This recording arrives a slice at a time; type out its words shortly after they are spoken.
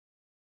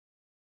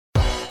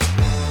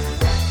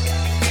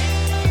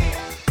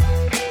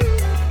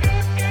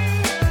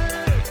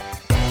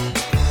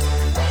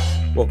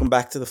Welcome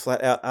back to the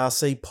Flat Out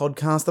RC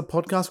podcast, the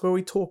podcast where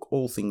we talk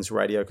all things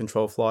radio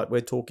control flight.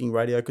 We're talking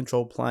radio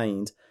control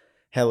planes,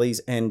 helis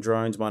and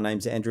drones. My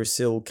name's Andrew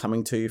Sill,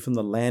 coming to you from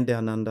the land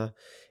down under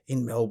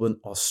in Melbourne,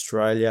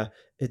 Australia.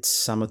 It's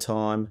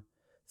summertime.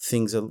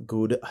 Things are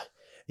good.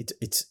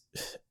 It's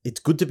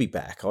good to be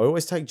back. I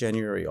always take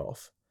January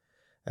off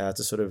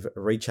to sort of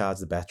recharge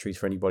the batteries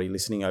for anybody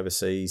listening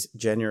overseas.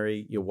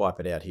 January, you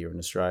wipe it out here in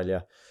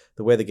Australia.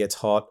 The weather gets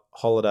hot,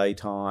 holiday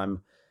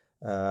time.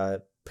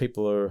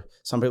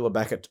 Some people are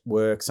back at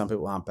work, some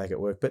people aren't back at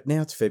work, but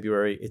now it's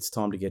February. It's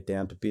time to get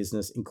down to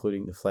business,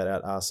 including the Flat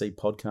Out RC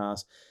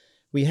podcast.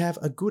 We have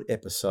a good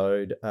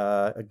episode,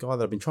 a guy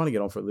that I've been trying to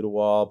get on for a little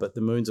while, but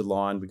the moons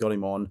aligned. We got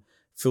him on,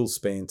 Phil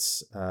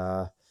Spence.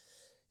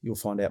 You'll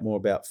find out more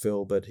about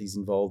Phil, but he's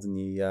involved in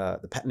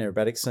the pattern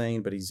aerobatic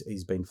scene, but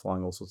he's been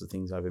flying all sorts of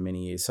things over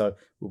many years. So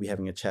we'll be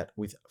having a chat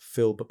with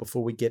Phil. But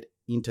before we get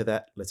into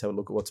that, let's have a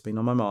look at what's been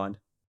on my mind.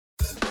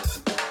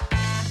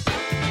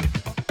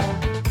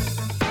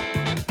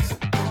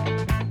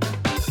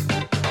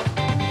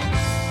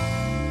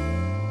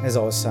 As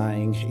I was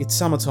saying, it's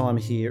summertime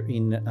here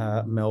in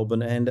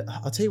Melbourne, and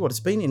I'll tell you what, it's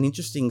been an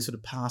interesting sort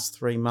of past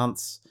 3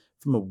 months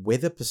from a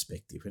weather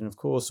perspective. And of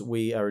course,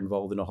 we are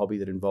involved in a hobby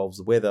that involves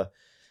the weather.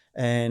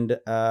 And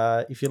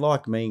if you're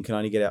like me and can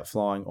only get out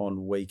flying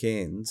on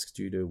weekends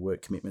due to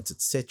work commitments,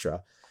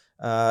 etc.,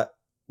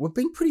 we've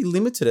been pretty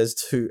limited as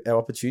to our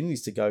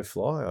opportunities to go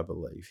fly, I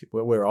believe,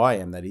 where I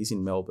am, that is,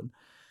 in Melbourne.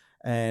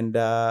 And,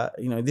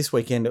 this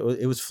weekend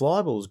it was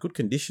flyable, it was good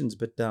conditions,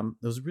 but it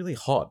was really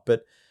hot.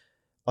 But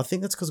I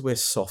think that's because we're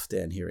soft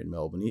down here in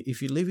Melbourne.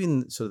 If you live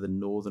in sort of the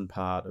northern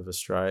part of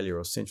Australia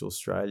or Central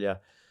Australia,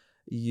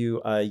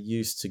 you are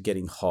used to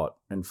getting hot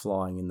and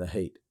flying in the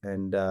heat.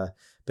 And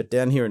but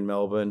down here in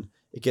Melbourne,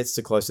 it gets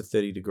to close to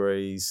 30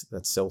 degrees,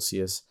 that's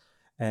Celsius,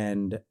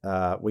 and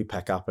we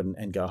pack up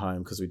and go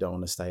home because we don't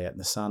want to stay out in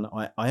the sun.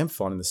 I am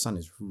finding the sun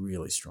is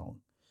really strong.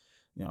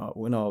 You know,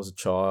 when I was a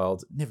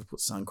child, never put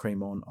sun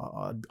cream on.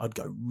 I'd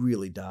go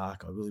really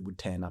dark. I really would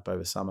tan up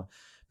over summer.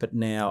 But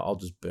now I'll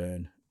just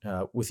burn.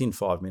 Within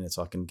 5 minutes,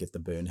 I can get the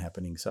burn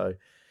happening. So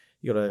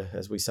you got to,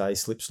 as we say,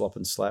 slip, slop,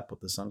 and slap.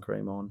 Put the sun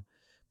cream on,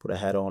 put a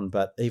hat on.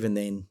 But even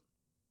then,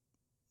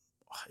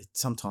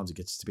 sometimes it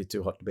gets just a bit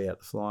too hot to be out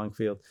the flying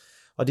field.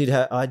 I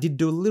did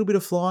do a little bit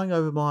of flying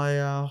over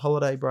my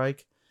holiday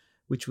break,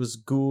 which was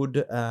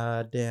good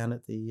down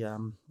at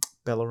the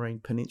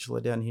Bellarine Peninsula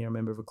down here. I'm a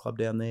member of a club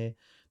down there.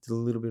 Did a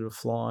little bit of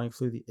flying.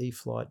 Flew the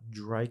E-Flight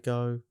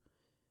Draco.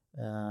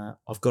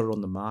 I've got it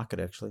on the market,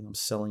 actually. I'm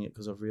selling it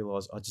because I've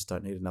realised I just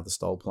don't need another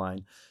STOL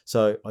plane.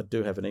 So I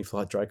do have an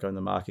E-Flight Draco in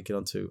the market. Get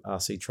onto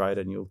RC Trader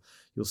and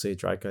you'll see a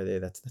Draco there.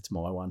 That's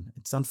my one.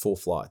 It's done 4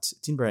 flights.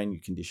 It's in brand new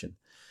condition.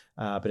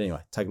 But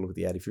anyway, take a look at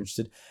the ad if you're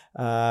interested.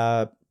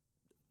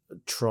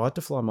 Tried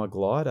to fly my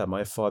glider,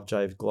 my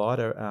F5J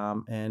glider,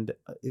 and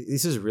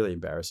this is really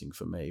embarrassing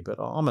for me, but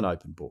I'm an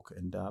open book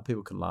and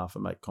people can laugh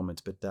and make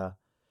comments, but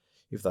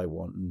if they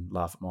want and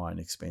laugh at my own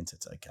expense,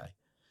 it's okay.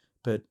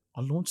 But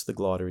I launched the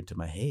glider into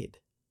my head.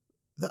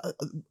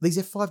 These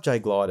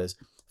F5J gliders,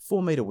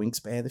 4 metre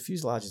wingspan, the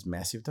fuselage is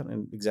massive, don't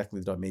know exactly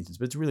the dimensions,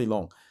 but it's really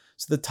long.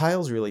 So the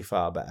tail's really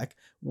far back,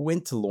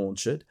 went to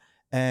launch it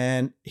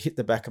and hit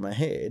the back of my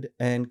head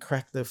and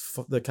cracked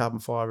the carbon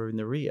fibre in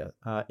the rear.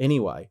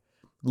 Anyway,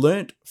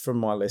 learnt from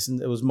my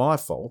lesson, it was my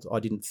fault. I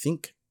didn't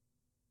think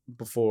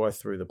before I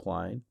threw the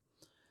plane.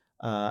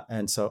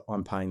 And so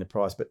I'm paying the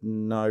price, but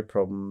no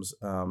problems.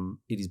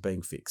 It is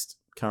being fixed.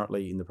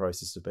 Currently in the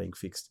process of being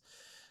fixed.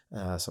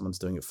 Someone's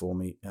doing it for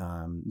me.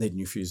 Need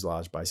new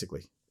fuselage,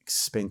 basically.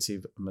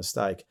 Expensive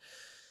mistake.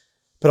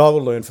 But I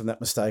will learn from that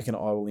mistake and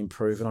I will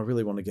improve. And I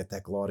really want to get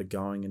that glider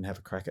going and have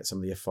a crack at some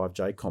of the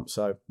F5J comps.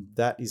 So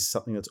that is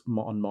something that's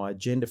on my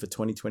agenda for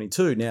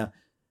 2022. Now,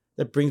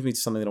 that brings me to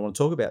something that I want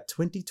to talk about.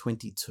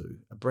 2022,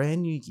 a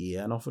brand new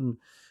year. And often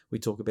we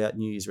talk about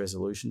New Year's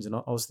resolutions. And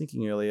I was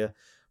thinking earlier,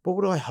 what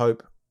would I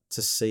hope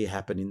to see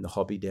happen in the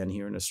hobby down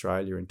here in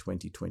Australia in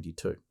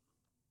 2022?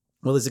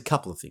 Well, there's a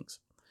couple of things.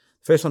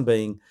 First one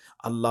being,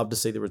 I'd love to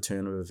see the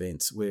return of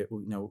events. We're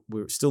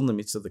still in the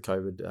midst of the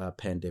COVID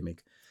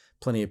pandemic.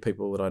 Plenty of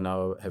people that I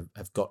know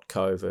have got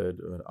COVID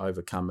or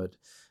overcome it.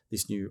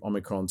 This new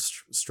Omicron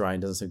strain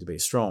doesn't seem to be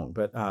as strong,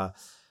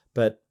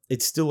 but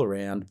it's still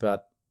around.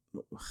 But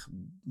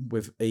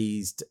we've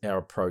eased our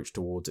approach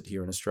towards it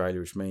here in Australia,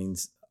 which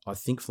means I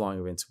think flying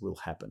events will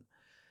happen.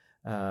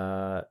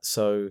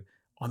 So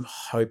I'm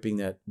hoping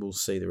that we'll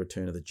see the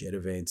return of the jet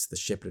events, the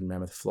Shepherd and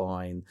Mammoth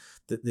flying,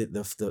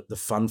 the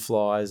fun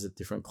flies that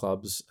different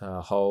clubs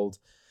hold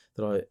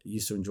that I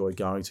used to enjoy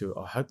going to.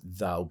 I hope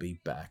they'll be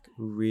back.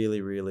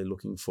 Really, really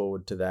looking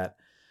forward to that.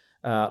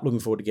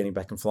 Looking forward to getting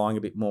back and flying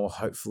a bit more,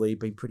 hopefully.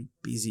 Been pretty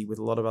busy with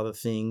a lot of other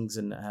things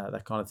and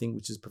that kind of thing,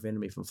 which has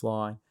prevented me from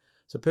flying.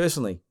 So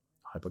personally,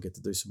 I hope I get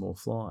to do some more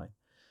flying.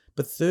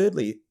 But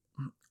thirdly,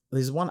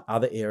 there's one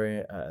other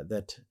area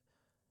that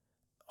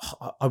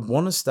I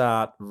want to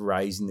start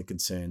raising the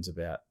concerns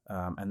about,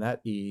 and that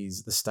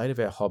is the state of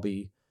our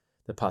hobby,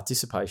 the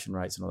participation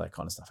rates and all that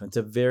kind of stuff. And it's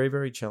a very,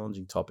 very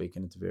challenging topic,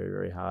 and it's very,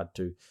 very hard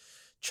to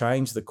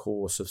change the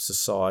course of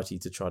society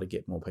to try to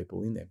get more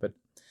people in there. But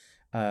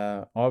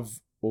I've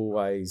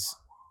always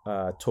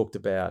talked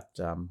about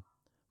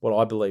what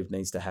I believe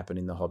needs to happen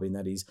in the hobby, and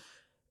that is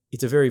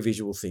it's a very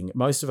visual thing.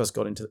 Most of us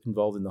got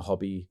involved in the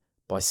hobby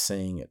by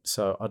seeing it.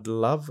 So I'd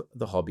love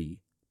the hobby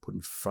put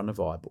in front of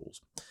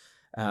eyeballs.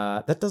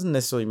 That doesn't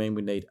necessarily mean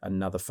we need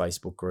another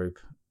Facebook group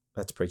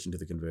that's preaching to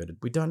the converted.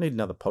 We don't need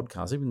another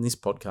podcast. Even this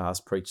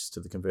podcast preaches to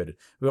the converted.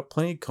 We've got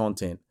plenty of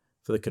content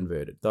for the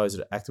converted, those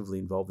that are actively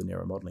involved in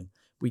aeromodelling.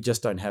 We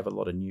just don't have a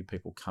lot of new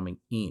people coming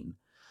in.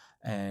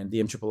 And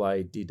the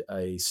MAAA did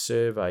a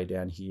survey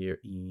down here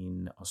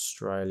in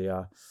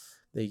Australia.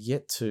 They're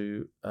yet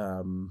to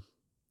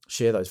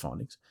share those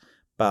findings.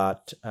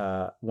 But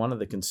one of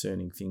the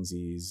concerning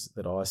things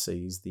that I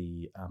see is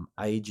the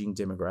ageing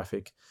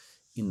demographic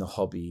in the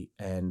hobby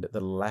and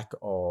the lack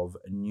of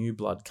new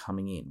blood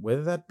coming in,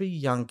 whether that be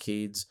young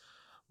kids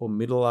or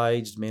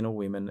middle-aged men or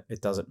women, it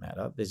doesn't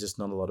matter. There's just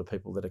not a lot of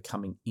people that are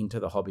coming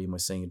into the hobby, and we're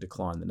seeing a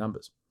decline in the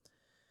numbers.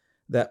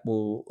 That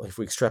will, if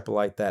we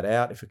extrapolate that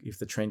out, if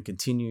the trend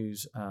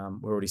continues,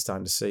 we're already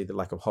starting to see the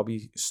lack of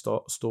hobby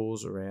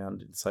stores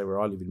around, say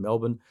where I live in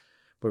Melbourne.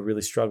 We're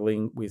really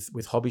struggling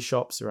with hobby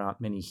shops. There aren't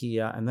many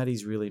here, and that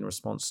is really in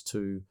response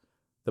to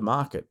the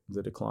market,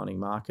 the declining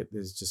market.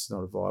 There's just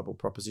not a viable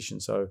proposition.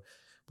 So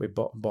we're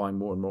buying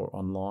more and more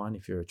online.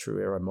 If you're a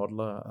true aero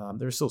modeler,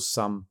 there are still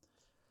some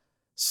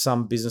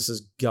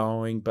businesses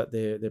going, but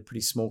they're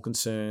pretty small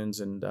concerns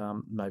and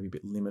maybe a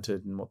bit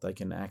limited in what they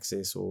can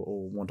access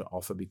or want to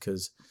offer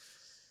because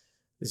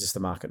there's just the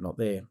market not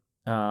there.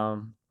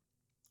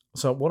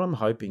 So what I'm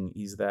hoping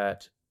is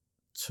that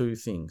two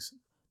things: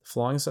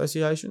 flying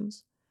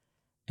associations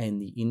and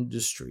the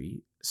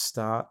industry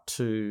start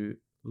to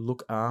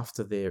look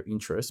after their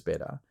interests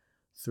better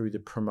through the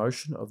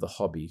promotion of the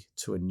hobby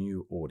to a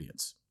new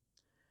audience.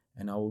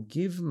 And I will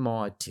give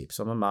my tips.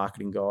 I'm a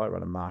marketing guy, I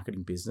run a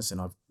marketing business,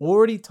 and I've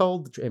already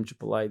told the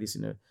MAAA this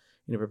in a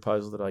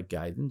proposal that I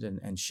gave them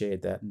and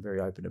shared that and very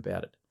open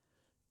about it.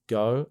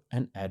 Go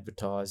and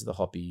advertise the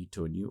hobby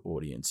to a new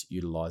audience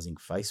utilizing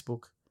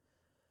Facebook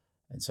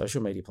and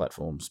social media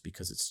platforms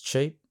because it's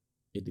cheap.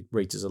 It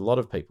reaches a lot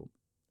of people.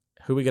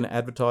 Who are we going to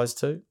advertise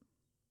to?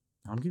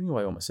 I'm giving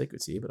away all my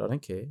secrets here, but I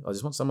don't care. I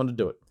just want someone to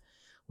do it.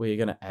 We're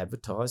going to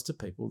advertise to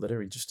people that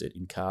are interested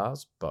in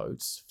cars,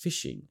 boats,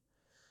 fishing,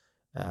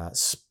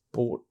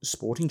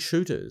 sporting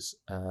shooters,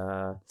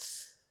 V8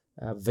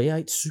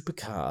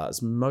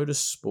 supercars,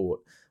 motorsport,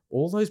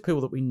 all those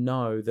people that we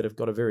know that have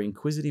got a very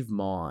inquisitive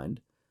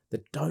mind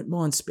that don't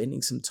mind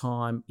spending some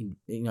time,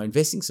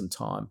 investing some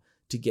time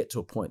to get to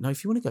a point. Now,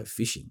 if you want to go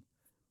fishing,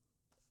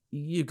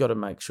 you've got to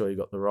make sure you've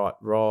got the right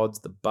rods,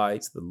 the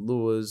baits, the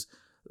lures,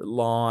 the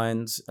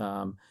lines.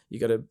 You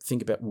got to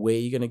think about where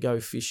you're going to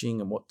go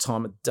fishing and what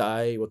time of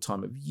day, what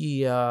time of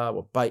year,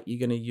 what bait you're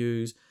going to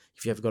use.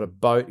 If you've got a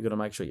boat, you've got to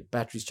make sure your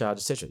battery's charged,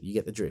 etc. You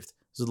get the drift.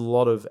 There's a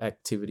lot of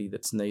activity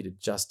that's needed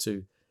just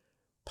to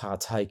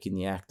partake in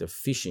the act of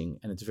fishing,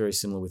 and it's very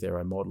similar with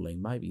aero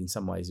modelling, maybe in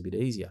some ways a bit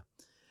easier.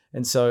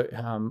 And so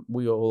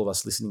all of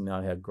us listening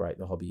know how great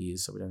the hobby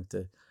is, so we don't have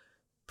to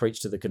preach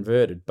to the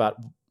converted, but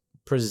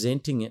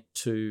presenting it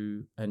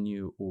to a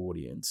new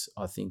audience,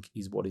 I think,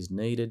 is what is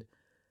needed.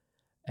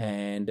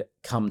 And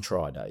come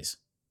try days,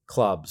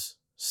 clubs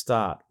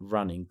start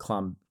running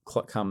come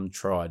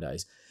try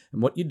days.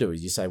 And what you do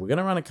is you say, we're going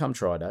to run a come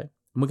try day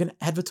and we're going to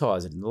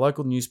advertise it in the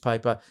local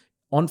newspaper,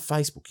 on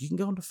Facebook. You can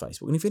go onto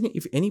Facebook. And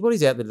if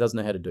anybody's out there that doesn't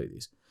know how to do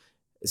this,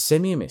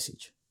 send me a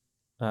message.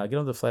 Get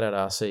on the Flat Out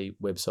RC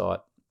website,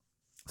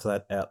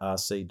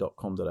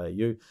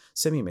 flatoutrc.com.au.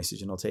 Send me a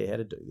message and I'll tell you how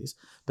to do this.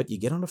 But you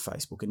get onto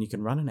Facebook and you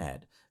can run an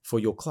ad for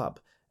your club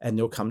and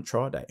they'll come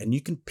try day. And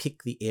you can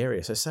pick the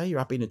area. So say you're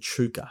up in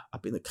Echuca,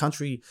 up in the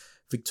country,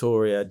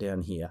 Victoria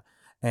down here,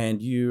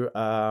 and you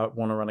want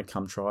to run a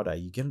come try day.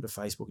 You get onto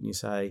Facebook and you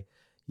say,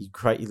 you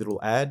create your little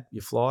ad,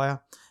 your flyer,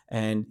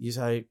 and you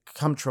say,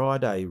 come try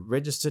day,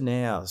 register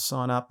now,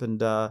 sign up, and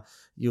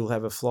you'll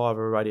have a fly of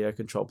a radio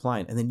control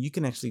plane. And then you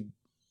can actually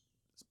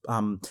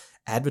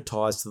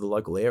advertise to the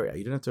local area.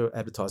 You don't have to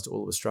advertise to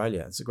all of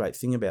Australia. It's a great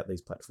thing about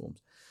these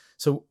platforms.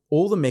 So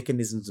all the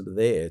mechanisms are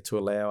there to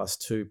allow us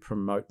to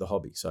promote the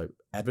hobby. So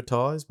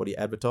advertise. What do you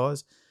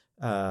advertise?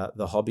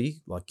 The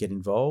hobby, like get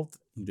involved.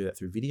 You can do that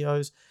through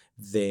videos.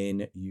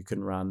 Then you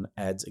can run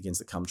ads against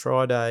the come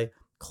try day,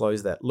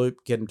 close that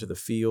loop, get them to the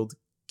field,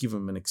 give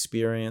them an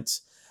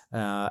experience.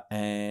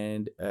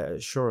 And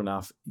sure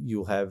enough,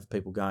 you'll have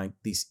people going,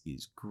 this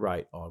is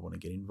great. I want to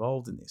get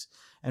involved in this.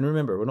 And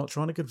remember, we're not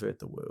trying to convert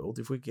the world.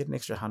 If we get an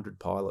extra 100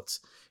 pilots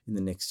in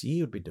the next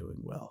year, we'd be doing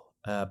well.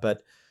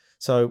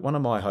 So one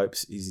of my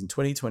hopes is in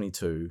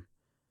 2022,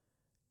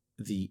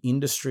 the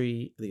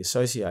industry, the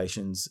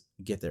associations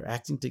get their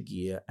act into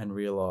gear and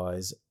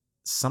realize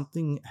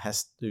something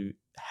has to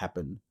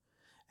happen.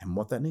 And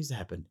what that needs to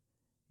happen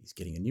is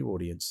getting a new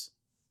audience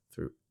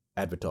through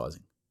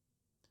advertising.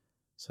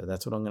 So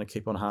that's what I'm going to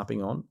keep on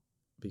harping on,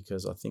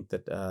 because I think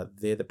that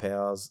they're the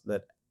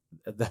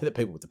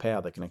people with the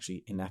power that can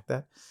actually enact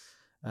that.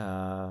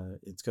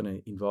 It's going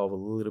to involve a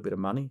little bit of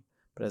money,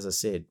 but as I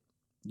said,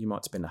 you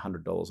might spend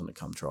 $100 on a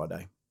come try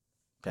day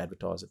to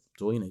advertise it.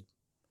 That's all you need.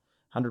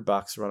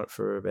 $100, run it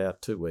for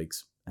about 2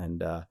 weeks,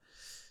 and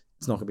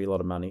it's not going to be a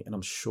lot of money. And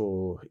I'm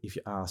sure if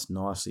you ask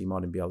nicely, you might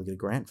even be able to get a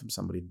grant from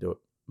somebody to do it.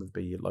 It would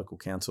be your local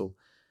council,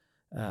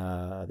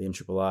 the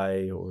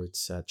MAAA, or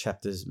its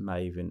chapters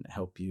may even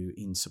help you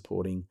in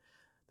supporting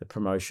the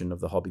promotion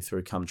of the hobby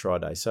through Come Try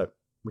Day. So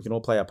we can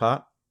all play our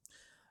part,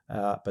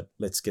 but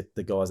let's get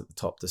the guys at the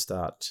top to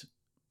start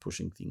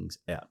pushing things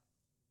out.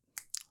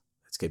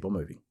 Let's keep on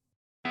moving.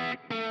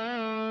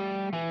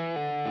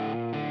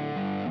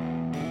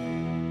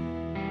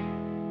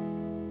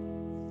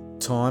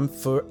 Time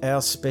for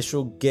our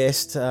special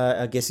guest.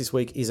 Our guest this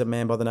week is a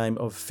man by the name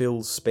of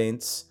Phil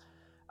Spence.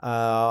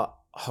 I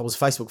was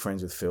Facebook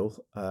friends with Phil,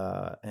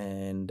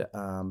 and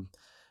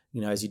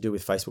as you do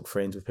with Facebook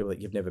friends with people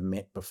that you've never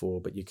met before,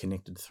 but you're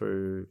connected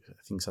through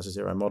things such as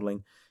aero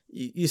modelling,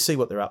 you see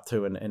what they're up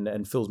to,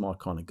 and Phil's my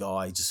kind of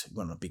guy. He just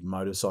went on a big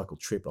motorcycle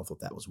trip. I thought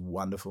that was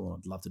wonderful, and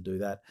I'd love to do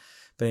that.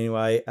 But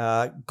anyway,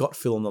 got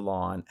Phil on the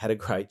line, had a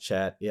great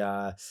chat.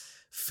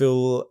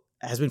 Phil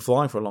has been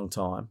flying for a long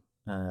time.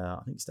 I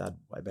think he started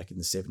way back in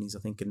the 70s, I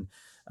think, and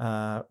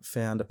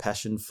found a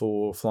passion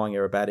for flying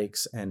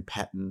aerobatics and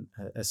pattern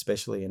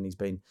especially, and he's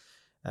been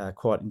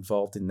quite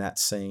involved in that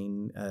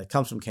scene.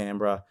 Comes from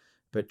Canberra,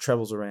 but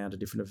travels around to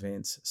different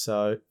events.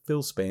 So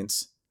Phil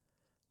Spence,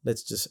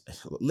 let's just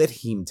let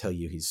him tell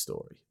you his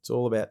story. It's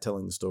all about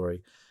telling the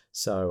story.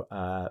 So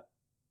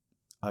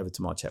over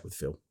to my chat with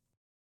Phil.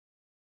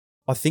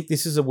 I think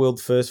this is a world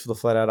first for the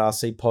Flat Out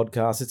RC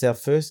podcast. It's our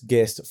first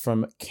guest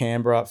from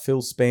Canberra,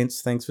 Phil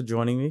Spence. Thanks for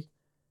joining me.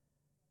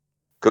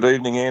 Good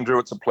evening, Andrew.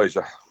 It's a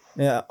pleasure.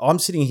 Now, I'm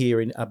sitting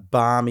here in a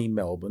balmy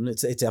Melbourne.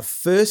 It's our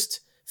first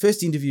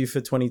interview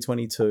for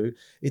 2022.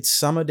 It's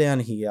summer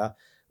down here.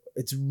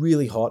 It's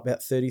really hot,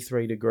 about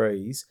 33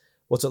 degrees.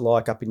 What's it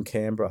like up in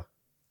Canberra?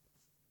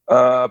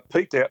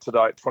 Peaked out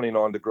today at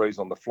 29 degrees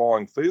on the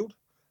flying field,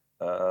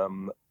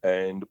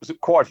 and it was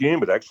quite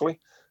humid,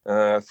 actually.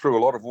 Threw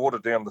a lot of water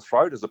down the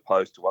throat as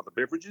opposed to other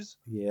beverages.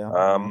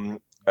 Yeah.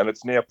 And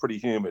it's now pretty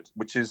humid,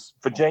 which is,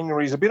 for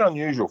January, is a bit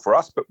unusual for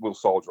us, but we'll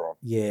soldier on.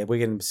 Yeah, we're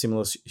getting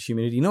similar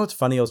humidity. You know what's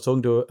funny? I was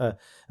talking to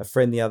a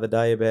friend the other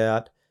day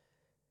about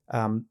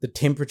the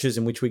temperatures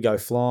in which we go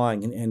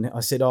flying. And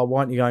I said, why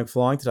aren't you going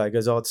flying today? He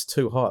goes, it's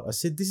too hot. I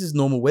said, this is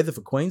normal weather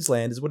for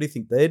Queenslanders. What do you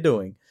think they're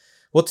doing?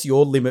 What's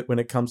your limit when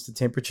it comes to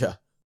temperature?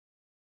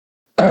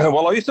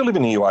 Well, I used to live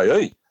in the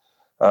UAE.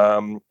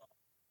 And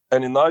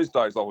in those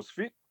days, I was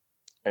fit.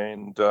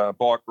 And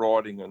bike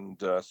riding and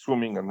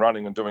swimming and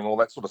running and doing all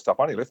that sort of stuff.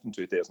 I only left in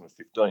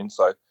 2015,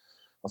 so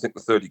I think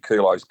the 30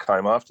 kilos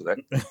came after that.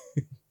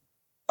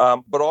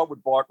 But I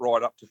would bike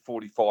ride up to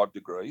 45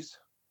 degrees,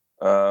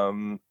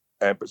 but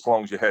as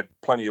long as you had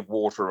plenty of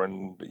water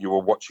and you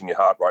were watching your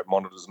heart rate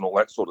monitors and all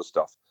that sort of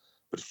stuff.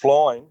 But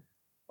flying,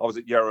 I was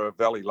at Yarra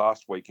Valley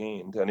last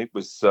weekend, and it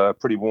was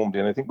pretty warm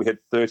down. I think we had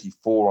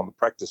 34 on the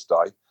practice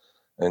day,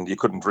 and you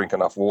couldn't drink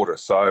enough water.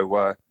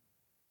 So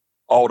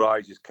old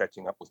age is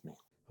catching up with me.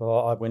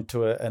 Well, I went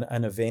to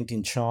an event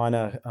in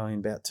China in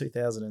about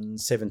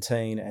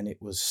 2017, and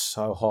it was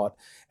so hot.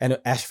 And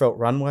an asphalt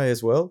runway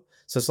as well.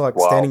 So it's like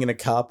standing in a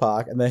car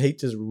park, and the heat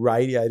just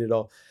radiated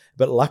off.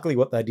 But luckily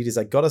what they did is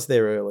they got us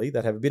there early.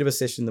 They'd have a bit of a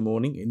session in the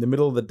morning. In the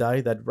middle of the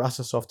day, they'd rush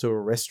us off to a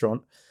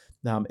restaurant,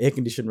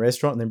 air-conditioned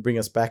restaurant, and then bring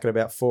us back at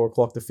about 4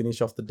 o'clock to finish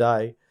off the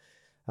day.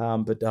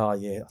 I'll tell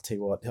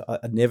you what,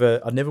 I never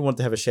wanted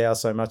to have a shower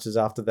so much as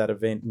after that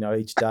event.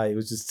 Each day it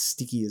was just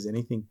sticky as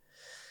anything.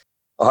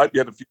 I hope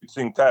you had a few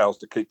sing towels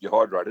to keep you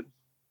hydrated.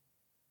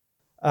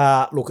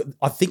 Look,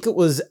 I think it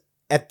was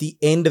at the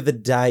end of the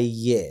day,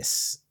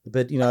 yes.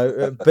 But,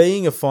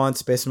 being a fine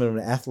specimen of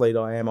an athlete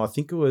I am, I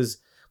think it was,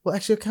 well,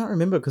 actually, I can't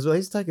remember because they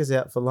used to take us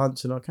out for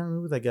lunch and I can't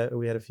remember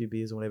we had a few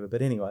beers or whatever.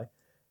 But anyway,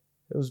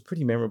 it was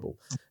pretty memorable.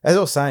 As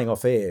I was saying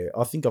off air,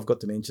 I think I've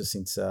got dementia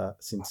since the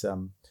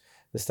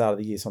start of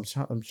the year. So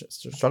I'm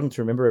struggling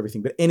to remember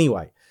everything. But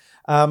anyway,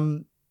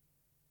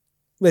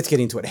 let's get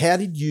into it. How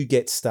did you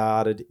get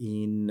started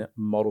in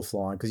model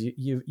flying? Because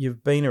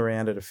you've been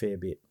around it a fair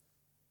bit.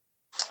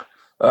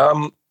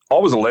 I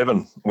was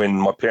 11 when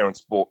my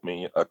parents bought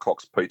me a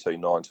Cox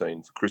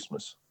PT19 for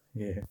Christmas.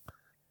 Yeah.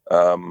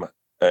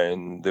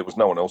 And there was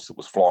no one else that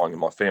was flying in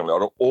my family.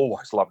 I'd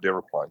always loved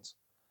aeroplanes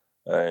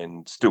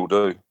and still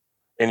do.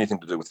 Anything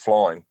to do with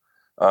flying.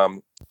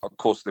 Of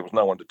course, there was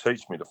no one to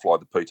teach me to fly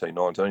the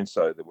PT19,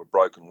 so there were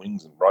broken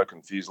wings and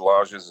broken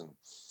fuselages,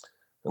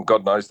 and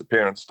God knows the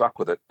parents stuck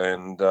with it.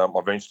 And I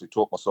eventually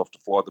taught myself to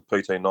fly the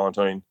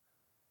PT19,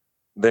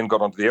 then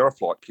got onto the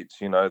Aeroflight kits,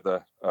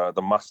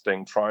 the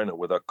Mustang trainer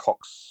with a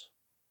Cox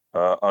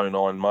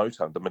 09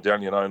 motor, the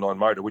Medallion 09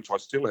 motor, which I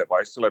still have.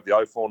 I still have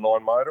the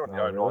 049 motor and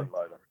the 09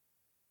 motor.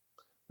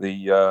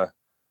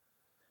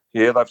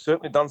 Yeah, they've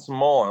certainly done some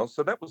miles.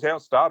 So that was how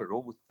it started,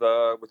 all with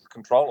the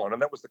control line,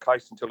 and that was the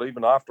case until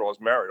even after I was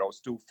married. I was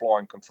still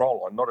flying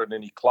control line, not at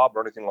any club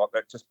or anything like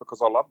that, just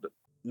because I loved it.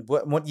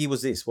 What year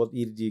was this? What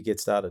year did you get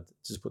started?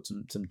 Just put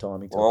some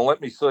timing to Well,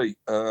 let me see.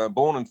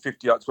 Born in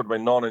 58, it would have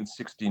been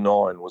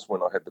 1969 was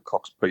when I had the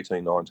Cox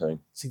PT19.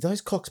 See, those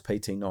Cox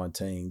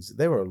PT19s,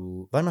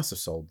 they must have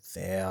sold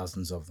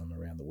thousands of them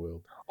around the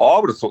world. I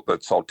would have thought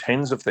they'd sold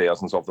tens of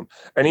thousands of them.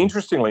 And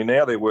interestingly,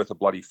 now they're worth a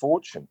bloody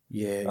fortune.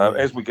 Yeah.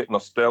 As we get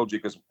nostalgic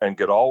and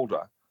get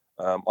older,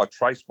 I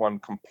traced one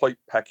complete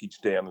package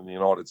down in the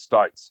United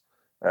States,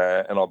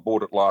 and I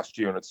bought it last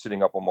year, and it's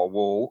sitting up on my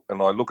wall.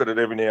 And I look at it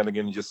every now and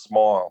again and just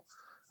smile,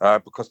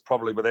 because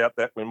probably without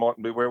that, we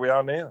mightn't be where we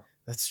are now.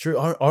 That's true.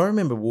 I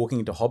remember walking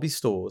into hobby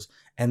stores,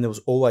 and there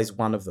was always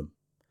one of them.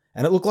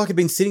 And it looked like it'd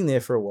been sitting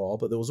there for a while,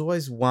 but there was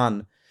always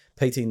one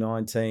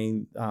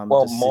PT19.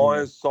 Well,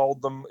 Myers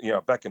sold them,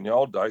 back in the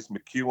old days.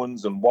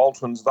 McEwen's and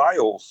Waltons, they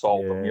all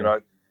sold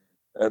them,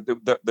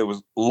 there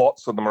was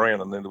lots of them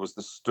around, and then there was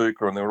the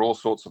Stuka, and there were all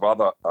sorts of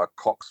other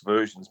Cox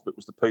versions, but it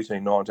was the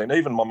PT19.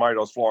 Even my mate I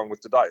was flying with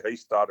today, he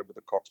started with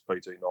the Cox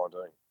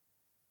PT19.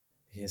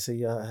 Yeah,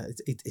 see,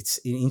 it's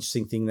an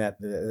interesting thing that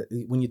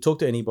when you talk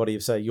to anybody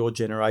of, say, your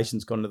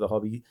generation's gone to the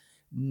hobby,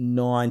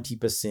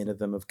 90% of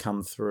them have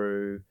come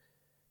through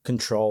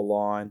control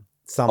line,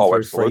 some through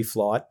absolutely. free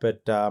flight,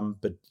 but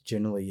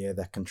generally,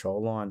 that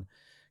control line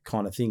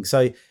kind of thing.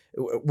 So,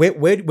 where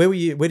were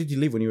you? Where did you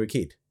live when you were a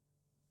kid?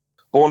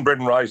 Born, bred,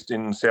 and raised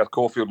in South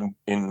Caulfield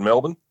in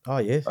Melbourne. Oh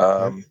yeah.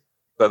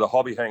 So the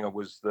hobby hangar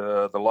was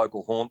the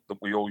local haunt that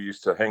we all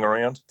used to hang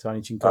around.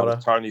 Tony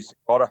Cincotta. Tony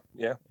Cincotta,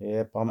 yeah.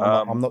 Yeah,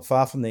 I'm not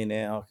far from there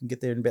now. I can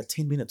get there in about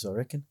 10 minutes, I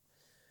reckon.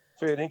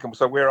 Fair income.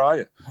 So where are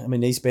you? I'm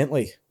in East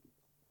Bentley.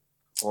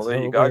 Well,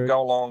 there you go.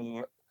 Go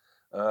along.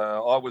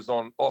 I was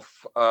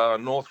off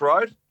North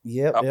Road.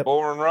 Yep. Up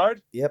Boren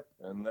Road. Yep.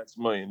 And that's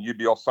me. And you'd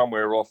be off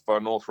somewhere off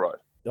North Road.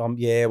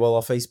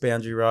 Off East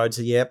Boundary Road.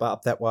 So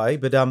up that way.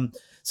 But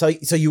so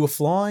you were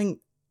flying.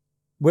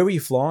 Where were you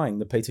flying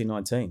the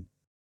PT19?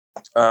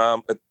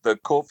 At the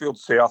Caulfield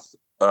South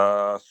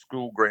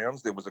school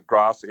grounds, there was a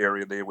grass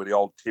area there where the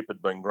old tip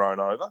had been grown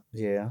over.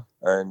 Yeah.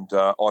 And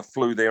I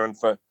flew there, and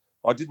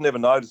I didn't ever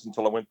notice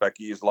until I went back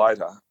years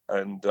later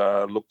and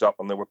looked up,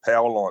 and there were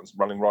power lines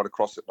running right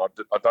across it. And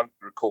I don't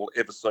recall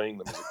ever seeing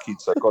them as a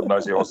kid, so God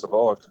knows how I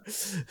survived.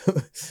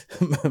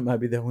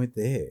 Maybe they weren't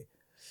there.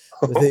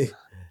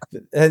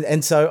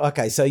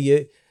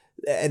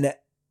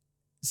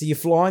 So you're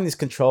flying this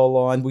control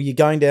line. Were you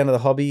going down to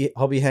the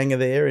hobby hangar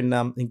there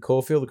in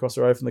Caulfield, across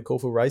the road from the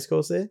Caulfield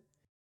Racecourse there?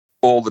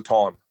 All the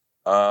time,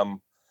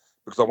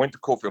 because I went to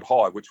Caulfield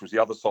High, which was the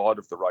other side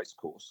of the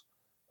racecourse,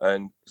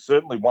 and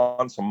certainly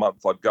once a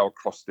month I'd go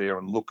across there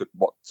and look at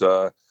what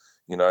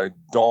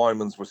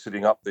diamonds were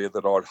sitting up there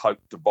that I'd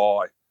hoped to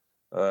buy.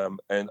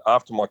 And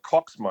after my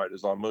Cox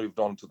motors, I moved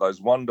on to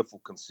those wonderful,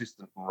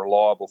 consistent, and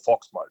reliable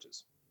Fox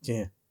motors.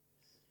 Yeah.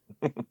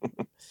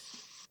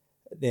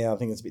 Now I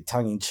think it's a bit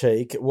tongue in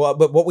cheek.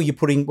 But what were you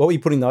putting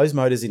those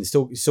motors in?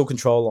 Still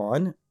control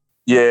line?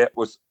 Yeah, it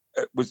was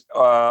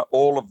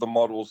all of the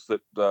models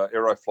that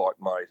Aeroflight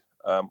made.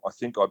 I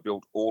think I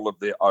built all of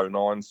their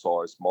 09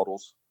 size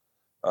models,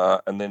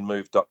 and then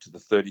moved up to the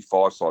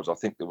 35 size. I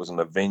think there was an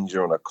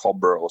Avenger and a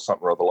Cobra or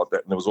something or other like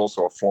that, and there was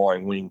also a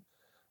Flying Wing.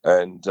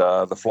 And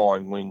the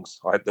Flying Wings,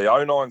 I had the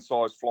 09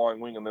 size Flying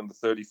Wing and then the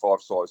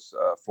 35 size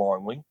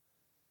Flying Wing,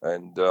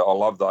 and I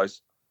love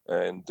those.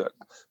 And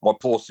my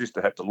poor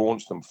sister had to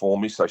launch them for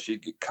me, so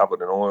she'd get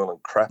covered in oil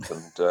and crap,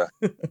 and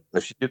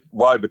if she did,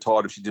 way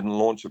tired if she didn't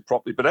launch it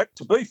properly. But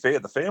to be fair,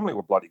 the family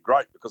were bloody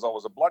great because I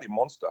was a bloody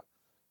monster.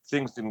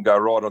 Things didn't go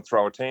right, I'd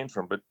throw a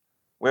tantrum. But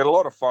we had a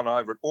lot of fun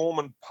over at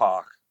Ormond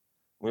Park.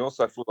 We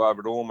also flew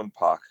over at Ormond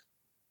Park.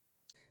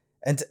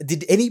 And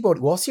did anybody,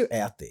 whilst you're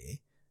out there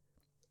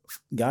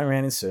going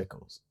around in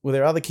circles, were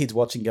there other kids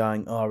watching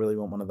going, oh, I really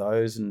want one of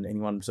those, and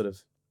anyone sort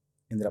of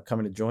ended up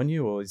coming to join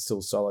you, or it's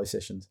still solo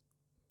sessions?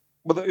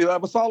 Well, they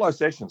were solo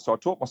sessions, so I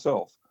taught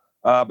myself.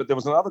 But there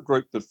was another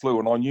group that flew,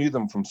 and I knew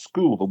them from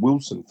school, the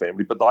Wilson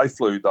family, but they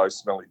flew those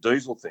smelly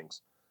diesel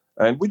things.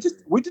 And we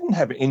didn't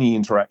have any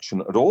interaction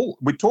at all.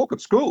 We'd talk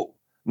at school,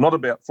 not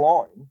about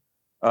flying,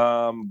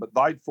 but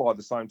they'd fly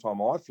the same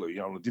time I flew,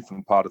 on a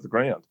different part of the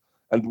ground.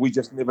 And we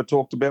just never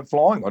talked about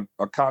flying.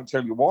 I can't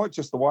tell you why,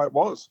 just the way it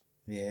was.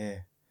 Yeah.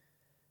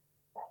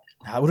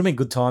 It would have been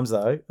good times,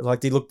 though.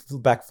 Like, do you look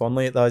back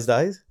fondly at those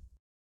days?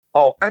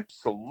 Oh,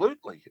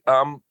 absolutely.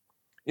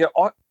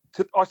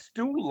 I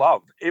still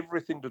love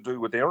everything to do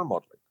with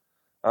aeromodelling.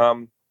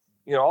 I'll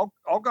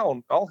go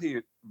on. I'll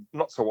hear,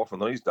 not so often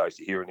these days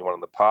you hear anyone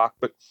in the park,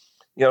 but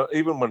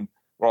even when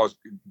I was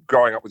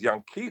growing up with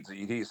young kids,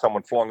 you hear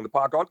someone flying in the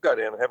park, I'd go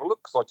down and have a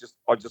look because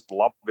I just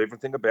love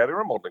everything about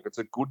aeromodelling. It's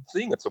a good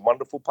thing. It's a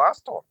wonderful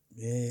pastime.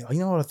 Yeah, you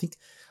know what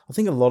I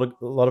think a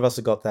lot of us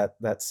have got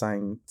that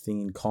same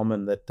thing in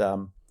common.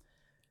 That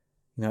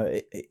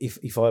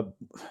if I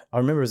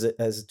remember as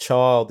a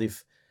child,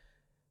 if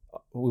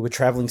we were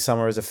traveling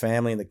somewhere as a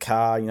family in the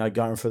car,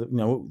 going for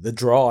the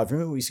drive.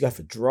 Remember we used to go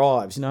for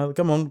drives,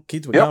 come on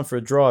kids, we're going for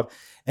a drive.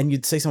 And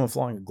you'd see someone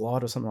flying a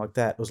glider or something like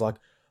that. It was like,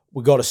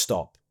 we got to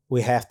stop.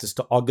 We have to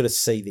stop. I've got to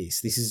see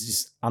this. This is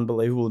just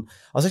unbelievable. And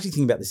I was actually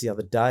thinking about this the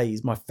other day.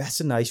 Is my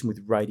fascination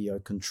with radio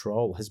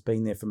control has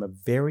been there from a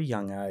very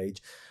young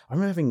age. I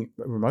remember having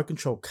a remote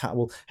control car.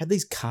 Well, had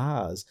these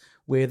cars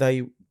where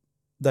you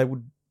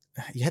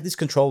had this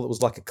control that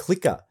was like a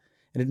clicker,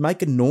 and it'd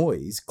make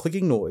a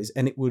clicking noise,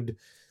 and it would,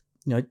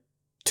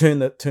 turn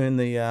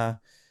the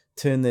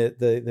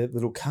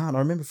little car. And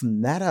I remember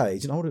from that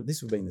age, and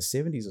this would be in the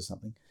 70s or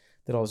something,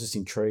 that I was just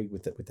intrigued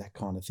with that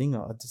kind of thing.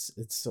 I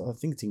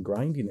think it's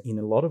ingrained in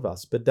a lot of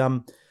us. But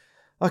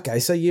okay,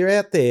 so you're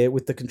out there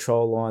with the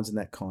control lines and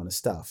that kind of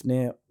stuff.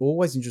 Now,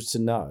 always interested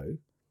to know,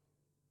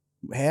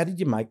 how did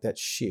you make that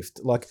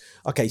shift? Like,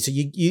 okay, so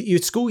you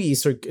school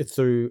years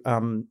through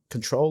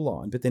control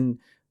line, but then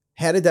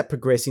how did that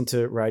progress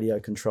into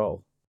radio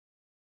control?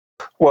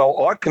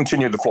 Well, I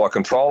continued to fly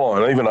control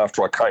line even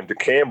after I came to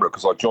Canberra,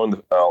 because I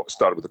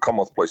started with the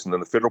Commonwealth Police and then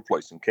the Federal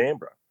Police in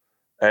Canberra.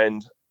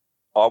 And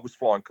I was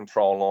flying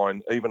control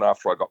line even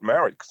after I got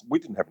married, because we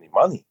didn't have any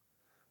money.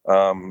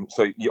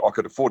 So I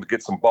could afford to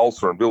get some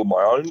balsa and build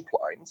my own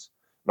planes.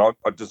 And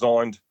I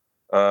designed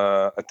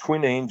a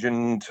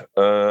twin-engined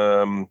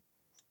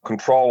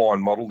control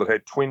line model that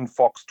had twin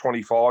Fox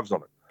 25s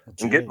on it. Oh,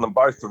 and getting them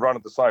both to run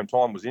at the same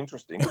time was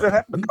interesting, because it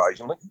happened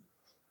occasionally.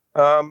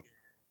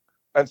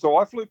 And so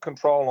I flew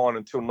control line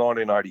until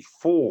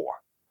 1984.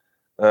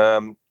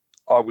 I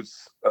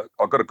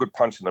got a good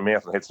punch in the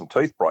mouth and had some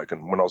teeth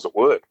broken when I was at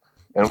work.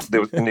 And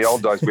in the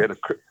old days, we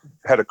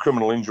had a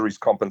criminal injuries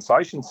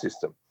compensation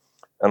system,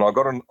 and I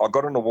got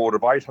an award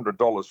of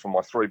 $800 for my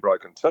 3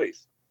 broken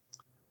teeth.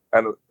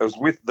 And it was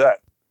with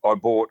that I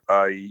bought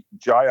a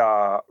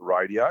JR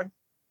radio,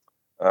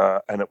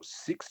 and it was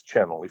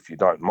 6-channel, if you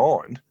don't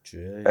mind.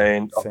 Gee,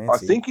 and fancy. I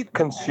think it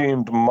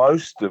consumed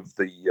most of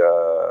the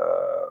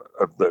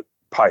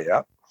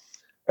payout.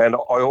 And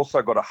I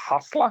also got a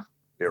Hustler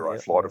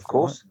Aeroflight, of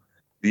course. Right.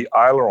 The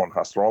aileron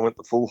Hustler. I went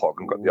the full hog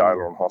and got the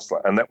aileron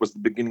Hustler, and that was the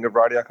beginning of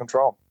radio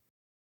control.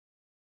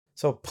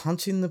 So a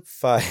punch in the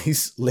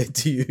face led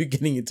to you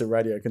getting into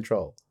radio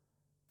control?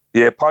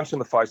 Yeah, punch in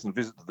the face and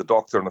visit to the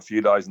doctor and a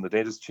few days in the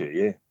dentist chair,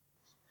 yeah.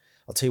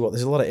 I'll tell you what,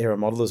 there's a lot of aero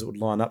modelers that would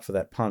line up for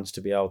that punch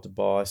to be able to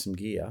buy some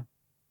gear.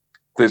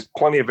 There's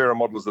plenty of aero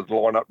modelers that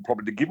line up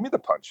probably to give me the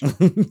punch.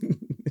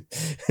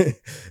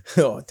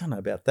 Oh, I don't know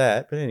about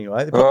that, but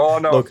anyway. I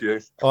know a few.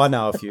 I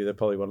know a few that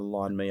probably want to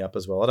line me up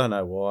as well. I don't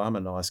know why. I'm a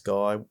nice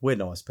guy. We're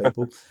nice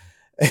people.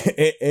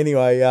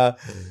 Anyway,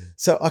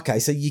 so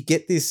you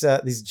get this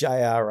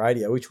JR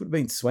radio, which would have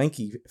been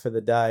swanky for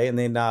the day, and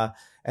then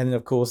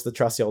of course the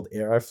trusty old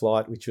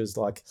Aeroflight, which was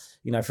like,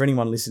 for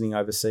anyone listening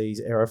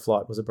overseas,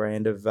 Aeroflight was a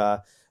brand of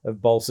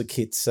balsa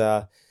kits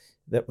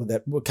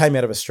that came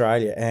out of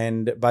Australia.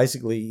 And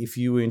basically, if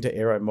you were into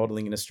aero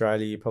modelling in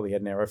Australia, you probably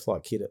had an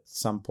Aeroflight kit at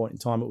some point in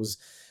time. It was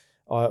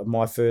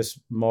my first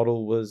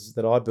model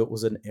that I built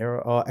was an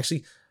Aero.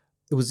 Actually,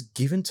 it was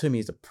given to me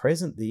as a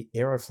present, the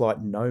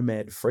Aeroflight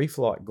Nomad free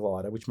flight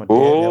glider, which my dad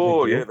helped me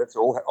build. Oh yeah, that's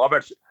all.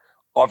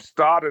 I've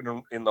started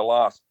in the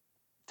last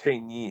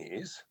 10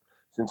 years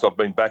since I've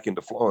been back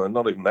into flying.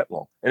 Not even that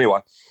long. Anyway,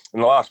 in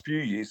the last few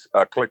years,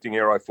 collecting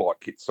Aeroflight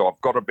kits. So I've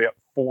got about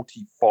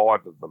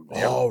 45 of them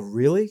now. Oh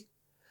really?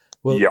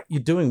 Well, yep.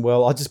 You're doing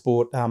well. I just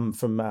bought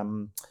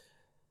from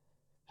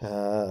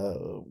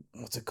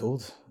what's it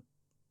called?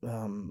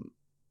 RC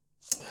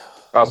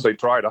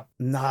Trader.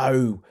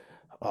 No.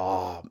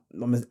 Oh,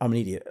 I'm an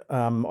idiot.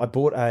 I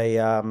bought a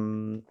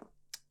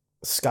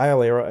Scale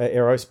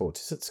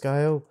Aerosports. Is it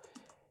Scale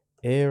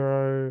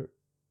Aero?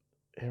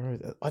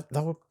 I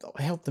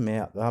helped them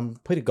out.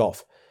 Peter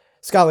Goff.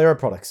 Scale Aero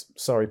Products.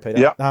 Sorry, Peter.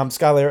 Yeah.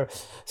 Scale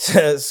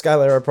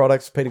Aero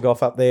Products. Peter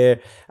Goff up there.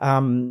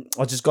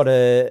 I just got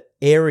a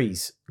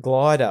Aries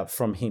glider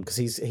from him because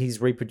he's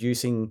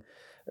reproducing.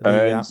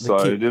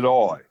 So kit. Did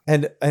I.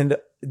 And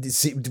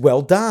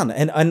well done.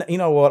 And you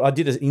know what? I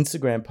did an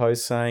Instagram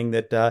post saying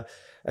that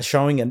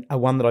showing a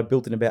one that I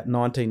built in about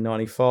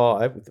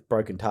 1995 with a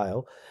broken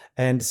tail,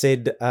 and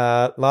said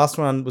last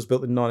one was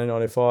built in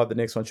 1995. The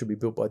next one should be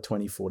built by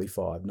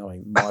 2045,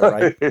 knowing my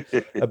rate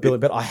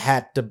ability. But I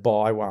had to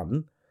buy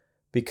one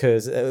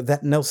because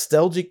that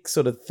nostalgic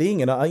sort of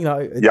thing, and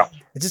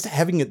just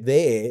having it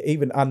there,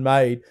 even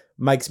unmade,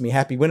 makes me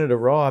happy. When it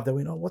arrived, I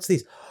went, "Oh, what's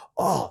this?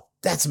 Oh,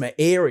 that's my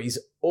Aries,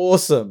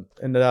 awesome!"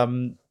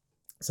 And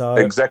so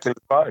exactly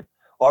the same.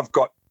 I've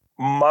got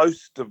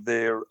most of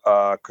their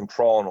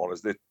control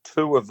honors. They're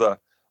 2 of the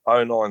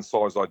 09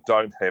 size I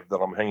don't have that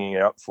I'm hanging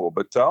out for,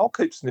 but I'll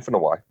keep sniffing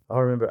away. I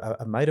remember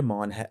a mate of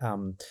mine,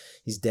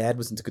 his dad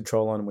was into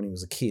control line when he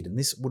was a kid, and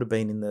this would have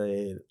been in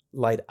the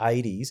late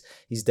 80s.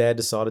 His dad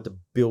decided to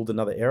build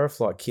another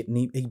Aeroflight kit, and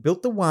he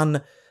built the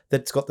one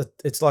that's got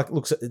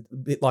looks a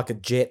bit like a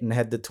jet and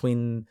had the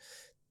twin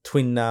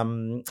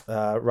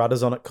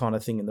rudders on it kind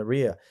of thing in the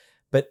rear.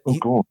 But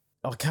cool.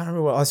 I can't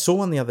remember. I saw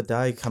one the other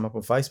day come up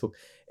on Facebook.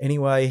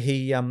 Anyway,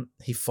 he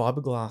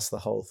fiberglassed the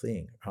whole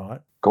thing,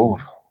 right? Cool.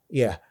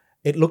 Yeah.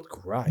 It looked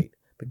great,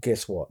 but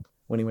guess what?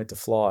 When he went to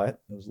fly it,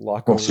 it was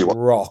like Well, a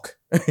rock.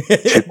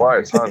 shit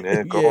way, son. Yeah,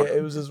 Yeah, God.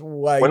 it was just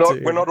way We're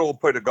too. not all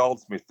Peter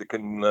Goldsmith that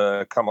can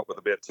come up with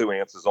about 2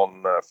 ounces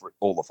on for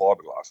all the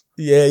fiberglass.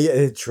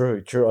 Yeah,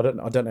 true.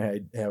 I don't know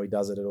how he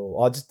does it at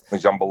all.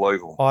 It's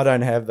unbelievable. I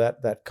don't have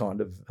that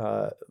kind of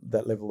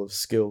that level of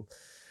skill.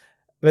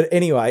 But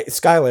anyway,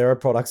 Scale Aero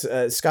Products,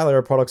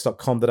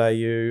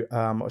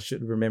 scaleaeroproducts.com.au. I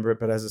should remember it,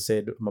 but as I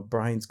said, my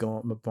brain's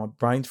gone. My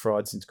brain's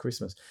fried since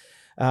Christmas.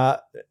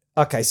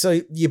 Okay, so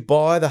you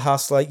buy the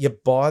Hustler, you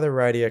buy the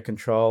radio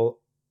control.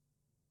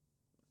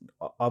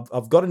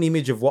 I've got an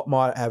image of what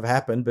might have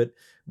happened, but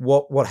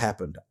what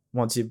happened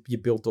once you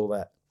built all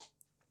that?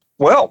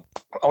 Well,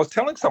 I was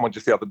telling someone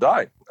just the other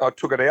day. I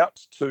took it out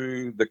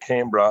to the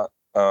Canberra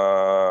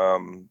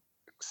CMAC,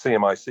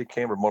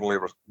 Canberra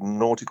Model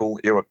Aeronautical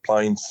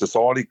Aeroplane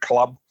Society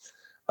Club.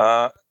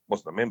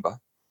 Wasn't a member,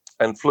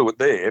 and flew it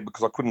there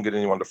because I couldn't get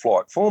anyone to fly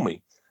it for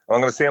me. And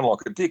I'm going to sound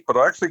like a dick, but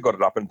I actually got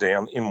it up and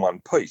down in one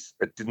piece.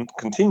 It didn't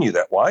continue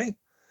that way,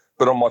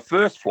 but on my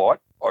first flight,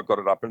 I got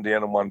it up and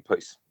down in one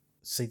piece.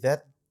 See,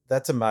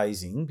 that's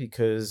amazing,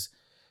 because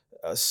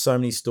so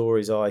many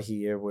stories I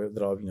hear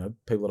that I've,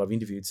 people that I've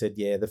interviewed said,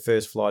 yeah, the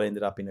first flight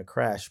ended up in a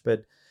crash.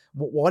 But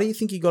why do you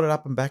think you got it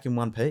up and back in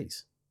one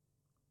piece?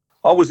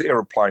 I was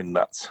aeroplane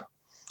nuts.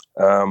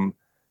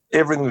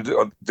 Everything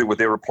to do with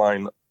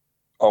aeroplane,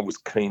 I was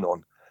keen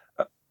on,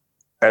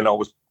 and I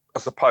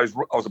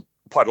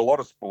played a lot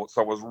of sports,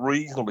 so I was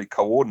reasonably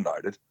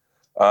coordinated.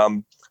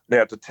 Now,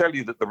 to tell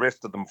you that the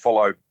rest of them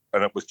followed,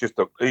 and it was just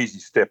an easy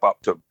step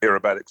up to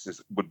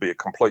aerobatics, would be a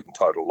complete and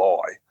total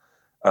lie.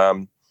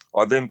 I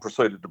then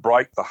proceeded to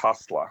break the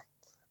Hustler,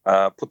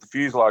 put the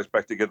fuselage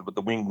back together, but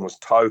the wing was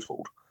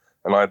totaled,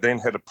 and I then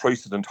had a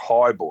precedent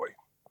high buoy,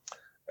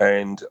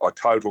 and I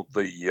totaled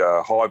the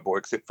high buoy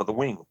except for the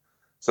wing.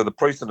 So the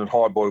precedent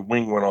high buoy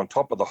wing went on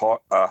top of the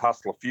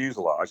Hustler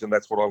fuselage, and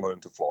that's what I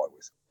learned to fly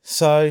with.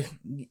 So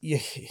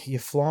you're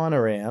flying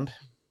around,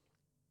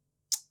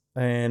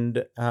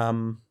 and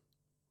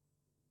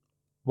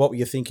what were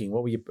you thinking?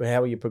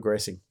 How were you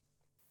progressing?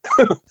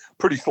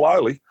 Pretty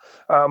slowly.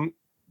 I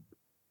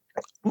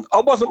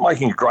wasn't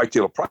making a great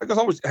deal of progress.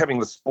 I was having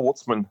the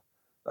sportsman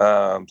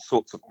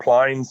sorts of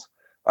planes,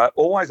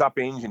 always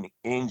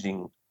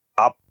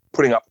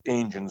putting up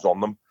engines on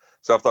them.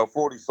 So if they were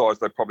 40 size,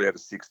 they probably had a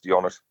 60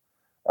 on it.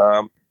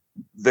 I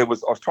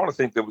was trying to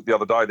think, the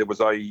other day, there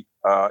was a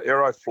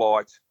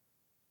Aeroflight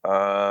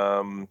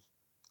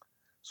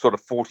sort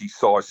of 40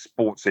 size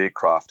sports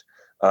aircraft.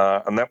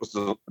 And that was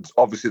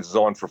obviously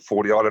designed for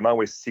 40. I don't know,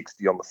 we're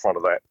 60 on the front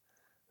of that.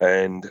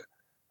 And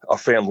I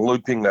found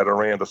looping that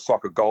around a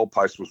soccer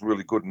goalpost was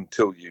really good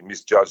until you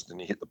misjudged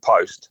and you hit the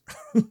post.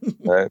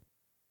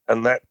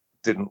 And that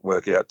didn't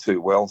work out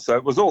too well. So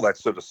it was all that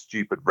sort of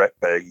stupid rat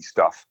baggy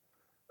stuff.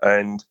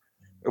 And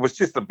it was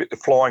just a bit of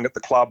flying at the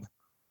club.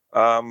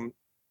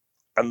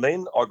 And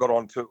then I got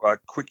onto a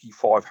Quickie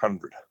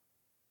 500.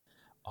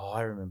 Oh,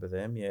 I remember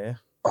them, yeah.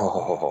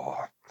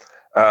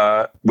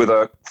 With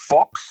a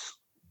Fox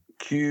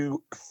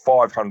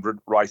Q500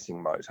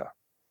 racing motor.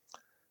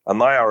 And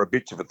they are a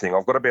bitch of a thing.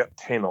 I've got about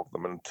 10 of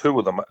them, and 2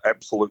 of them are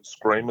absolute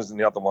screamers, and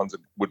the other ones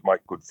would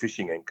make good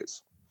fishing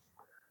anchors.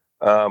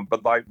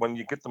 But when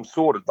you get them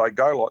sorted, they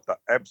go like the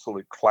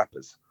absolute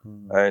clappers.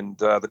 And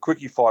the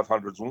Quickie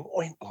 500s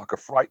went like a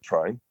freight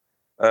train.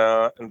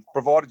 And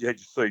provided you had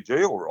your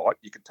CG all right,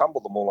 you could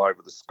tumble them all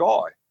over the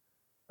sky.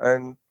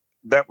 And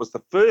that was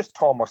the first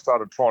time I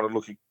started trying to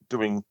look at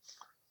doing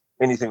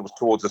anything that was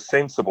towards a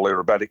sensible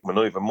aerobatic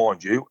manoeuvre,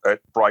 mind you, at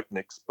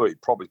breakneck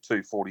speed, probably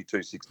 240,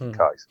 260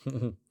 Ks.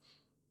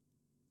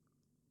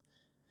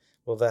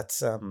 Well,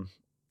 that's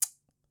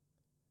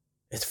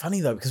it's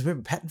funny though, because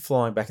remember, pattern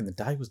flying back in the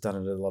day was done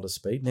at a lot of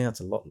speed. Now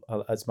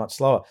it's much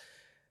slower.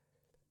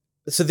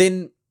 So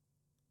then,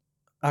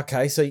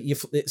 okay, so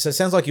it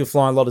sounds like you're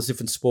flying a lot of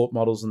different sport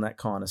models and that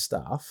kind of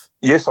stuff.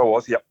 Yes, I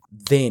was. Yep.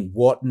 Then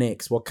what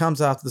next? What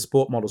comes after the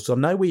sport models? So I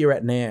know where you're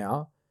at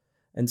now,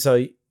 and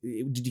so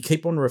did you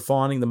keep on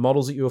refining the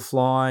models that you were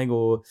flying,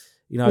 or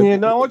Yeah,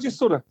 no, I just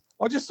sort of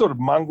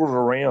mongrelled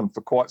around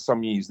for quite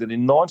some years. Then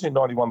in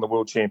 1991, the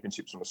World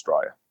Championships in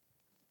Australia,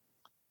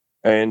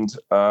 and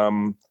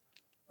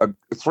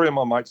 3 of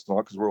my mates and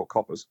I, because we're all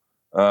coppers,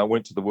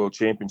 went to the World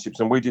Championships,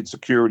 and we did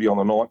security on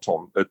the night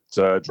time at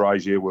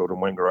Dray's Air World in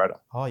Wangaratta.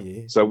 Oh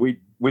yeah. So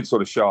we'd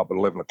sort of show up at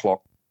 11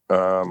 o'clock,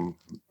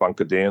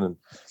 bunker down, and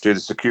do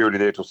the security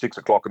there till 6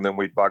 o'clock, and then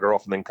we'd bugger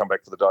off and then come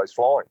back for the day's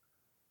flying.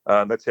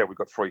 That's how we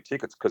got free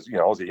tickets, because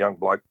I was a young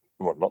bloke,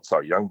 well, not so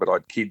young, but I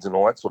had kids and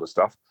all that sort of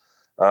stuff.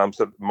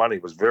 So money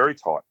was very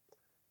tight.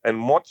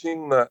 And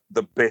watching the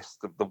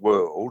best of the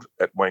world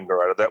at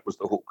Wangaratta, that was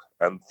the hook.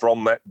 And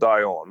from that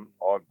day on,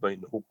 I've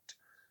been hooked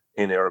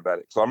in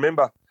aerobatics. I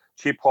remember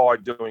Chip High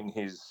doing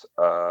his,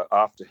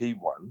 after he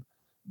won,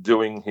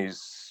 doing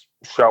his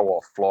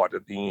show-off flight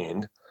at the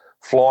end,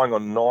 flying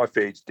on knife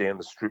edge down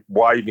the strip,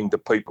 waving to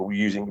people,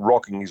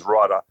 rocking his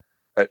rudder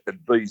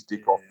at B's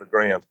dick off the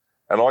ground.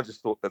 And I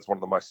just thought that's one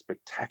of the most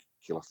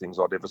spectacular things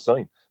I'd ever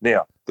seen.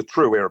 Now, the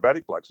true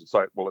aerobatic blokes would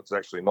say, well, it's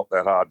actually not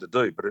that hard to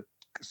do, but it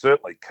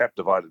certainly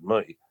captivated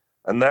me.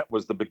 And that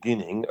was the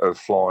beginning of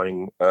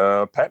flying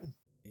pattern.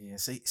 Yeah,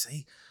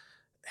 see,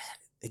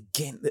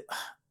 again,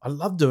 I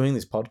love doing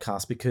this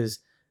podcast because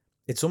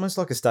it's almost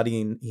like a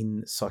study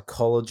in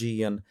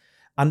psychology and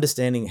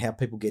understanding how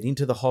people get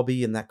into the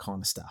hobby and that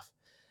kind of stuff.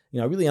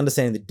 Really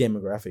understanding the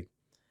demographic.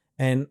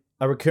 And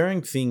a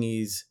recurring thing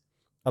is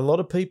a lot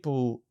of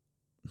people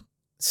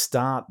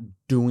start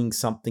doing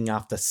something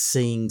after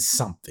seeing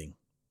something.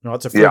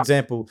 Right? So, for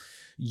example,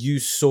 you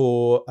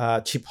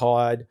saw Chip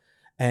Hyde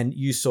and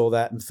you saw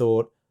that and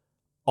thought,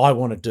 I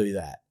want to do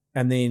that.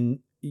 And then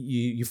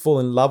you fall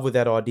in love with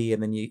that idea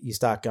and then you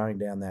start going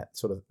down that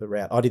sort of the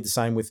route. I did the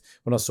same with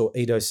when I saw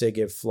Ido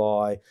Segev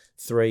fly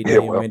 3D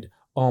and went,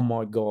 oh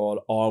my God,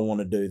 I want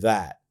to do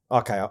that.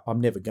 Okay,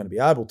 I'm never going to be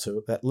able to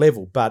at that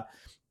level, but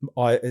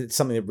it's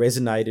something that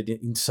resonated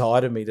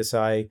inside of me to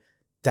say,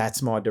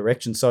 that's my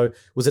direction. So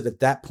was it at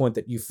that point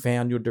that you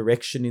found your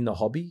direction in the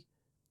hobby?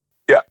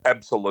 Yeah,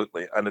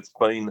 absolutely. And it's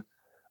been,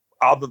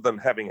 other than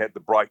having had the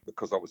break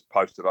because I was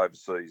posted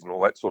overseas and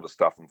all that sort of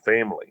stuff and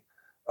family,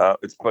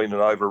 it's been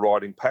an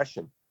overriding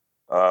passion.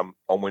 I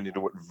went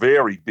into it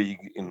very big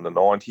in the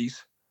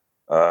 90s.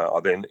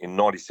 Then in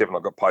 97, I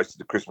got posted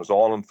to Christmas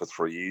Island for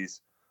 3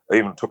 years. I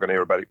even took an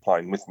aerobatic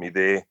plane with me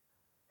there.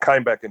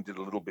 Came back and did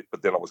a little bit,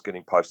 but then I was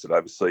getting posted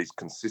overseas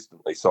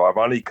consistently. So I've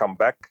only come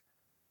back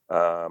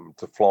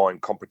to flying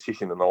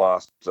competition in the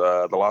last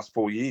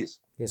 4 years.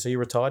 Yeah, so you're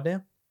retired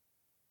now?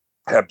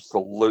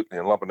 Absolutely,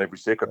 and loving every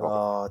second of it.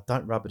 Oh,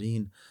 don't rub it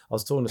in. I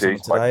was talking to someone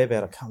today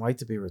about I can't wait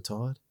to be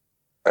retired.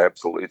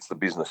 Absolutely, it's the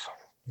business.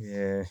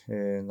 Yeah.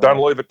 No. Don't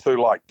leave it too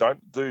late.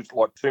 Don't do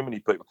like too many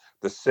people.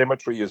 The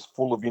cemetery is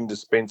full of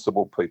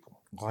indispensable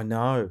people. I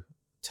know.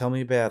 Tell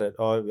me about it.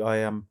 I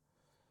am.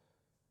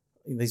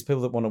 These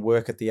people that want to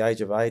work at the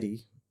age of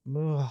 80.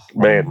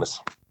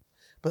 Madness.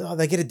 But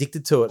they get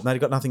addicted to it and they've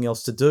got nothing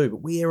else to do.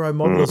 But we aero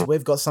modelers,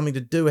 we've got something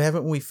to do,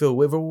 haven't we, Phil?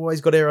 We've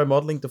always got aero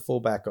modeling to fall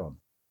back on.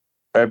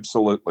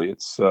 Absolutely.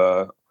 It's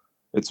a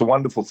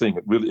wonderful thing.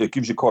 It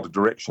gives you quite a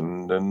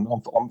direction, and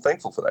I'm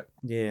thankful for that.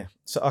 Yeah.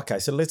 So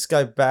let's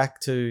go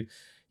back to,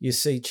 you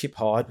see Chip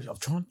Hyde.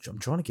 I'm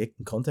trying to get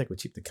in contact with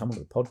Chip to come on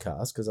the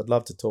podcast because I'd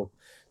love to talk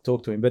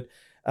to him. But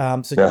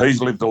now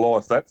he's lived a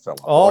life, that fella.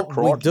 Oh,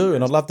 we do,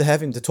 and I'd love to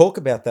have him to talk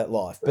about that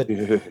life. But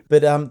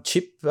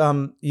Chip,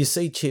 you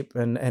see Chip,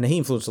 and he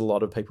influenced a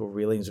lot of people.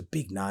 Really, he's a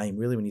big name.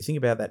 Really, when you think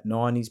about that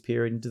 90s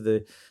period into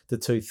the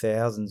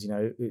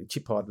 2000s,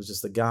 Chip Hyde was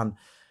just the gun.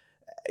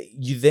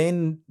 You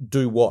then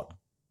do what?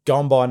 Go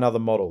and buy another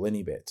model,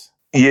 any bet?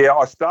 Yeah,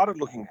 I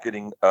started looking at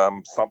getting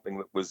something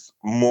that was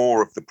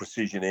more of the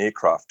precision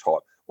aircraft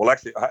type. Well,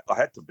 actually, I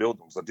had to build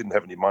them because I didn't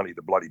have any money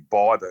to bloody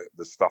buy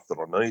the stuff that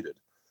I needed.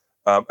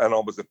 And I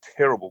was a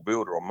terrible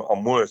builder.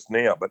 I'm worse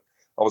now, but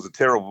I was a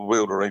terrible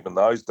builder even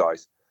those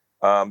days.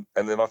 And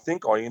then I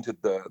think I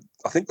entered the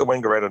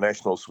Wangaratta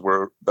Nationals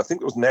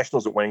it was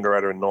Nationals at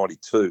Wangaratta in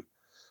 92.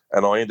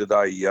 And I entered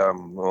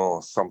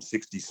some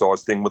 60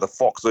 size thing with a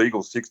Fox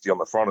Eagle 60 on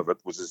the front of it,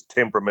 was as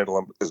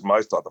temperamental as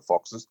most other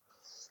Foxes.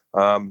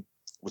 It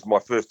was my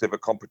first ever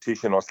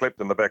competition. I slept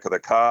in the back of the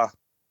car.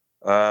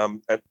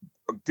 And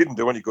didn't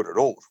do any good at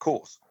all, of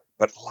course,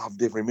 but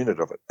loved every minute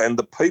of it. And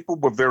the people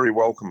were very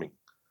welcoming.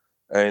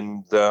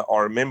 And I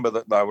remember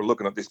that they were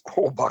looking at this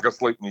poor bugger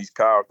sleeping in his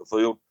car at the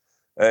field.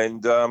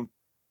 And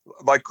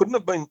they couldn't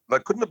have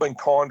been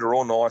kinder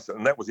or nicer,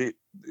 and that was it.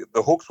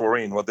 The hooks were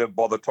in. Well, then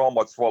by the time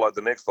I'd swallowed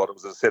the next lot, it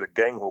was a set of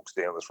gang hooks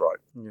down this road.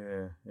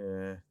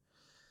 Yeah.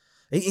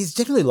 It's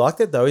definitely like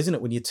that, though, isn't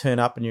it? When you turn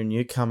up and you're a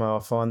newcomer, I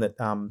find that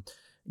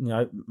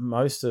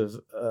most of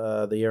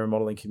the aero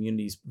modelling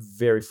community is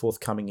very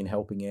forthcoming in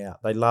helping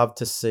out. They love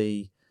to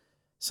see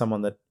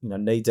someone that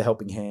needs a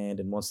helping hand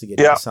and wants to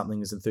get into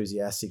something, is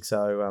enthusiastic.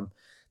 So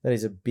that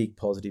is a big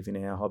positive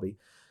in our hobby.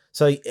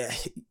 So.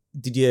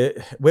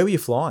 Where were you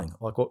flying?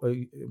 Like,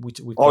 which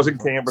I was in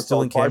Canberra.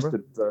 Still in Canberra?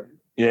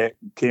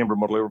 Canberra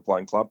Model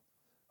Aeroplane Club.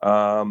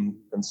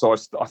 And so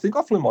I think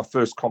I flew my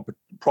first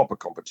proper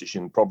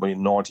competition probably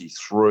in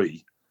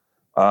 93.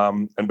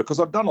 And because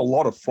I'd done a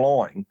lot of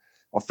flying,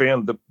 I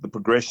found that the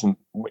progression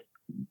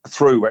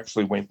through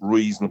actually went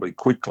reasonably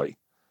quickly.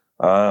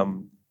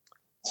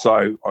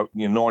 So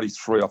in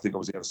 93, I think I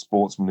was out of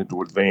sportsman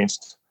into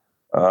advanced.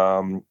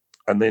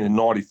 And then in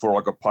 94,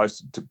 I got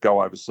posted to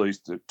go overseas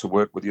to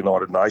work with the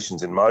United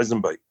Nations in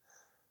Mozambique.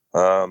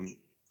 So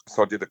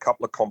I did a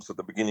couple of comps at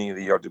the beginning of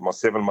the year. I did my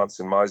 7 months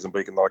in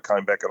Mozambique, and then I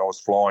came back and I was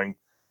flying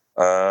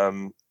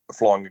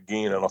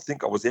again. And I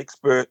think I was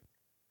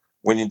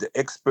went into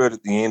expert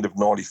at the end of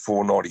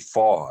 94,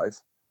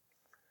 95.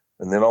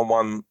 And then I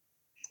won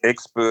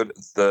expert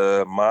at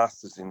the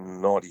Masters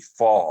in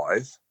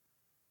 95.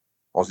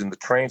 I was in the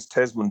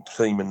Trans-Tasman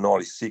team in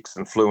 96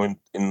 and flew in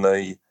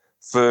the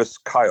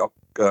first CAOC,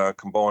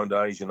 Combined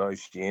Asian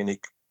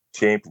Oceanic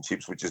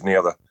Championships, which is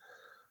now the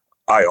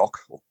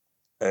AOC.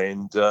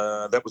 And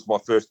that was my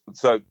first.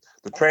 So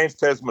the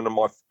Trans-Tasman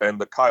and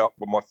the CAOC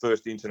were my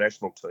first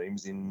international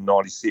teams in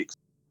 96.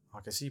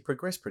 Okay, so you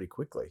progressed pretty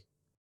quickly.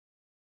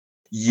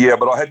 Yeah,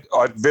 but I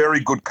had very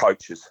good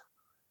coaches.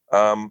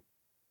 I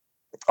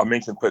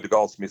mentioned Peter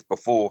Goldsmith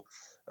before.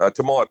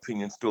 To my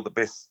opinion, still the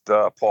best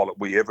pilot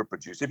we ever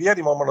produced. Have you had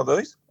him on one of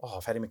these? Oh,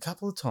 I've had him a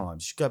couple of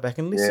times. You should go back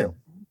and Yeah. listen.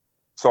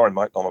 Sorry,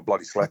 mate, I'm a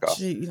bloody slacker.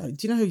 Gee, do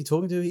you know who you're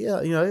talking to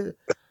here?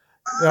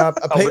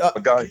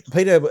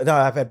 Peter. No,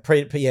 I've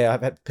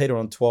had Peter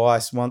on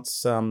twice.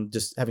 Once,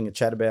 just having a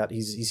chat about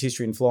his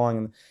history in flying,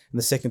 and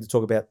the second to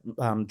talk about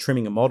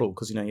trimming a model,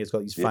 because he's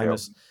got his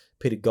famous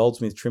Peter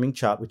Goldsmith trimming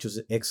chart, which was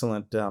an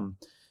excellent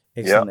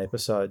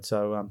episode.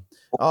 So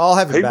I'll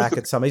have him back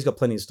at some. He's got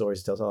plenty of stories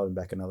to tell. So I'll have him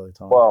back another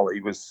time. Well,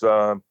 he was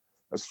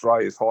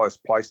Australia's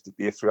highest placed at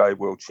the F3A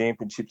World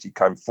Championships. He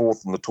came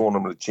fourth in the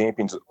Tournament of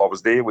Champions. I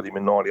was there with him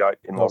in '98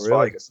 in Las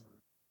Vegas.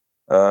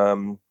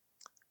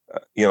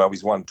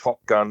 He's won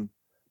Top Gun,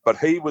 but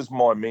he was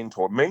my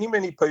mentor.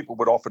 Many people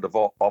would offer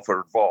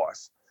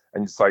advice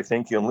and you'd say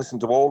thank you and listen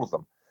to all of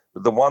them.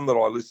 But the one that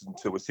I listened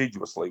to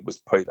assiduously was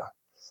Peter.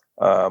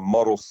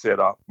 Model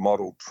setup,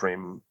 model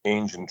trim,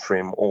 engine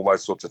trim, all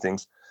those sorts of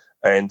things.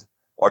 And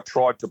I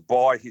tried to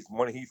buy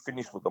when he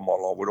finished with the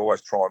model, I would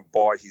always try and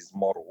buy his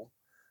model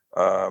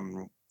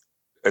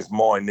as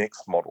my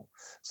next model.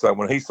 So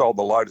when he sold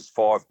the Lotus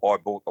 5, I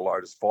bought the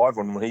Lotus 5.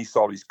 And when he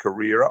sold his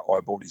Carrera, I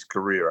bought his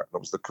Carrera. And it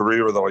was the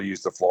Carrera that I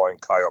used to fly in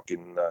Kayak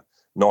in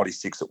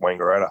 '96 at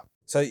Wangaratta.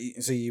 So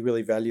you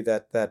really value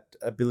that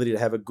ability to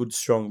have a good,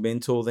 strong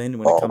mentor then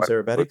when it comes to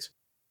aerobatics?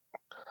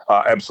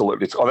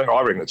 Absolutely.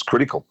 I reckon it's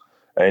critical.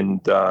 And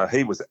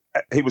he was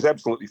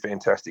absolutely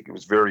fantastic. It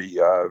was very,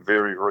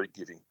 very, very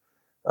giving.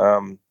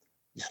 The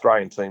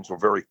Australian teams were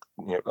very,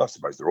 I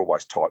suppose they're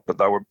always tight, but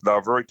they were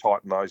very tight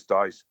in those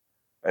days.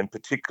 And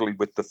particularly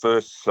with the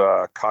first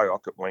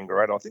Kayak at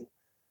Wangaratta,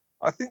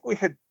 I think we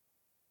had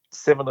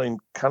 17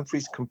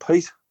 countries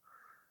compete,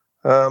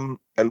 and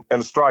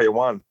Australia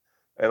won.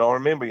 And I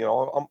remember,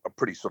 I'm a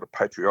pretty sort of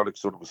patriotic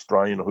sort of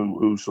Australian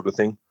who sort of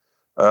thing.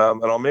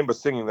 And I remember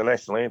singing the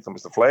national anthem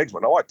as the flags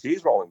went. I had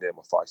tears rolling down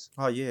my face.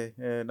 Oh yeah,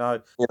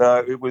 no.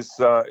 It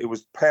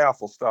was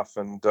powerful stuff,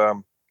 and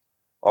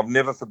I've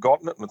never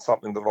forgotten it, and it's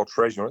something that I'll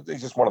treasure.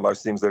 It's just one of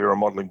those things that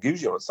aeromodelling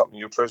gives you, and it's something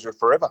you'll treasure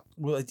forever.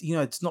 Well,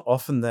 it's not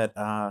often that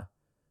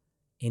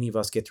any of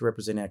us get to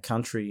represent our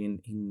country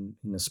in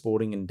a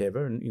sporting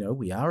endeavour, and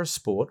we are a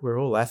sport. We're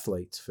all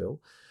athletes, Phil,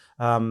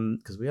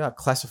 because we are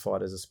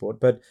classified as a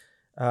sport. But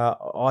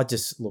I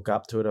just look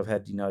up to it. I've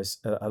had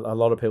a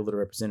lot of people that have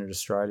represented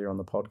Australia on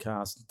the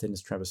podcast,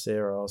 Dennis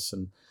Traveseros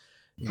and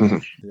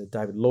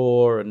David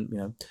Law,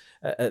 and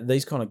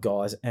these kind of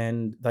guys,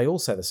 and they all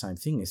say the same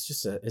thing. It's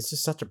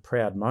just such a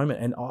proud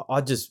moment, and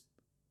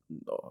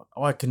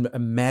I can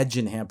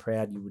imagine how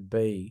proud you would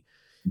be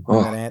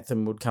when that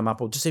anthem would come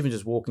up, or just even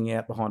just walking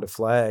out behind a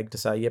flag to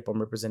say, "Yep, I'm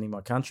representing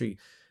my country."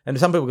 And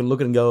some people can look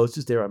at it and go, "Oh, it's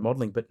just aero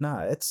modelling," but no,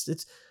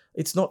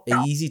 it's not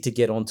easy to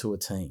get onto a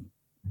team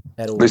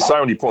at all. There's so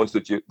many points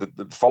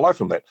that follow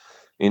from that.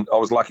 I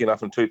was lucky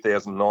enough in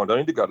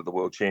 2019 to go to the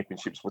World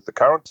Championships with the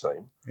current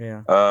team.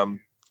 Yeah.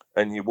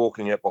 And you're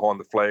walking out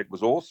behind the flag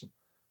was awesome.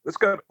 Let's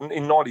go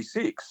in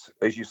 '96,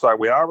 as you say,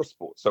 we are a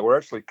sport, so we're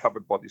actually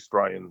covered by the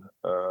Australian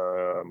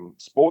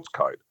sports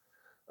code,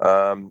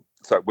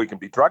 so we can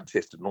be drug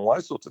tested and all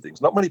those sorts of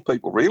things. Not many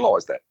people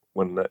realise that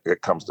when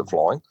it comes to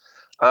flying,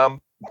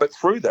 but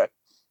through that,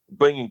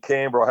 being in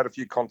Canberra, I had a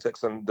few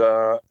contacts, and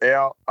our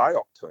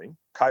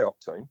Kayak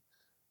team,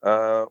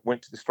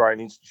 went to the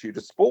Australian Institute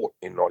of Sport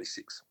in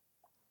 '96.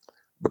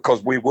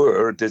 Because we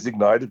were a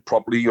designated,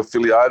 properly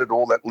affiliated,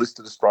 all that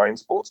listed Australian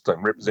sports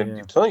team,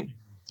 representative team.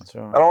 That's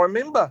right. And I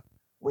remember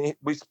we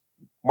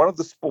one of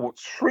the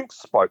sports shrinks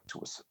spoke to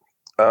us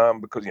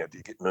because, do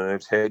you get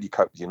nerves? How do you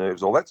cope with your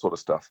nerves? All that sort of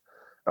stuff.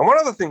 And one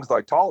of the things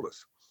they told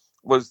us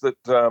was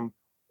that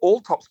all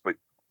top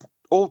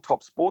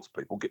sports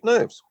people get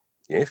nerves.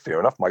 Yeah, fair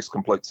enough. Makes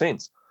complete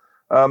sense.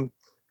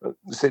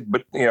 Said,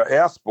 but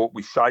our sport,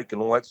 we shake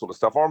and all that sort of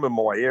stuff. I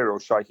remember my aerial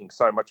shaking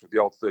so much with the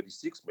old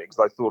 36 megs,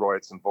 they thought I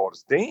had some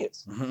virus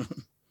dance.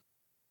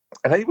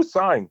 And he was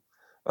saying,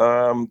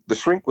 the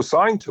shrink was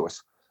saying to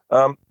us,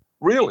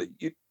 really,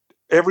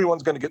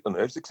 everyone's going to get the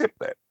nerves except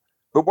that.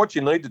 But what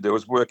you need to do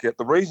is work out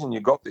the reason you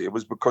got there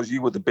was because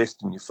you were the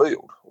best in your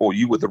field, or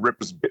you were the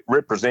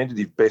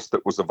representative best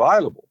that was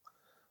available.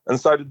 And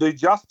so to do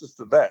justice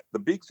to that, the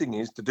big thing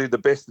is to do the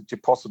best that you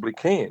possibly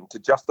can to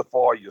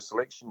justify your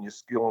selection, your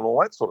skill, and all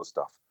that sort of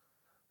stuff.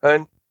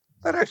 And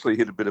that actually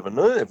hit a bit of a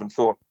nerve, and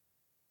thought,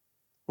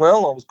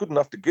 well, I was good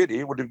enough to get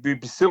here. Would it be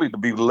silly to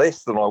be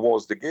less than I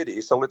was to get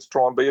here? So let's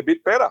try and be a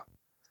bit better.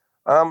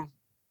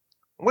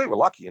 We were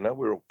lucky, we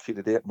were all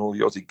kitted out in all the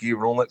Aussie gear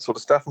and all that sort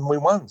of stuff, and we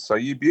won. So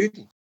you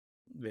beauty.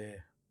 Yeah.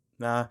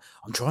 No,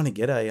 I'm trying to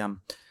get a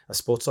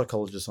sports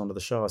psychologist onto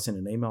the show. I sent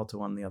an email to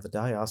one the other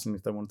day asking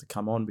if they wanted to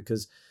come on,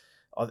 because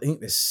I think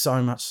there's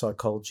so much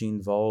psychology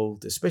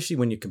involved, especially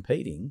when you're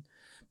competing.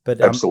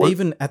 But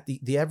even at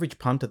the average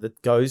punter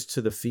that goes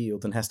to the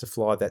field and has to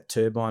fly that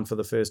turbine for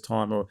the first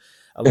time, or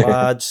a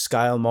large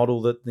scale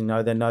model that they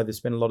know they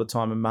spend a lot of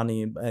time and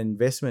money and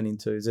investment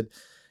into, is that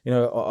You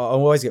know, I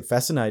always get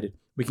fascinated.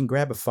 We can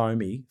grab a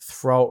foamy,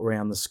 throw it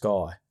around the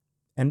sky,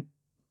 and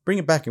bring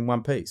it back in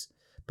one piece.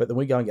 But then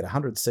we go and get a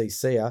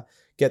 100cc,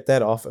 get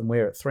that off, and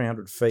we're at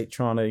 300 feet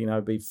trying to, you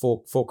know, be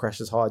four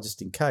crashes high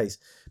just in case.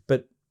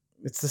 But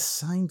it's the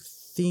same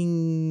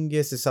thing.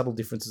 Yes, there's subtle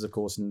differences, of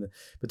course,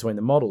 between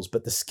the models,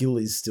 but the skill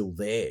is still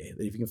there.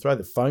 If you can throw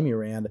the foamy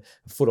around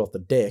a foot off the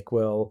deck,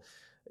 well,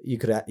 you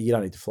don't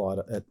need to fly it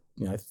at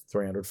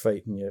 300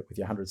 feet with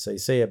your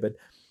 100cc. But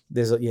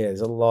there's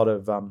a lot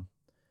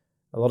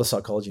of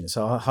psychology in it.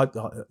 So I hope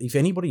if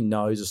anybody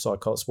knows a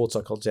sports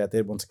psychologist out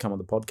there that wants to come on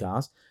the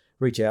podcast,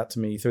 reach out to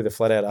me through the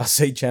Flat Out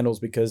RC channels,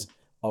 because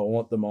I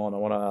want them on. I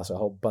want to ask a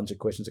whole bunch of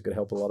questions that could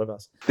help a lot of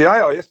us. The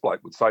AIS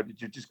bloke would say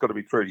that you've just got to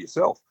be true to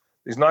yourself.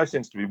 There's no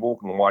sense to be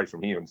walking away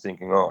from here and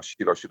thinking, oh,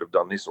 shit, I should have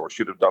done this or I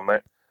should have done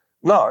that.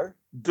 No,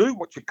 do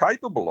what you're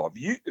capable of.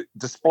 You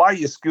display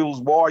your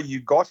skills why you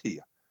got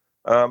here.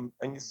 And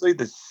you see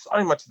there's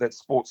so much of that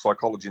sports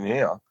psychology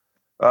now.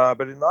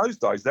 But in those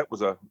days, that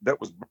was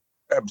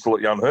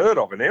absolutely unheard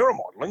of in aero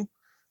modelling.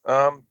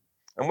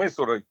 And we're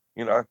sort of,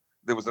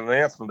 there was an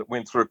announcement that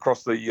went through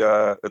across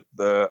the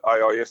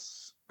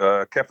AIS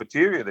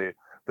cafeteria there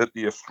that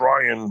the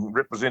Australian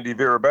representative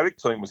aerobatic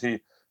team was here.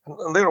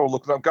 And they're all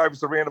looking up, gave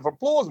us a round of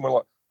applause, and we're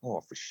like,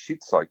 oh, for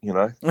shit's sake,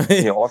 I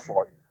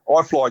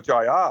fly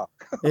JR.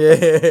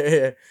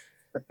 Yeah.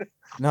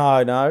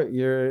 No,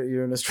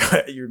 you're an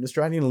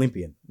Australian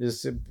Olympian.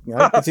 Just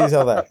consider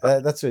yourself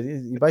that. That's it.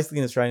 You're basically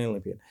an Australian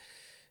Olympian.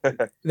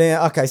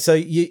 Now, okay, so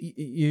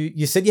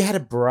you said you had a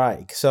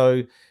break.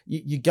 So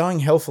you're going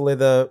hell for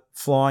leather,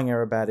 flying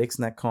aerobatics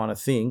and that kind of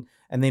thing.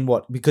 And then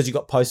what? Because you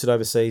got posted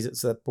overseas,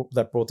 so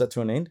that brought that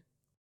to an end?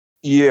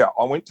 Yeah,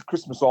 I went to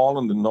Christmas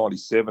Island in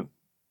 97.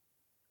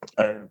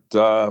 And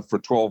for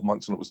 12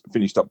 months, and it was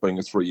finished up being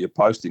a 3-year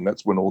posting.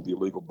 That's when all the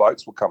illegal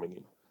boats were coming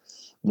in.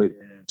 We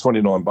had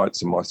 29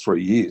 boats in my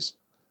 3 years.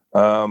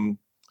 And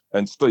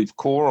Steve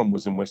Coram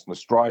was in Western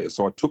Australia.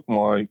 So I took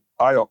my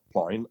AOC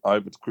plane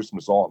over to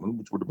Christmas Island,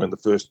 which would have been the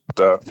first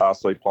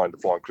RC plane to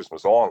fly on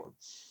Christmas Island.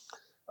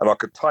 And I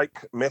could take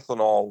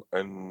methanol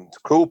and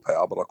cool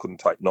power, but I couldn't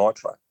take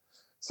nitro.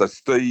 So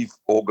Steve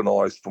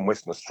organised from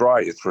Western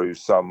Australia through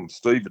some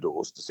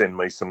stevedores to send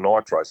me some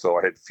nitro. So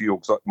I had fuel.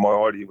 My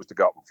idea was to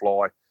go up and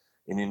fly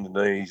in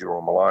Indonesia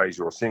or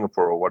Malaysia or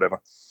Singapore or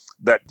whatever.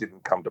 That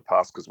didn't come to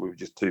pass because we were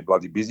just too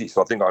bloody busy.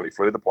 So I think I only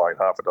flew the plane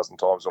half a dozen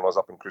times when I was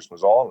up in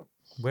Christmas Island.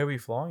 Where were you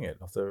flying it?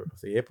 Off the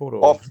airport?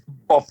 Or?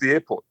 Off the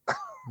airport.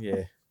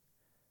 Yeah.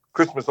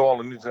 Christmas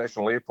Island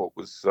International Airport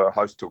was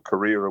host to a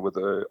Carrera with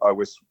a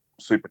OS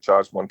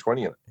supercharged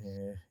 120 in it.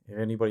 Yeah. If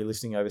anybody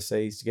listening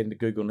overseas, to get into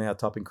Google now,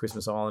 type in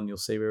Christmas Island, you'll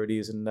see where it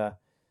is. And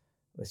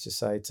let's just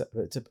say it's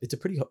a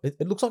pretty.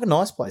 It looks like a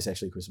nice place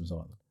actually, Christmas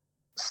Island.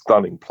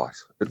 Stunning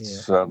place.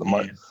 It's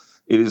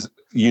it is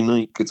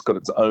unique. It's got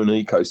its own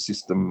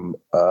ecosystem.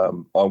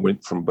 I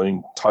went from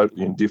being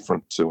totally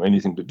indifferent to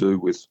anything to do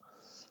with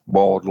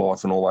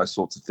wildlife and all those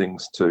sorts of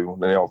things to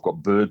now I've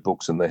got bird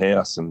books in the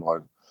house and I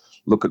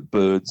look at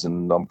birds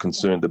and I'm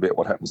concerned about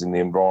what happens in the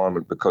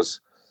environment because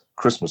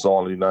Christmas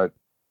Island,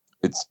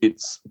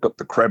 it's got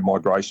the crab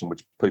migration,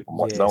 which people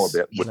might know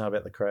about. You know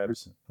about the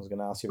crabs. I was going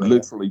to ask you about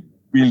literally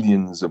that.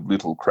 Billions of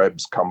little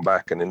crabs come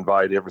back and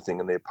invade everything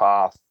in their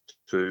path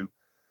to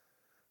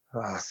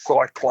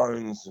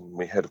cyclones. And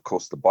we had, of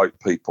course, the boat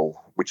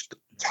people, which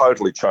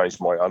totally changed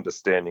my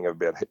understanding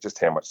about just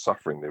how much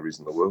suffering there is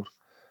in the world.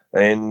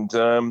 And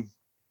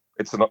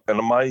it's an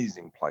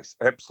amazing place,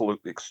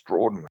 absolutely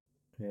extraordinary.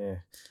 Yeah.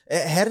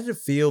 How did it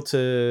feel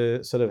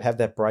to sort of have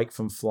that break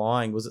from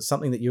flying? Was it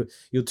something that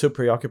you're too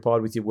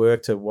preoccupied with your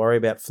work to worry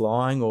about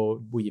flying, or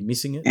were you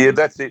missing it? Yeah,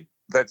 that's it.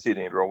 That's it,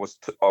 Andrew.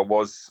 I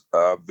was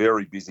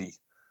very busy,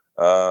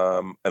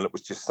 and it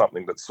was just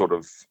something that sort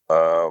of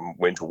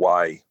went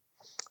away.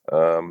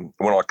 When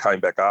I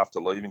came back after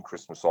leaving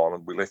Christmas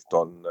Island, we left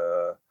on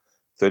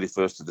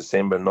 31st of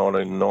December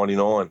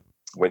 1999.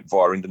 Went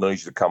via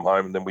Indonesia to come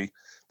home, and then the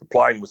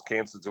plane was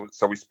cancelled,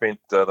 so we spent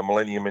the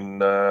Millennium in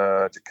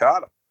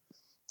Jakarta.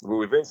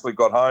 We eventually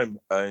got home,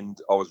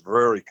 and I was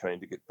very keen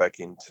to get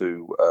back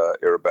into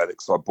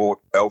aerobatics. I bought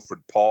Alfred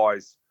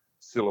Pye's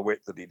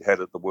Silhouette that he'd had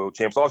at the World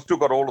Champs. I've still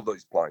got all of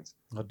these planes.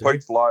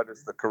 Pete's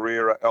Lotus, the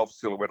Carrera, Alf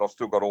Silhouette, I've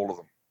still got all of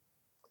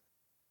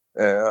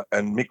them.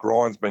 And Mick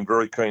Ryan's been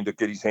very keen to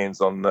get his hands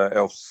on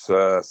Alf's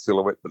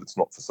Silhouette, but it's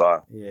not for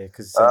sale. Yeah,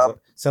 because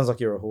sounds like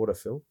you're a hoarder,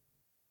 Phil.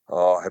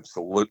 Oh,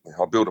 absolutely.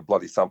 I built a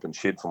bloody thumping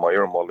shed for my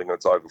aero modelling and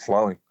it's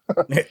overflowing.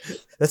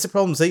 That's the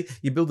problem. See,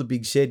 you build a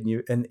big shed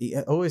and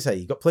I always say,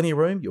 you've got plenty of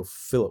room, you'll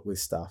fill it with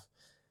stuff.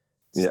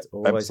 Yeah,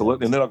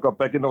 absolutely. And then I got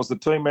back in. I was the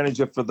team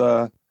manager for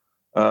the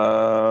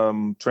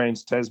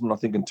Trans-Tasman, I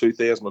think in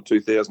 2000 or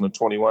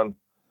 2021.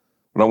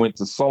 And I went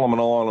to Solomon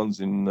Islands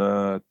in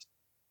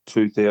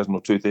 2000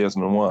 or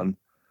 2001. And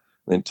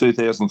in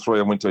 2003,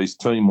 I went to East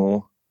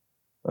Timor.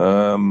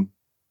 And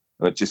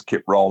it just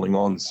kept rolling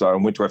on. So I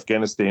went to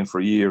Afghanistan for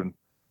a year in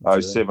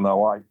 07,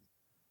 08,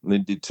 and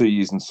then did 2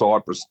 years in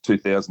Cyprus,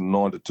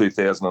 2009 to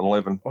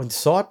 2011. Oh, in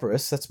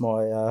Cyprus? That's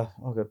my,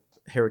 I've got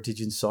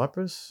heritage in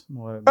Cyprus.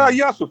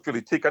 Yes, with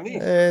Philly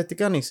Tikanis.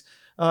 Tikanis.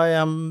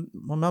 My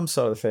mum's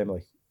side of the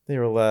family.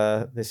 They're all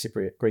they're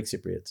Cypriot, Greek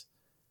Cypriots.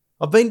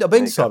 I've been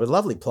to Cyprus, a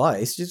lovely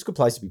place, just a good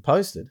place to be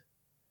posted.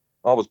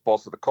 I was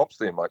boss of the cops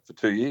there, mate, for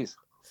 2 years.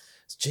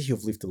 Gee,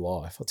 you've lived a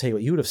life. I'll tell you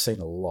what, you would have seen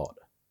a lot.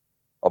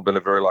 I've been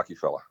a very lucky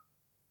fella.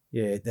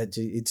 Yeah,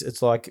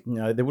 it's like,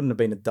 there wouldn't have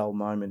been a dull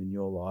moment in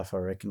your life, I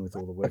reckon, with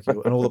all the work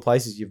and all the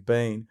places you've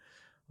been.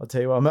 I'll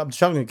tell you what, I'm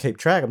struggling to keep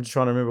track. I'm just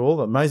trying to remember all of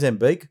them.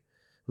 Mozambique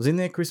was in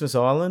there, Christmas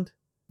Island.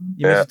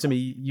 You mentioned to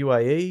me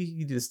UAE.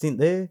 You did a stint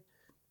there.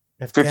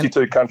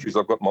 52 countries.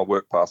 I've got my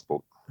work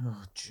passport.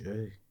 Oh,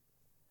 gee.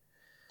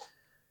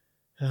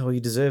 Oh, well,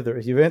 you deserve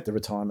you've earned the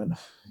retirement.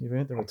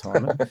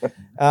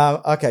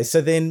 Okay,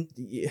 so then,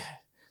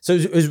 so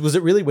was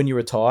it really when you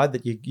retired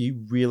that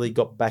you really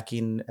got back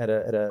in at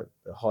a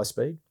high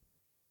speed?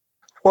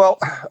 Well,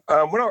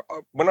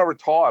 when I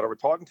retired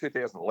in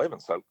 2011,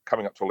 so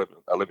coming up to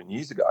 11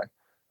 years ago.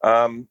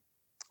 I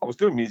was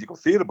doing musical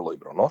theatre, believe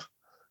it or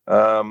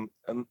not,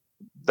 and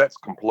that's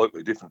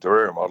completely different to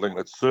air modelling.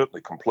 It's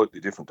certainly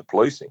completely different to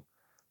policing,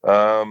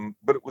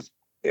 but it was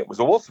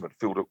awesome. It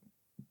filled a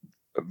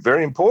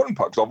very important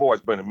part because I've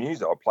always been a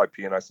muser. I played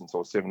piano since I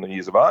was 17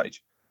 years of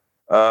age,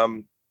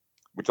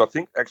 which I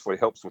think actually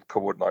helps with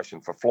coordination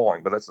for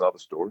flying, but that's another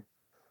story.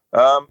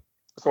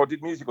 So I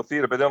did musical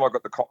theatre, but then I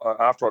got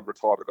after I'd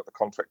retired, I got the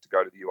contract to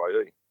go to the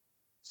UAE.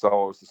 So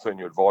I was the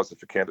senior advisor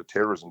for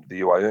counter-terrorism to the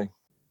UAE.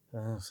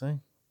 See.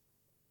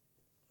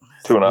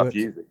 2.5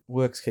 years.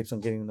 Works keeps on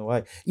getting in the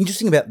way.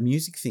 Interesting about the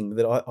music thing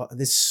that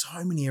there's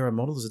so many aero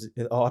modelers.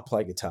 I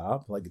play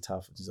guitar.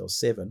 Since I was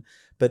 7,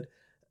 but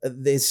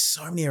there's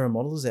so many aero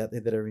modelers out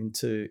there that are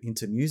into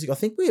music. I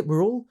think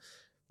we're all.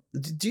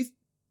 Do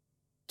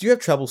you have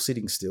trouble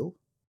sitting still?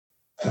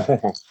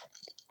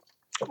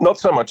 Not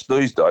so much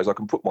these days. I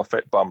can put my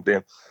fat bum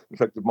down. In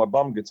fact, if my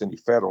bum gets any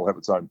fatter, it'll have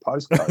its own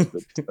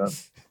postcode.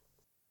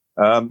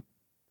 But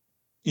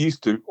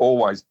used to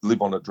always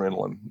live on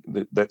adrenaline.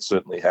 That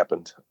certainly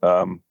happened.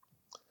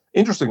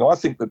 Interesting. I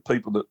think that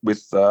people that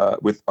with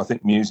I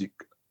think music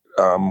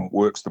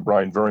works the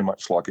brain very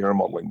much like air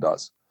modelling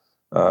does,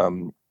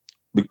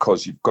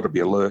 because you've got to be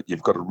alert.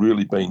 You've got to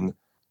really be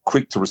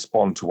quick to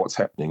respond to what's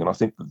happening, and I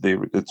think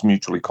that it's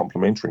mutually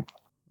complementary.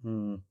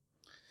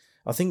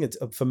 I think it's,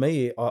 for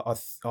me,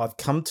 I've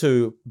come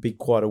to be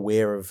quite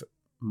aware of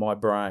my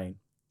brain,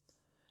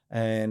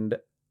 and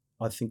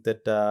I think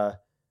that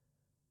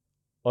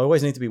I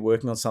always need to be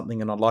working on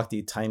something, and I like the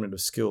attainment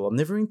of skill. I'm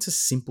never into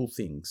simple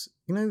things.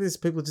 There's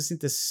people just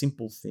into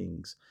simple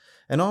things,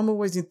 and I'm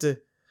always into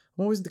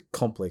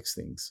complex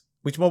things,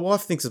 which my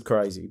wife thinks is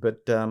crazy,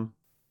 but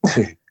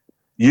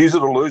use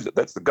it or lose it.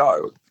 That's the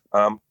go.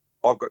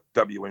 I've got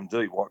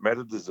WMD, white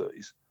matter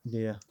disease.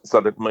 Yeah.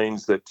 So that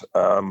means that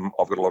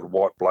I've got a lot of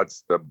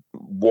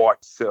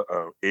white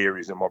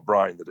areas in my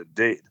brain that are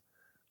dead.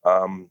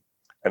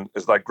 And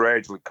as they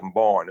gradually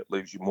combine, it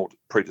leaves you more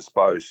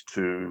predisposed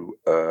to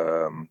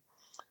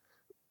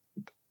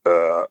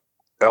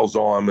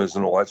Alzheimer's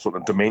and all that sort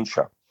of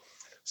dementia.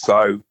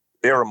 So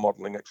error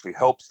modelling actually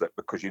helps that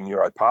because your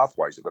neuro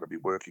pathways have got to be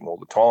working all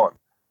the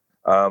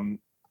time.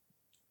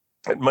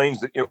 It means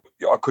that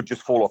I could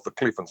just fall off the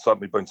cliff and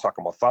suddenly been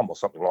sucking my thumb or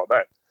something like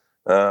that.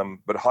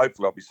 But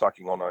hopefully I'll be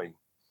sucking on a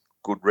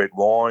good red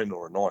wine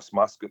or a nice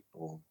muscat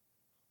or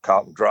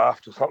Carlton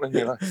Draft or something,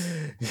 Yeah,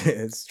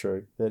 it's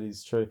true. That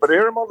is true. But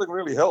air modelling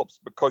really helps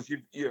because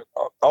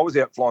I was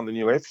out flying the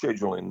new F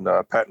schedule in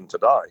Patton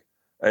today,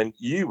 and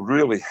you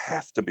really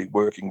have to be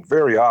working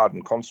very hard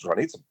and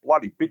concentrating. It's a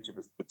bloody bitch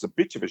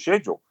of a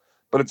schedule,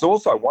 but it's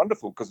also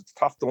wonderful because it's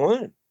tough to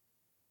learn.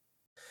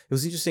 It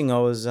was interesting. I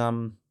was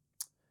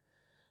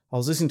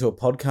listening to a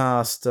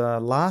podcast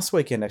last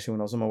weekend, actually,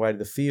 when I was on my way to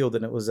the field,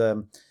 and it was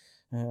a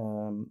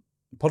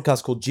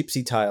podcast called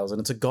Gypsy Tales, and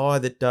it's a guy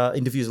that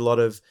interviews a lot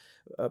of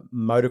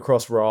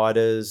motocross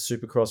riders,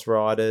 supercross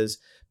riders,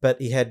 but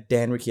he had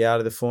Dan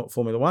Ricciardo, the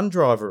Formula One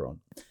driver, on.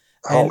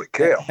 Holy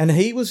cow! And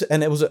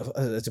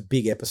it's a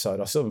big episode.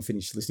 I still haven't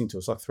finished listening to it.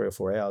 It's like 3 or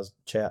 4 hours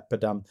chat,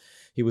 but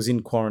he was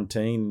in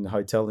quarantine in a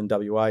hotel in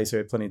WA, so he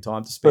had plenty of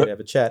time to spare to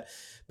have a chat.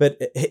 But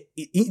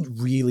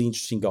really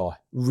interesting guy,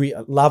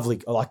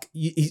 lovely. Like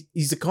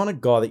he's the kind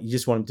of guy that you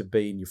just want him to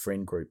be in your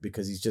friend group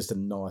because he's just a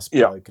nice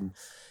bloke. And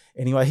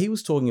anyway, he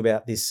was talking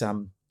about this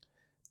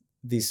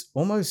this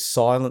almost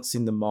silence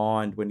in the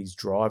mind when he's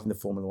driving the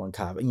Formula One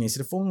car. He said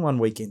the Formula One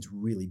weekend's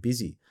really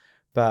busy,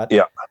 but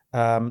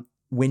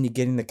when you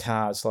get in the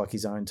car, it's like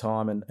his own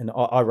time. And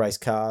I race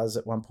cars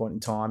at one point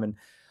in time, and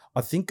I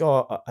think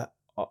I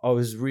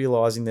was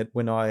realizing that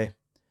when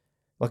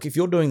if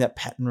you're doing that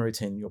pattern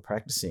routine, you're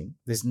practicing,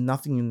 there's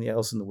nothing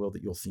else in the world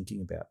that you're thinking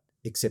about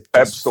except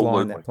just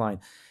flying that plane.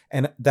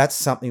 And that's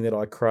something that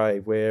I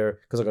crave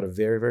because I've got a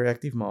very, very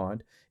active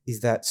mind,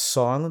 is that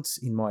silence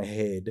in my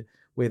head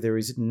where there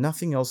is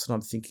nothing else that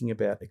I'm thinking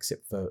about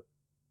except for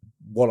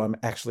what I'm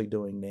actually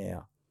doing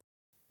now.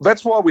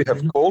 That's why we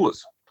have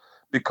callers,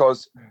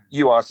 because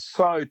you are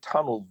so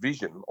tunnel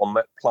vision on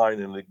that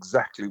plane and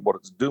exactly what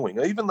it's doing.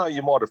 Even though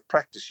you might have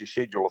practiced your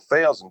schedule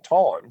 1,000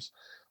 times,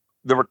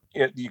 the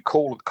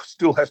caller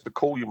still has to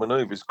call you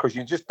manoeuvres because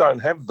you just don't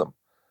have them.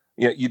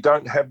 you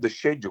don't have the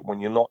schedule when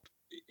you're not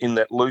in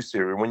that loose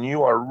area. When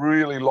you are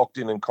really locked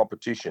in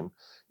competition,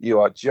 you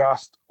are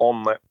just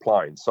on that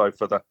plane. So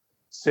for the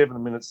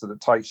 7 minutes that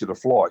it takes you to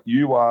fly,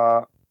 you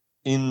are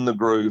in the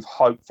groove,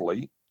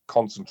 hopefully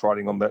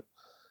concentrating on that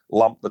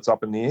lump that's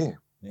up in the air.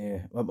 Yeah,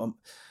 there's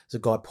a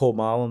guy, Paul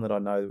Marlin, that I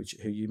know,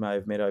 who you may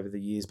have met over the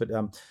years. But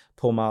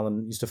Paul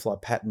Marlin used to fly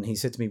Patton. He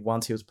said to me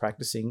once he was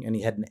practicing and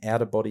he had an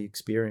out of body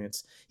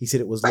experience. He said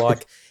it was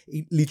like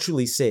he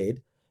literally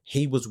said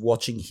he was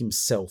watching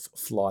himself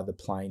fly the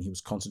plane. He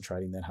was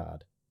concentrating that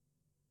hard.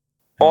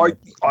 I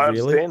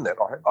understand that.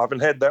 I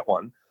haven't had that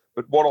one,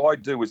 but what I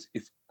do is,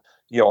 if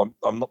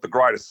I'm not the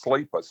greatest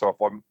sleeper, so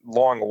if I'm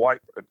lying awake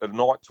at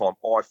night time,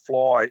 I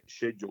fly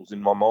schedules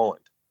in my mind.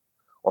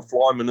 I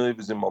fly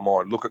manoeuvres in my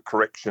mind, look at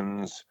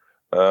corrections.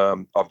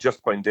 I've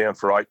just been down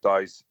for 8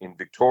 days in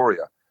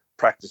Victoria,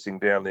 practicing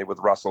down there with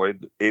Russell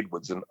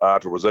Edwards and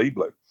Artur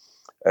Azeblu.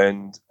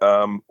 And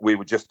we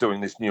were just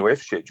doing this new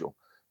F schedule.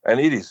 And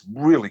it is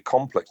really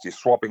complex. You're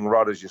swapping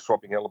rudders, you're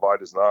swapping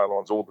elevators and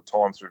airlines all the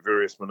time through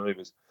various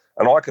manoeuvres.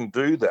 And I can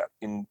do that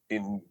in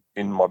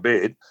my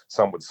bed.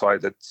 Some would say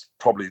that's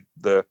probably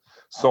the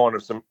sign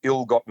of some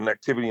ill-gotten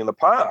activity in the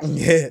past.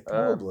 Yeah,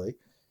 probably.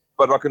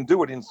 But I can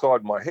do it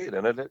inside my head,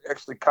 and it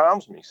actually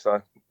calms me.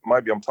 So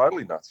maybe I'm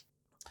totally nuts.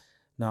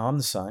 No, I'm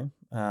the same.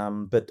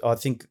 But I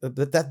think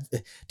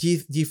that do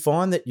you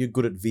find that you're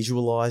good at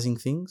visualizing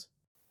things?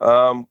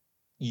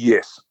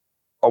 Yes,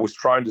 I was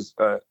trained as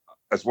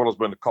well as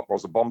being a cop. I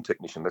was a bomb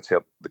technician. That's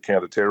how the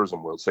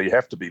counter-terrorism world. So you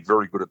have to be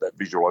very good at that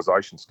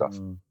visualization stuff.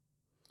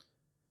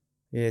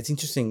 Yeah, it's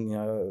interesting.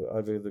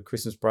 Over the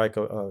Christmas break,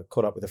 I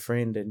caught up with a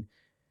friend, and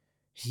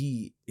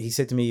he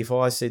said to me, if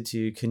I said to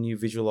you, can you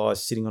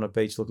visualize sitting on a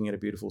beach looking at a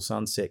beautiful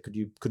sunset? Could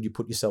you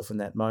put yourself in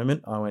that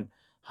moment? I went,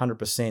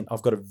 100%.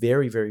 I've got a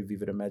very, very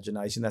vivid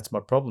imagination. That's my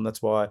problem.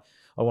 That's why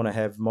I want to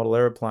have model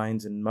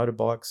aeroplanes and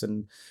motorbikes.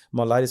 And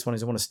my latest one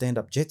is I want to stand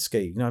up jet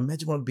ski.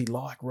 Imagine what it'd be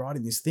like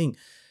riding this thing.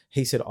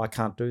 He said, I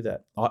can't do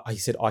that. He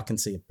said, I can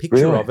see a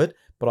picture of it,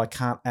 but I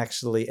can't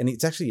actually, and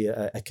it's actually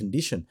a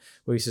condition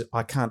where he says,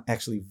 I can't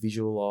actually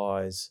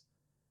visualize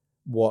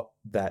what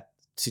that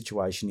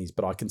situation is,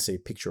 but I can see a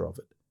picture of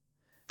it.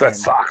 That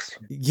sucks.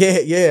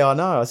 Yeah, I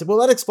know. I said, well,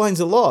 that explains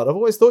a lot. I've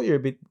always thought you're a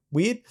bit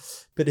weird,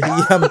 but it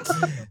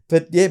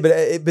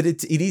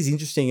is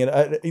interesting, and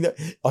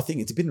I think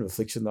it's a bit of a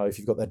reflection though. If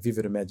you've got that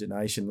vivid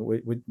imagination,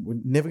 we're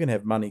never going to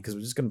have money because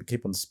we're just going to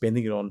keep on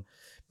spending it on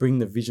bringing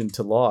the vision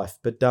to life.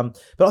 But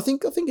I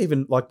think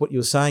even like what you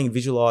were saying,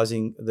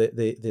 visualizing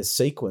the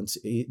sequence,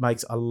 it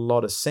makes a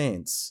lot of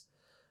sense.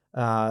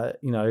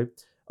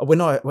 When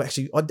I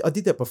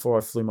did that before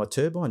I flew my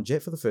turbine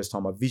jet for the first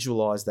time. I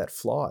visualized that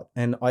flight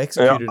and I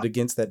executed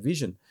against that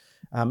vision.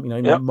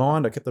 In my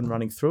mind, I kept on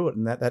running through it,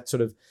 and that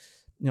sort of,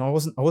 I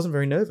wasn't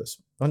very nervous.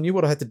 I knew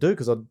what I had to do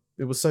because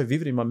it was so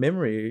vivid in my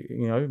memory,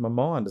 in my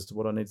mind as to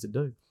what I needed to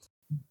do.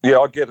 Yeah,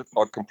 I get it.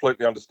 I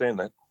completely understand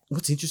that.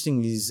 What's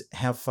interesting is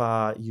how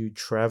far you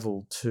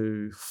travel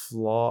to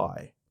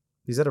fly.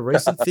 Is that a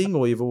recent thing,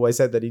 or you've always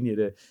had that in you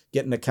to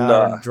get in a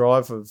car and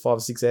drive for 5 or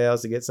 6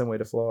 hours to get somewhere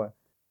to fly?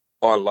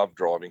 I love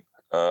driving.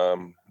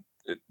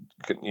 It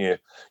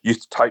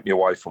used to take me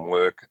away from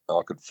work.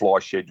 I could fly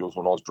schedules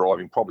when I was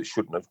driving. Probably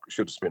should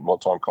have spent more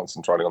time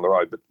concentrating on the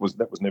road, but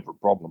that was never a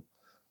problem.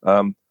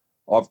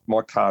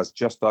 My car's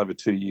just over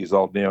 2 years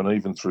old now, and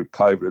even through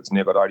COVID, it's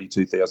now got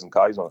 82,000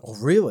 k's on it. Oh,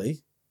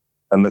 really?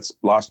 And that's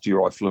last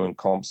year I flew in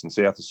comps in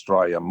South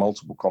Australia,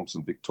 multiple comps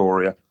in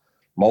Victoria,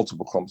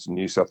 multiple comps in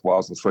New South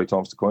Wales, and 3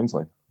 times to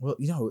Queensland. Well,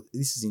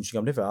 this is interesting.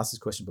 I've never asked this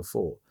question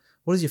before.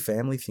 What does your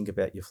family think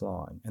about your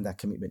flying and that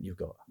commitment you've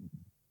got?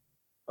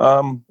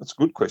 That's a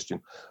good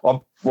question.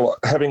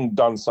 Having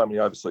done so many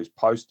overseas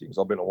postings,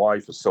 I've been away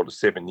for sort of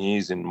 7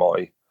 years in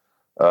my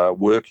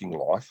working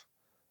life.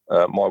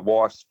 My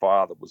wife's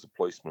father was a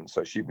policeman,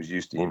 so she was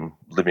used to him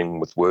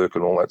living with work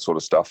and all that sort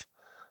of stuff.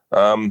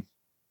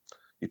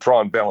 You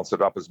try and balance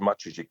it up as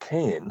much as you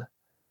can.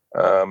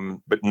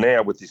 But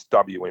now with this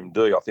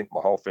WMD, I think my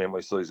whole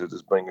family sees it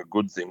as being a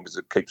good thing because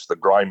it keeps the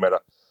grey matter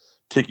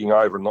ticking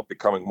over and not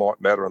becoming white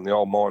matter and the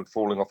old mind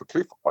falling off a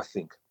cliff, I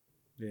think.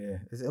 Yeah,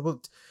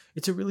 well,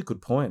 it's a really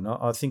good point.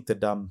 I think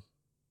that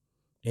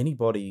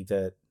anybody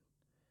that,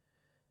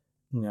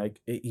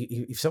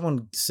 if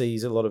someone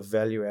sees a lot of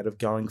value out of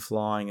going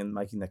flying and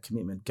making that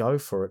commitment, go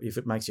for it. If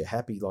it makes you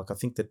happy, I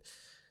think that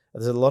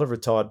there's a lot of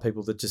retired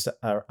people that just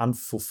are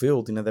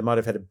unfulfilled. They might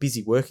have had a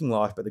busy working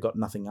life, but they've got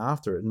nothing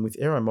after it. And with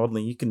aero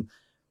modelling, you can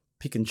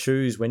pick and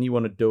choose when you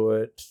want to do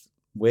it,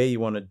 where you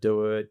want to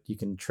do it. You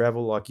can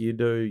travel like you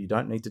do. You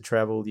don't need to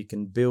travel. You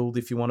can build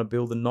if you want to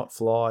build and not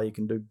fly. You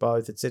can do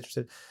both,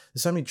 etc.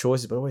 There's so many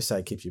choices, but I always say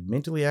it keeps you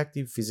mentally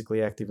active,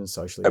 physically active, and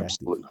socially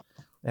active.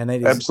 And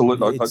it is,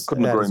 absolutely. I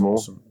couldn't agree more.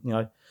 Awesome.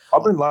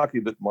 I've been lucky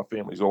that my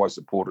family's always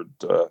supported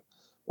the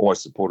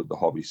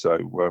hobby. So,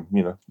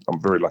 I'm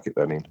very lucky at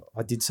that end.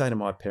 I did say to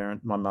my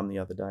mum the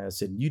other day, I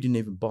said, you didn't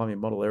even buy me a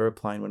model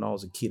aeroplane when I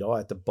was a kid. I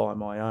had to buy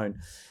my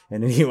own.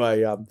 And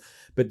anyway,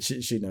 but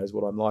she knows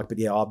what I'm like. But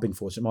yeah, I've been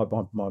fortunate.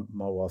 My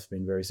wife's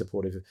been very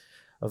supportive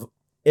of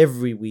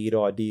every weird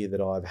idea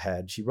that I've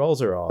had. She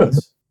rolls her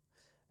eyes,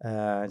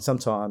 and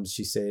sometimes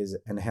she says,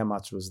 "And how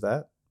much was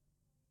that?"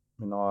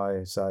 And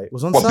I say, "It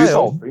was on sale." This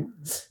whole thing?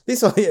 This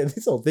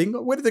whole thing.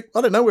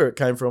 I don't know where it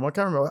came from. I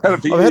can't remember.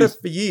 I've had it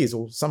for years,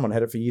 or someone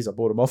had it for years. I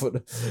bought them off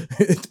it.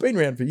 It's been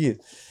around for years.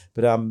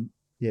 But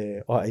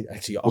yeah,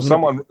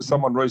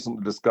 someone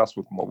recently discussed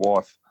with my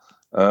wife.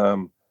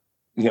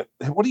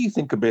 What do you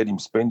think about him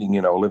spending,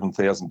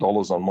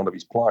 $11,000 on one of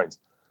his planes?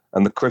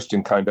 And the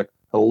question came back,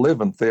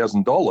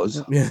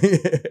 $11,000.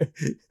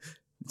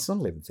 It's not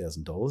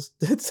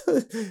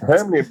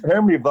 $11,000.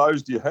 How many of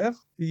those do you have?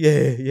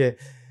 Yeah.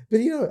 But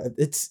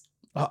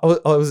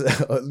I was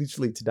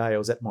literally today. I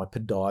was at my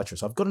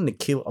podiatrist. I've got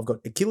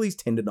Achilles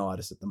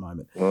tendonitis at the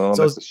moment. Oh,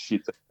 so that's the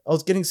shit. I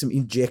was getting some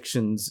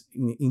injections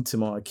into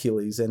my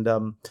Achilles, and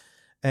the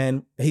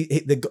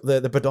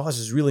podiatrist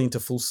is really into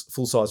full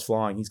size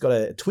flying. He's got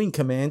a twin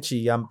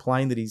Comanche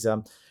plane that he's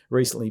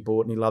recently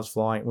bought, and he loves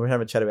flying. We were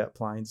having a chat about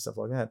planes and stuff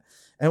like that,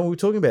 and we were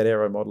talking about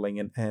aero modeling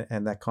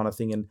and that kind of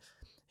thing. And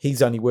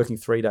he's only working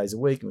 3 days a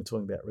week, and we're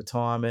talking about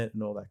retirement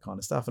and all that kind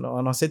of stuff. And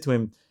I said to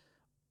him,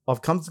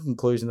 I've come to the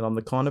conclusion that I'm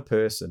the kind of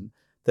person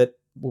that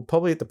will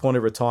probably at the point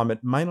of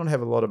retirement may not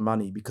have a lot of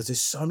money, because there's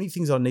so many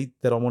things I want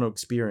to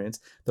experience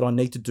that I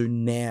need to do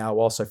now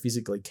whilst I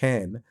physically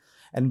can.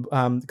 And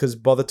because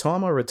by the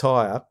time I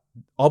retire,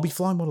 I'll be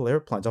flying model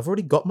airplanes. I've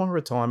already got my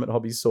retirement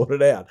hobbies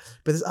sorted out.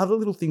 But there's other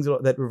little things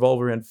that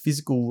revolve around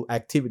physical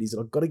activities that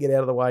I've got to get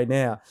out of the way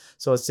now.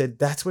 So I said,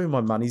 that's where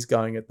my money's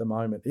going at the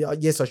moment.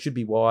 Yes, I should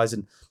be wise,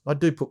 and I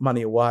do put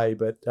money away,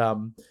 but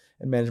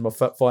and manage my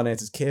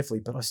finances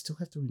carefully, but I still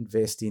have to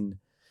invest in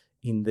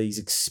these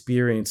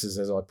experiences,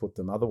 as I put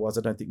them. Otherwise,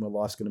 I don't think my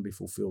life's going to be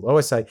fulfilled. I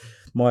always say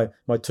my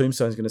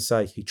tombstone's going to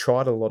say he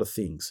tried a lot of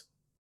things.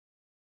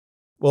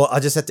 Well, I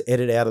just had to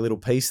edit out a little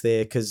piece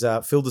there because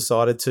Phil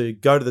decided to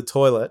go to the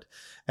toilet,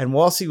 and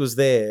whilst he was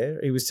there,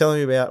 he was telling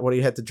me about what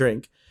he had to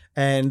drink,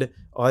 and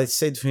I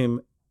said to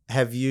him,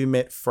 "Have you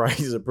met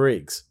Fraser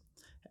Briggs?"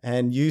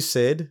 And you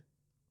said,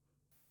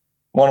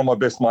 "One of my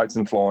best mates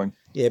in flying."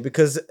 Yeah,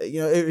 because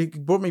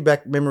it brought me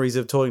back memories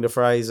of talking to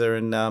Fraser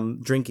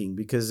and drinking,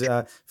 because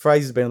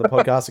Fraser's been on the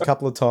podcast a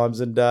couple of times,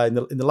 and in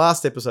the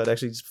last episode,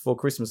 actually just before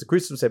Christmas, the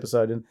Christmas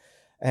episode,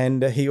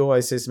 and he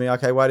always says to me,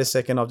 "Okay, wait a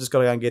second, I've just got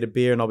to go and get a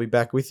beer, and I'll be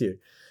back with you."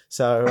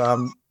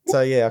 So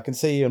yeah, I can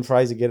see you and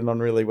Fraser getting on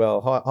really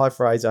well. Hi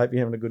Fraser, I hope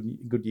you're having a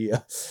good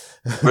year.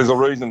 There's a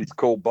reason he's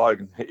called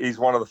Bogan. He's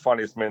one of the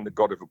funniest men that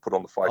God ever put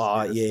on the face.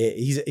 Oh yeah,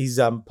 he's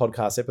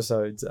podcast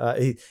episodes.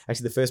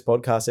 Actually the first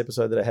podcast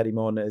episode that I had him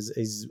on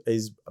is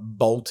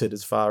bolted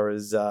as far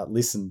as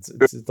listens.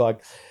 It's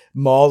like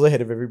miles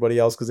ahead of everybody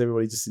else, because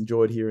everybody just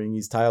enjoyed hearing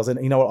his tales.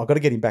 And you know what, I've got to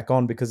get him back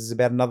on, because there's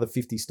about another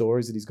 50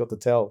 stories that he's got to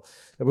tell.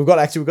 And we've got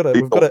a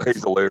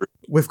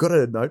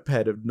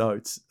notepad of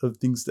notes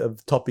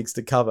of topics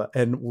to cover.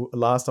 And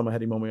last time I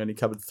had him on, we only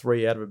covered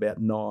 3 out of about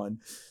 9.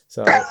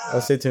 So I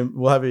said to him,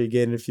 "We'll have you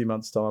again in a few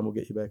months' time. We'll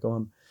get you back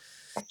on."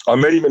 I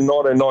met him in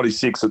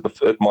 1996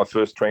 at my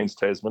first Trans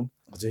Tasman.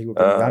 So he would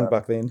be a young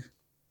buck then.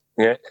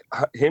 Yeah,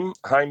 him,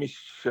 Hamish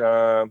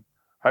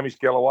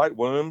Galloway,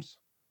 Worms,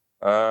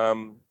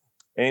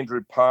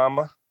 Andrew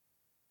Palmer,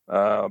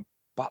 Andrew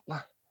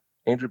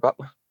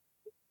Butler,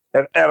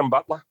 Adam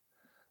Butler,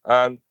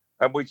 and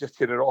we just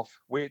hit it off.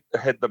 We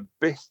had the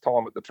best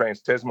time at the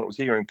Trans Tasman. It was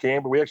here in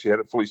Canberra. We actually had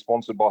it fully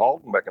sponsored by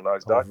Holden back in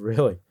those days. Oh,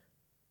 really?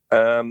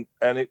 And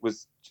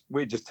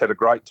we just had a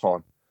great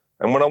time.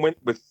 And when I went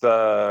with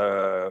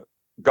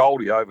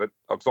Goldie over,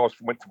 because I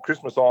went from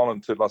Christmas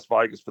Island to Las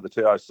Vegas for the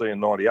TOC in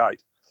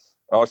 '98,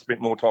 I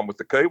spent more time with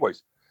the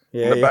Kiwis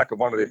in the back of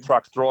one of their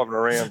trucks, driving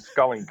around,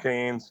 sculling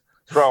cans,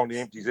 throwing the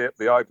empties out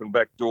the open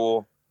back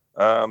door.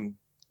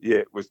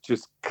 It was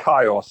just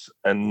chaos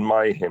and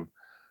mayhem.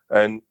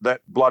 And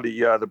that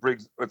bloody the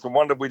Briggs, it's a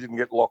wonder we didn't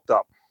get locked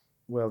up.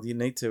 Well, you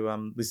need to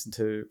listen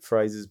to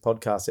Fraser's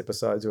podcast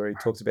episodes where he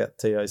talks about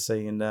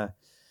TOC and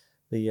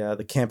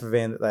the camper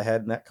van that they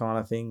had and that kind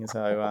of thing.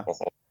 So,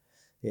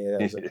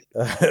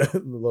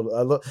 that was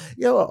a lot.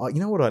 You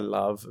know what I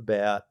love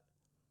about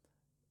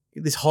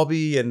this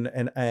hobby and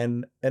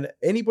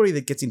anybody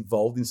that gets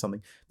involved in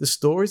something, the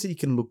stories that you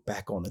can look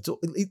back on.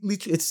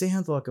 It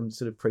sounds like I'm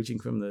sort of preaching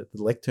from the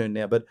lectern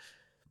now, but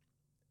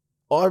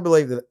I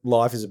believe that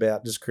life is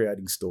about just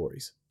creating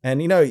stories.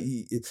 And,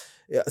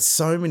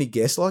 so many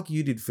guests like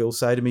you did, Phil,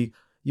 say to me,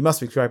 "You must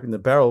be scraping the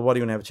barrel. Why do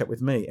you want to have a chat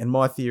with me?" And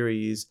my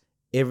theory is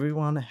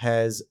everyone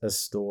has a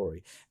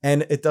story.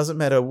 And it doesn't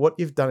matter what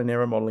you've done in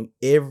aero modeling.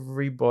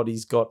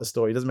 Everybody's got a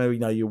story. It doesn't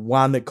matter, you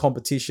won a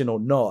competition or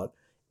not.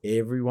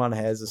 Everyone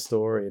has a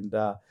story. And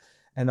I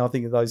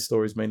think those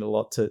stories mean a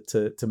lot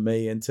to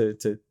me and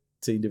to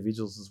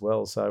individuals as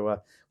well.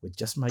 So we're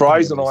just making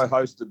Fraser and I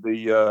hosted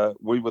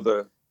we were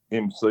the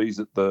MCs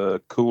at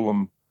the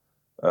Coolum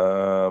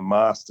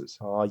Masters.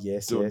 Oh,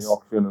 yes, doing the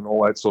auction and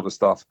all that sort of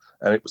stuff.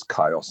 And it was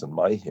chaos and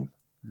mayhem.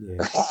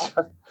 Yeah.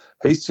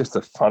 He's just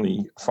a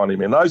funny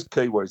man. Those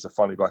Kiwis are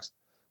funny blokes.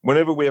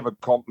 Whenever we have a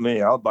comp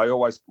now, I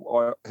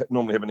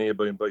normally have an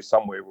Airbnb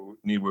somewhere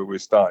near where we're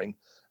staying,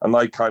 and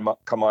they come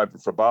over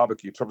for a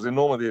barbecue. Trouble is, they're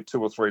normally there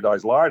 2 or 3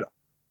 days later.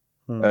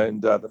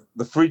 and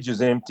the fridge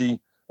is empty.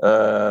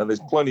 There's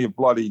plenty of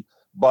bloody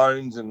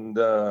bones and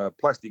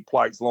plastic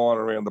plates lying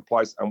around the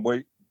place, and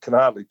we can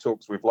hardly talk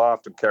because we've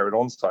laughed and carried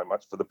on so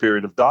much for the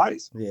period of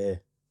days. Yeah.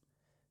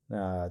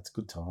 No, it's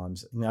good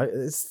times. You know,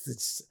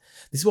 this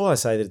is why I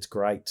say that it's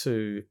great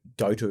to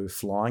go to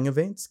flying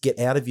events, get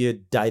out of your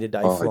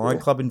day-to-day flying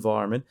club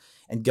environment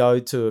and go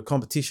to a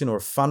competition or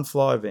a fun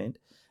fly event.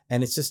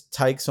 And it just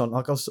takes on,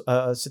 like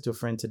I said to a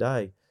friend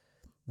today,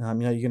 you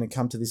know, you're going to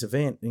come to this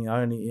event, you know,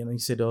 and he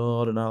said,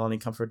 oh, I don't know, I'll only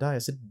come for a day. I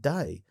said,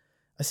 day?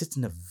 I said, it's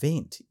an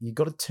event. You've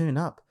got to turn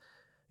up.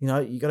 You know,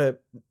 you got to,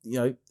 you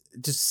know,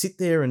 just sit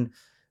there and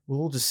we'll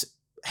all just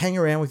hang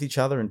around with each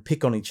other and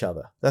pick on each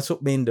other. That's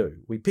what men do.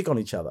 We pick on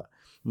each other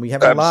and we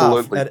have a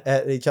laugh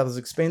at each other's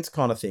expense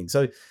kind of thing.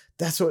 So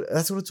that's what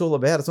it's all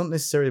about. It's not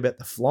necessarily about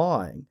the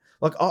flying.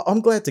 Like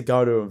I'm glad to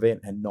go to an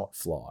event and not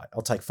fly.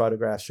 I'll take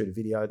photographs, shoot a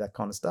video, that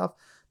kind of stuff.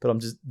 But I'm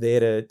just there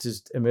to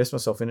just immerse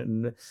myself in it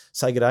and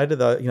say good day to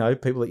the, you know,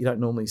 people that you don't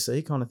normally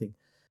see kind of thing.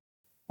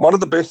 One of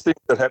the best things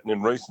that happened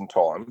in recent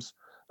times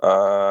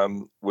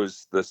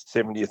was the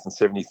 70th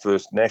and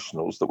 71st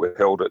Nationals that were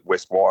held at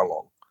West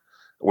Wyalong,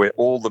 where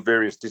all the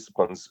various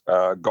disciplines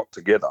got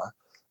together.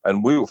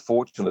 And we were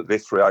fortunate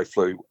that F3A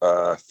flew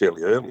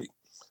fairly early.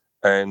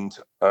 And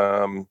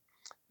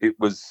it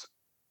was,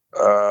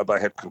 they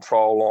had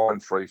control line,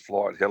 free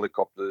flight,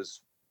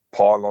 helicopters,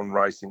 pylon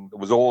racing. It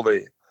was all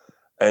there.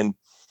 And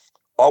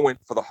I went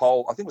for the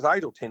whole, I think it was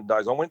 8 or 10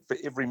 days. I went for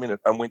every minute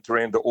and went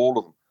around to all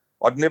of them.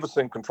 I'd never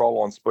seen control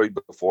line speed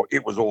before.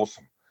 It was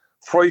awesome.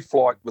 Free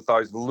flight with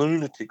those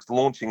lunatics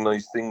launching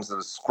these things that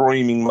are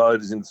screaming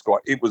motors in the sky.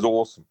 It was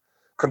awesome.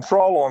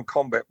 Control line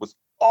combat was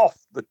off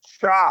the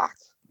chart.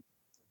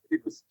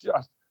 It was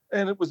just,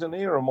 and it was an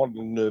era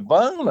model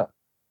nirvana.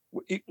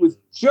 It was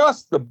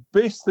just the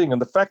best thing.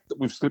 And the fact that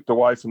we've slipped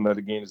away from that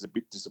again is a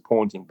bit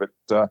disappointing.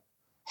 But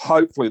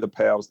hopefully the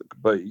powers that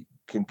could be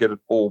can get it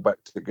all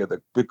back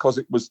together because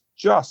it was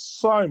just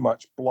so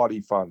much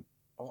bloody fun.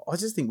 I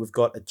just think we've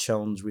got a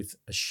challenge with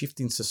a shift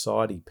in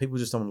society. People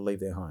just don't want to leave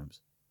their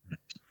homes.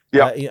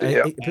 Yeah,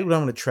 people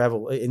don't want to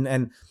travel.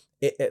 And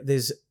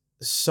there's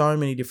so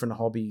many different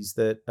hobbies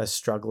that are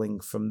struggling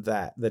from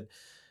that.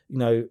 You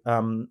know,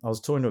 I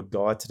was talking to a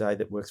guy today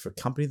that works for a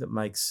company that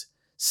makes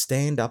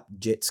stand-up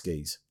jet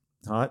skis,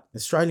 right?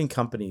 Australian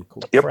company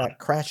called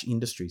Crash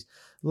Industries.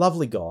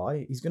 Lovely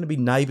guy. He's going to be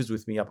neighbours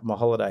with me up at my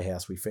holiday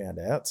house, we found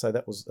out. So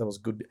that was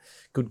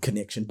good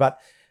connection. But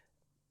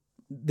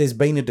there's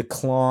been a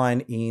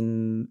decline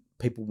in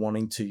people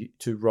wanting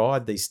to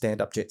ride these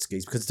stand-up jet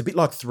skis because it's a bit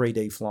like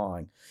 3D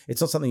flying. It's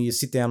not something you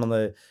sit down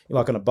on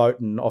on a boat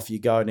and off you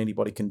go and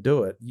anybody can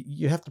do it.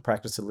 You have to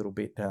practice a little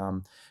bit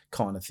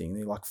kind of thing.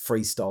 They're like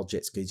freestyle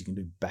jet skis. You can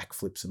do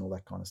backflips and all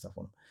that kind of stuff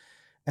on them.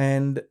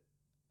 And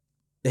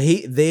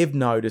they've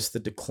noticed the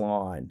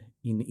decline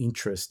in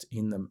interest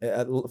in them.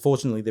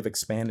 Fortunately, they've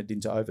expanded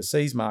into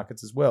overseas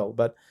markets as well.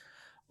 But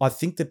I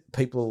think that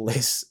people are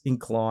less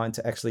inclined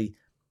to actually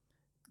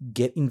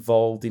get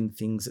involved in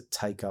things that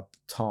take up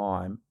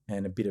time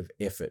and a bit of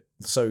effort.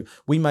 So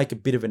we make a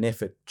bit of an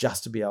effort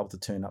just to be able to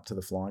turn up to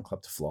the flying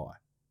club to fly.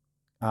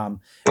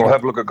 We'll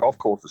have a look at golf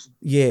courses.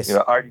 Yes. You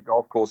know, 80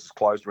 golf courses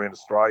closed around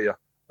Australia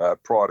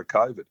prior to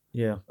COVID.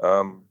 Yeah.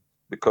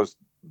 Because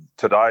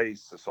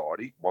today's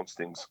society wants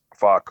things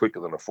far quicker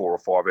than a 4 or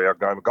 5 hour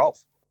game of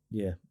golf.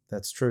 Yeah,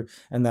 that's true.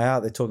 And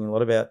they're talking a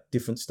lot about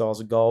different styles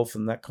of golf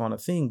and that kind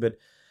of thing.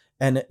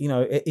 And you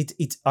know,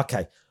 it's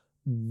okay.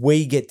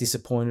 We get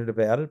disappointed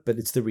about it, but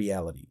it's the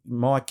reality.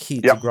 My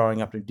kids are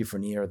growing up in a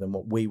different era than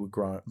what we were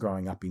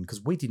growing up in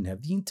because we didn't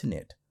have the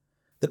internet.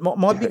 That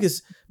my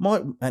biggest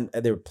and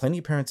there are plenty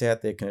of parents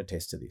out there can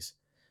attest to this.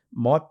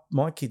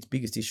 My kid's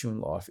biggest issue in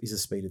life is the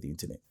speed of the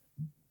internet.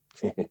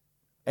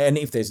 And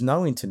if there's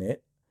no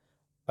internet,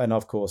 and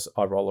of course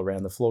I roll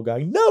around the floor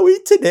going, no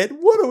internet,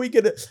 what are we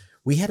gonna?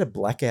 We had a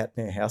blackout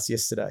in our house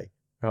yesterday,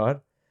 right?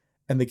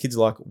 And the kids are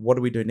like, what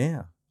do we do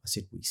now? I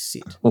said, we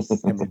sit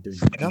and we do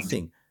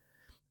nothing.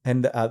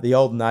 And the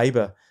old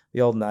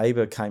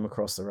neighbour came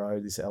across the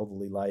road, this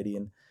elderly lady,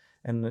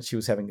 and she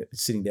was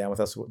sitting down with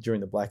us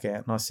during the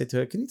blackout. And I said to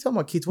her, "Can you tell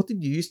my kids what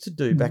did you used to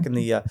do back in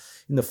the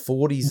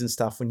 40s and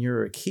stuff when you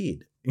were a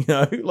kid? You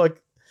know,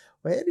 like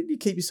how did you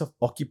keep yourself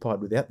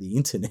occupied without the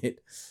internet?"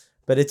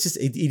 But it's just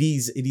it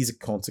is a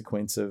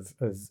consequence of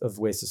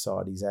where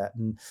society's at,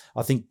 and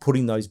I think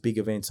putting those big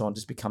events on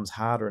just becomes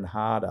harder and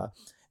harder.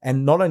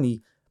 And not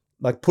only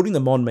like putting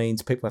them on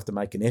means people have to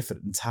make an effort,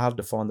 and it's harder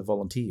to find the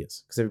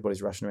volunteers because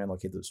everybody's rushing around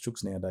like headless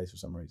chooks nowadays for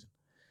some reason.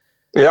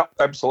 Yeah,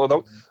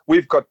 absolutely.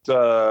 We've got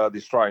the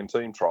Australian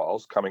team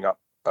trials coming up.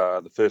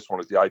 The first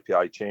one is the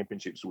APA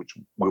Championships, which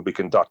will be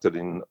conducted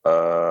in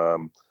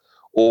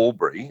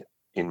Albury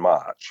in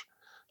March.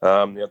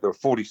 There are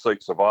 40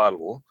 seats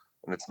available,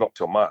 and it's not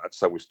till March,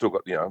 so we've still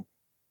got 5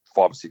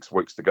 or 6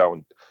 weeks to go.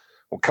 And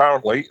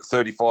currently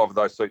 35 of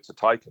those seats are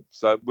taken,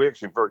 so we're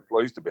actually very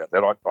pleased about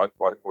that. I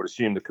would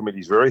assume the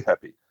committee's very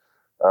happy.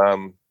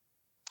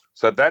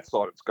 So that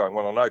side it's going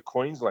well. I know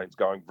Queensland's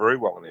going very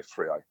well in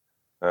F3A.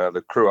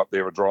 The crew up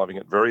there are driving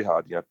it very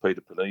hard.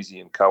 Peter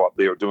Panisi and co up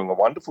there are doing a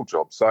wonderful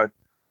job. So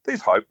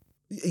there's hope.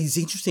 It's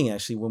interesting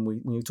actually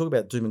when you talk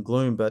about doom and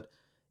gloom, but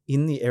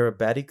in the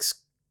aerobatics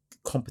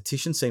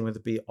competition scene, whether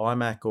it be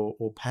IMAC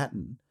or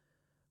Patton,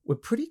 we're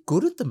pretty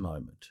good at the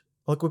moment.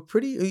 Like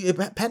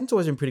Patton's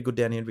always been pretty good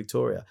down here in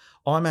Victoria.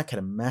 IMAC had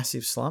a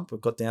massive slump.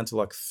 We've got down to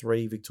like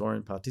 3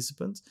 Victorian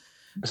participants.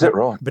 Is that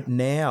right? But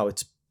now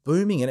it's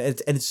booming and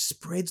it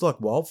spreads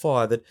like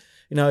wildfire. That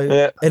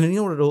and you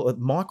know what?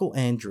 Michael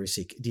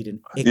Andrusik did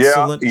an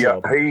excellent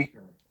job.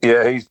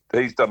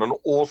 He's done an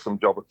awesome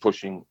job at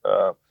pushing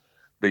the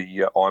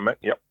IMAC.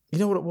 Yep. You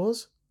know what it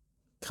was?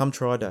 Come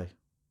try day.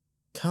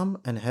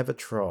 Come and have a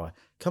try.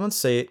 Come and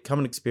see it. Come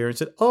and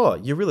experience it. Oh,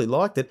 you really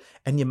liked it,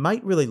 and your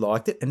mate really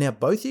liked it, and now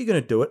both of you are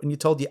going to do it, and you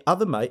told your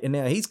other mate, and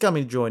now he's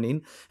coming to join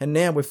in, and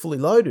now we're fully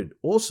loaded.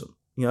 Awesome.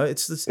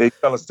 It's this. He's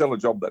done a stellar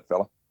job, that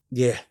fella.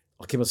 Yeah,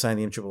 I keep on saying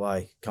the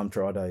MAAA, come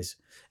try days.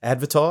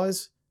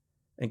 Advertise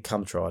and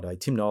come try day.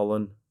 Tim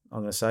Nolan,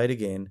 I'm going to say it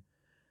again.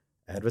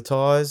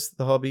 Advertise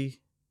the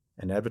hobby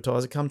and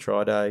advertise a come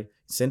try day.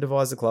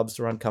 Incentivise the clubs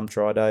to run come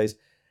try days.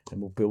 And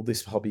we'll build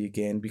this hobby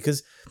again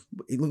because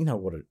you know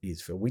what it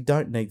is, Phil. We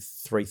don't need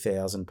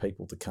 3,000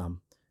 people to come.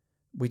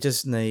 We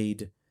just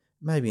need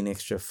maybe an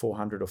extra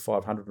 400 or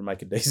 500 to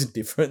make a decent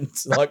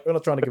difference. Like, we're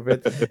not trying to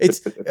convert.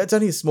 It's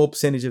only a small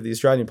percentage of the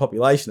Australian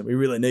population that we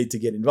really need to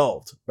get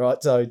involved, right?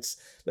 So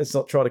let's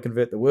not try to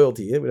convert the world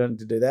here. We don't need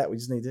to do that. We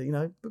just need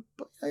to,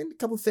 a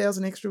couple of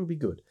thousand extra would be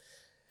good.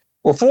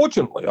 Well,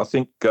 fortunately, I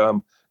think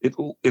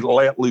it'll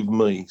outlive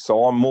me,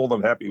 so I'm more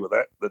than happy with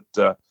that.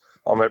 That.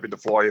 I'm happy to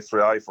fly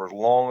F3A for as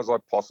long as I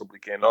possibly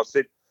can. I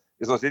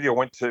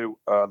went to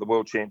the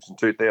World Champs in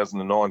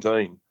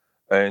 2019,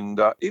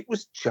 and it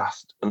was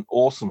just an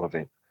awesome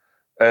event.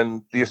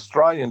 And the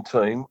Australian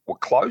team were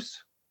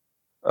close.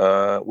 We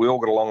all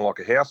got along like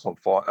a house on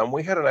fire, and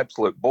we had an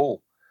absolute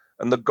ball.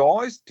 And the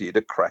guys did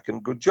a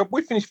cracking good job.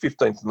 We finished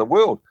 15th in the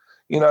world.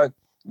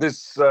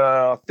 There's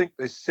I think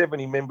there's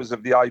 70 members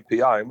of the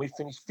APA, and we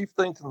finished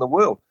 15th in the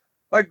world.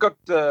 They've got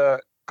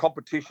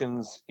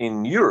competitions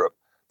in Europe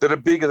that are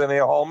bigger than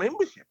our whole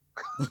membership.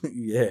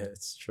 Yeah,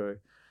 it's true.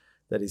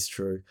 That is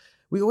true.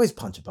 We always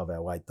punch above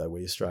our weight, though,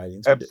 we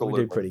Australians. Absolutely.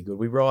 We do pretty good.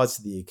 We rise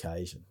to the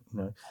occasion.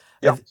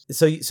 Yep.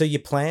 So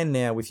your plan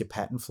now with your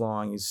Patton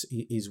flying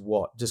is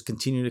what? Just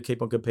continue to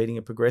keep on competing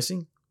and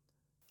progressing?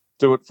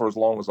 Do it for as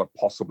long as I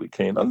possibly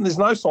can. And there's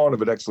no sign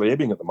of it actually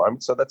ebbing at the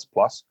moment, so that's a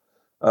plus.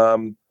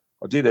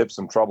 I did have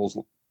some troubles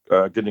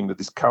getting to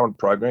this current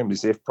program,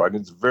 this F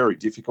program. It's very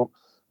difficult.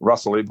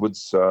 Russell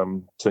Edwards,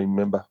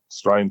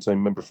 Australian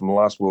team member from the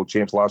last 2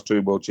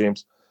 World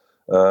Champs,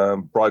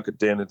 broke it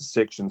down into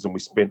sections, and we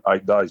spent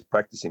 8 days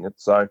practicing it.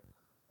 So,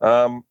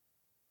 and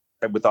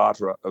with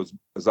Arta as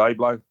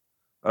Ablo,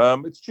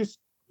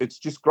 it's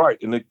just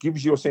great, and it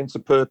gives you a sense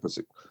of purpose.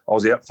 I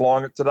was out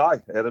flying it today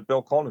out at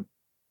Belconnen.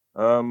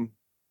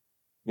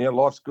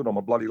 Life's good. I'm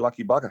a bloody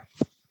lucky bugger.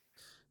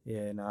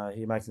 Yeah, no,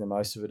 you're making the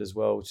most of it as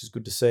well, which is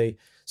good to see.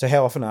 So,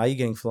 how often are you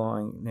getting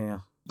flying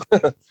now?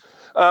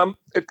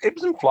 It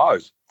ebbs and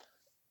flows.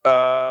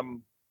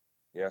 Son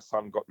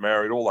got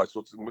married, all those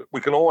sorts of things.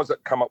 We can always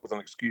come up with an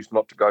excuse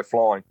not to go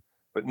flying.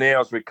 But now,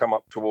 as we come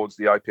up towards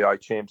the APA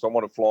Champs, I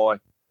want to fly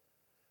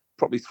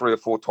probably 3 or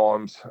 4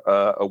 times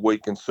a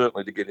week, and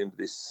certainly to get into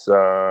this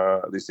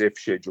F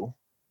schedule.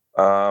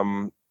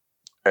 And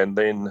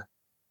then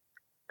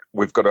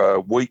we've got a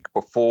week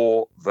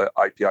before the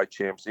APA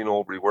Champs in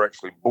Albury. We're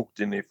actually booked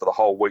in there for the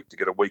whole week to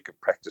get a week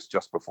of practice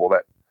just before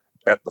that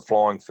at the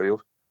flying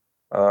field.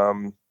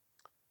 And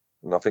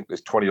I think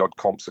there's 20-odd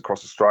comps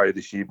across Australia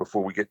this year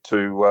before we get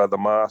to the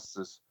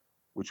Masters,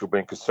 which will be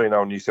in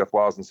Casino in New South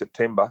Wales in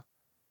September.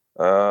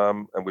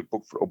 And we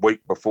booked for a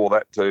week before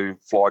that to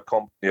fly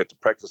to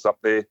practice up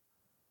there.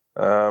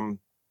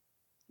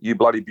 You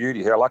bloody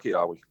beauty, how lucky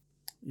are we?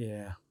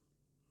 Yeah.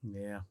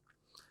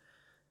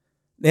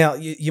 Now,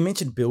 you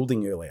mentioned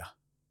building earlier.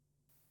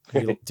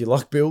 Do you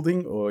like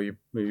building, or you're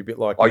a bit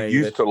like me? I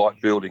used to like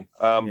building.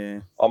 I've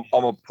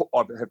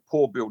had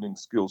poor building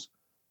skills.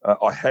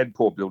 I had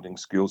poor building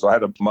skills. I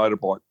had a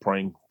motorbike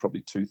preen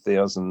probably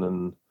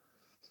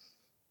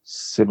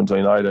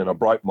 2017, 18. I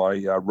broke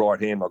my right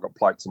hand. I got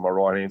plates in my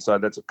right hand. So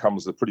it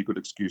comes as a pretty good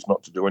excuse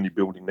not to do any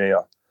building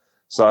now.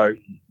 So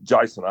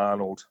Jason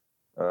Arnold,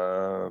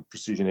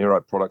 Precision Aero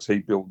Products, he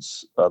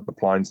builds the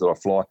planes that I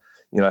fly.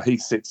 He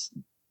sets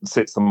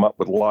them up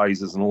with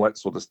lasers and all that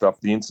sort of stuff.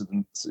 The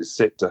incidence is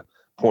set to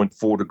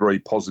 0.4 degree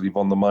positive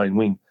on the main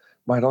wing.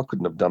 Mate, I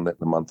couldn't have done that in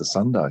the month of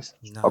Sundays.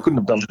 No. I couldn't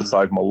have done it to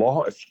save my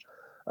life.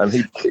 And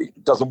he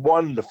does a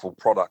wonderful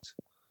product.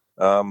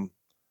 So,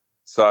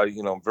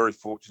 I'm very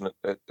fortunate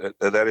at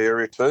that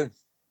area too.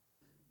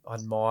 I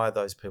admire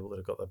those people that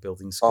have got the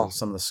building skills.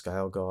 Some of the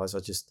scale guys,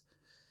 it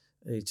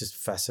just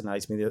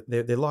fascinates me.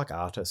 They're like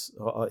artists.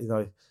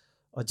 I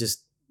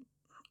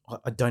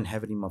don't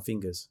have it in my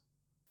fingers.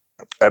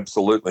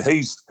 Absolutely.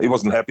 He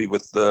wasn't happy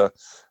with the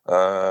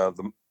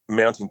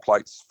mounting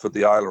plates for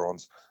the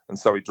ailerons, and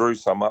so he drew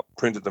some up,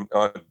 printed them,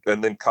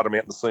 and then cut them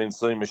out in the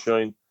CNC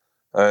machine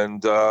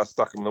and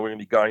stuck them in the wing.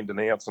 And he gained an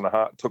ounce and a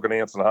half, took an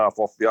ounce and a half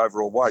off the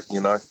overall weight.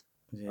 Yeah.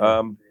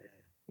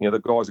 The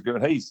guys are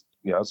good. He's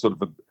sort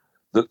of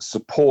the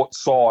support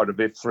side of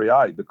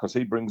F3A, because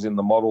he brings in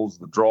the models,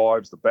 the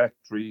drives, the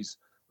batteries,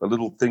 the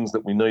little things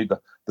that we need,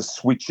 the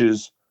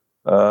switches.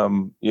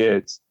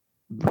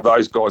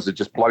 Those guys are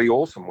just bloody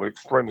awesome. We're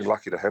extremely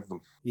lucky to have them.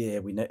 Yeah,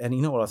 we know, and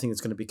you know what? I think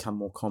it's going to become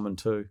more common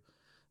too,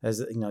 as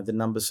you know the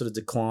numbers sort of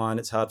decline.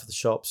 It's hard for the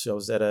shops. I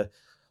was at a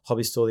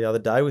hobby store the other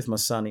day with my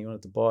son. He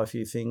wanted to buy a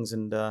few things,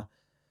 and I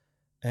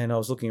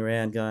was looking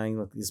around, going,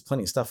 "Look, there's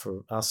plenty of stuff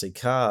for RC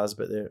cars,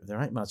 but there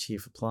ain't much here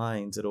for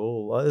planes at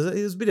all."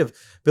 There's a bit of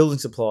building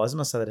supplies. I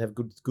must say they'd have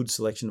good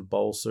selection of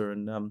balsa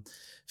and a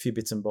few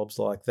bits and bobs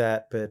like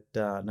that. But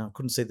no, I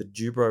couldn't see the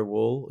Jubro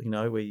wall. You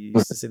know, where you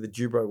used to see the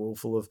Jubro wall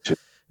full of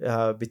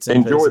bits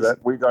and Enjoy pieces. that.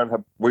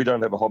 We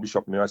don't have a hobby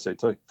shop in the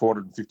ACT.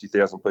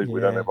 450,000 people. Yeah.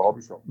 We don't have a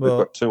hobby shop. Well,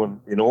 we've got two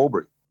in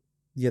Albury.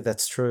 Yeah,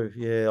 that's true.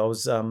 Yeah, I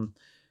was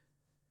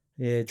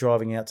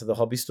driving out to the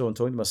hobby store and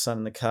talking to my son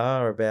in the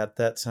car about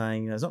that,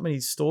 saying there's not many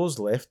stores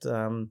left.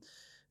 You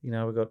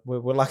know,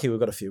 we're lucky we've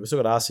got a few. We've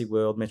still got RC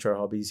World, Metro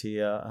Hobbies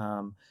here.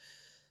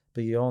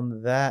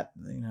 Beyond that,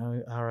 you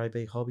know,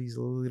 RAB Hobbies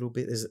a little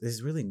bit.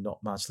 There's really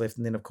not much left.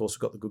 And then of course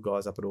we've got the good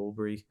guys up at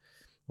Albury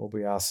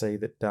RC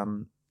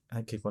that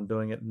keep on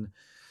doing it. And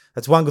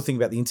that's one good thing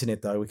about the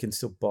internet, though. We can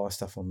still buy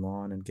stuff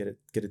online and get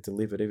it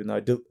delivered, even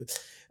though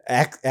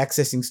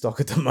accessing stock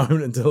at the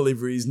moment and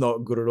delivery is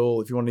not good at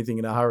all. If you want anything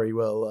in a hurry,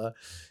 well,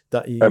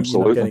 you're not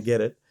going to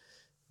get it.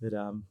 But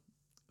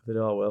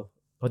oh well.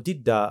 I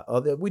did.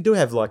 We do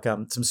have like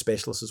some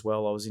specialists as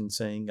well. I was in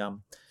seeing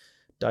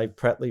Dave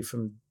Prattley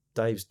from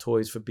Dave's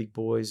Toys for Big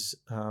Boys.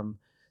 Do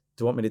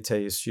you want me to tell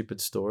you a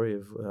stupid story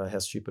of how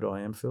stupid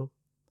I am, Phil?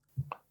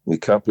 You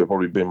can't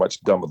probably be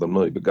much dumber than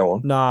me, but go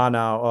on.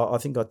 No, I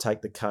think I'd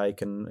take the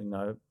cake and, you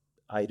know,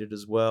 ate it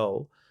as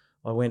well.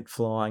 I went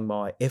flying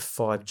my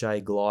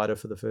F5J glider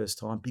for the first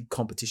time, big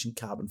competition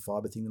carbon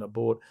fibre thing that I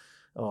bought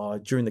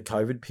during the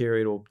COVID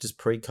period or just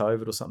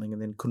pre-COVID or something,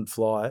 and then couldn't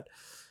fly it,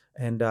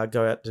 and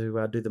go out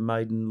to do the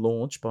maiden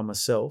launch by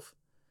myself,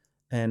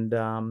 and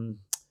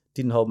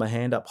didn't hold my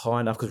hand up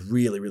high enough because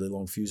really, really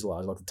long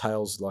fuselage, like the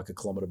tail's like a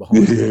kilometre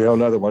behind. Yeah, I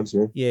know the ones,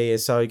 yeah. Yeah,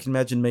 so you can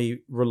imagine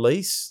me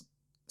release,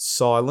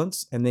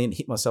 silence, and then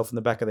hit myself in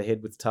the back of the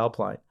head with the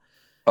tailplane.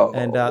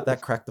 And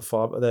that cracked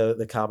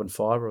the carbon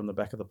fibre on the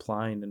back of the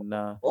plane,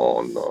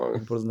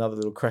 and put another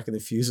little crack in the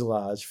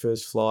fuselage,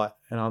 first flight.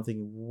 And I'm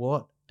thinking,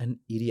 what an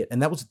idiot.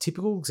 And that was a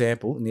typical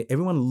example, and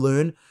everyone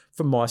learn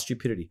from my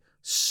stupidity.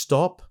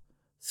 Stop,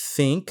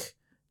 think,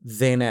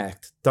 then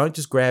act. Don't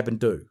just grab and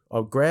do.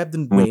 I grabbed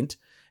and went,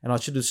 and I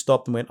should have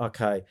stopped and went,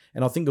 okay.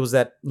 And I think it was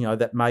that, you know,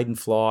 that maiden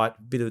flight,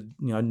 bit of,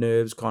 you know,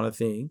 nerves kind of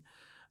thing.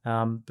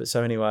 But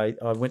so anyway,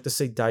 I went to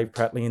see Dave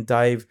Prattley, and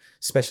Dave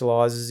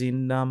specialises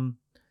in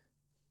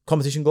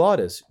competition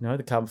gliders, you know,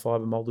 the carbon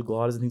fibre moulded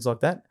gliders and things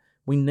like that.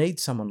 We need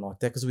someone like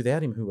that, because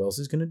without him, who else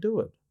is going to do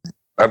it?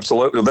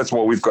 Absolutely. That's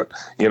why we've got,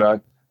 you know,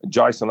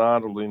 Jason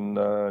Arnold in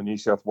New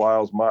South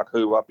Wales, Mark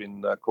Hu up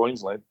in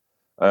Queensland,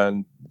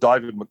 and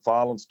David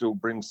McFarlane still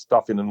brings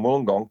stuff in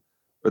Wollongong.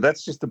 But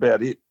that's just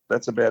about it.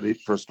 That's about it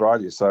for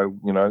Australia. So,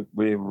 you know,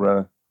 we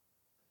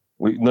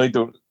need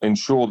to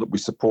ensure that we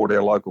support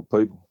our local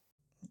people.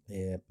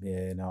 Yeah,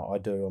 no, I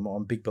do. I'm a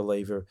big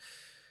believer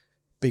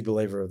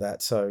of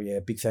that. So yeah,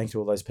 big thanks to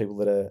all those people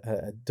that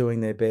are doing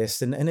their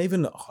best, and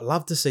even I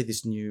love to see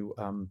this new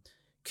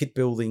kit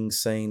building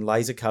scene,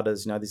 laser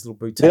cutters, you know, these little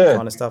boutique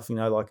kind of stuff, you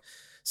know, like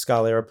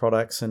Scalera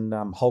Products and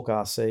Hulk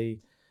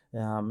RC.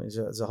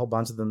 There's a whole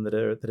bunch of them that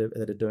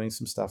are doing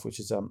some stuff, which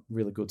is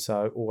really good.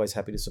 So always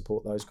happy to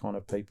support those kind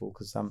of people,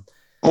 because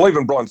well,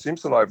 even Brian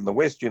Simpson over in the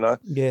West, you know,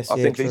 yes, I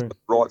think he's got the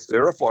right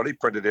Aeroflight. He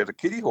printed out a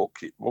Kitty Hawk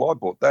kit. Well, I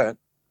bought that.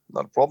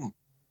 Not a problem.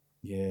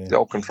 Yeah. The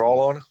old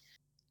control liner.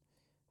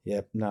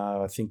 Yep.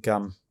 No, I think,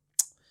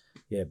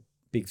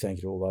 big thank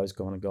you to all those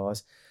kind of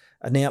guys.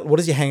 Now, what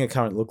does your hangar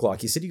currently look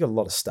like? You said you got a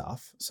lot of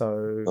stuff.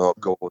 So. Oh,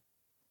 God.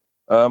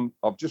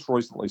 I've just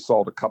recently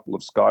sold a couple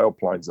of scale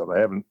planes that I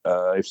haven't,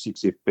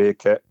 F6F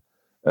Bearcat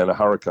and a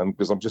Hurricane,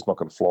 because I'm just not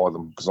going to fly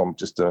them, because I'm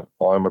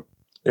an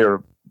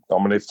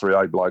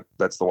F3A bloke.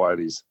 That's the way it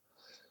is.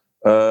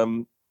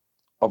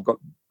 I've got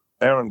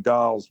Aaron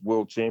Gale's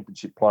World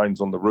Championship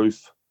planes on the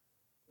roof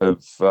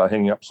of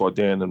hanging upside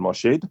down in my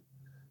shed.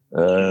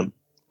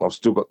 I've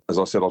still got, as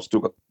I said,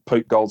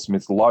 Pete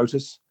Goldsmith's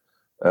Lotus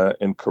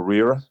and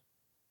Carrera.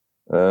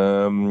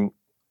 I've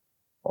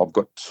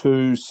got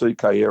two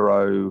CK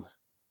Aero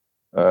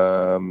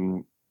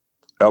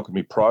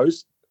Alchemy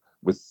Pros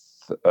with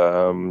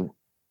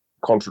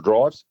contra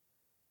drives,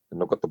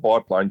 and I've got the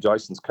biplane.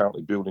 Jason's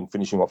currently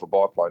finishing off a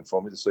biplane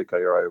for me, the CK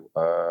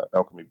Aero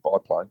Alchemy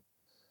biplane.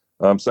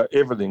 So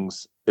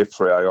everything's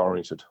F3A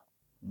oriented.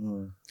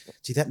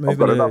 See, that I've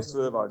got enough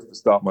servos to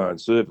start my own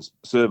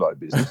servo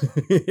business.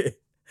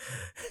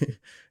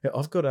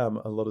 I've got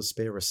a lot of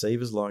spare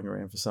receivers lying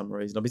around for some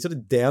reason. I'll be sort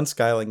of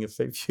downscaling a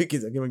few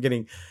kids. I'm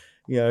getting,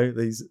 you know,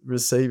 these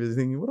receivers,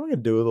 thinking, what am I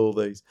going to do with all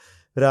these?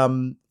 But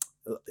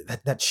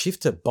that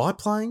shifter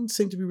biplanes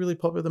seem to be really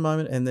popular at the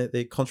moment, and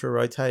they're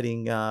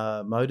contra-rotating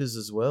motors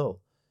as well.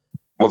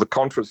 Well, the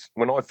contras,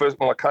 when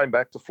I came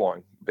back to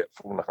flying about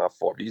 4.5,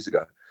 5 years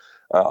ago,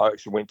 I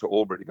actually went to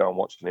Albury to go and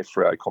watch an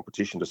F3A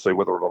competition to see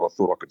whether or not I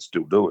thought I could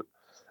still do it.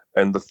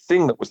 And the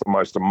thing that was the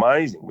most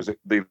amazing was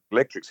the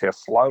electrics, how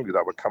slowly they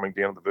were coming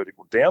down the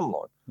vertical down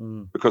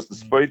line, because the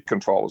speed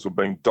controllers were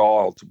being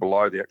dialed to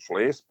below the actual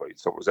airspeed.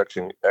 So it was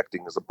actually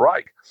acting as a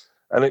brake.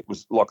 And it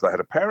was like they had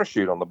a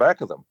parachute on the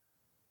back of them.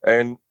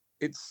 And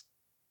it's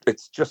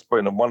just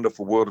been a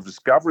wonderful world of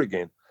discovery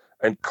again.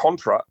 And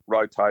contra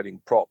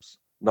rotating props,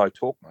 no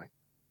torque, mate.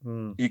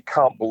 You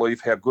can't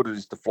believe how good it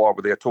is to fly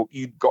without torque.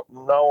 You've got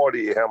no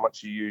idea how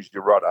much you use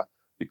your rudder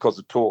because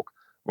of torque.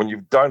 When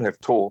you don't have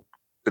torque,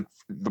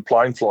 the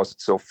plane flies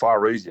itself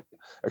far easier.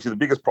 Actually, the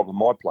biggest problem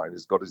my plane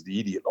has got is the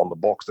idiot on the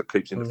box that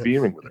keeps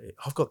interfering with it.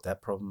 I've got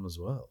that problem as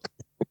well.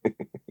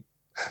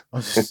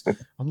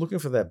 I'm looking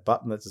for that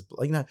button that's just,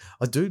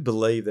 I do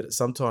believe that at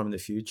some time in the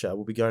future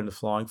we'll be going to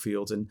flying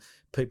fields and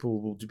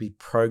people will be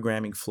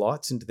programming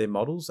flights into their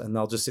models, and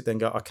they'll just sit there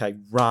and go, okay,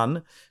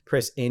 run,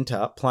 press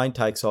enter, plane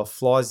takes off,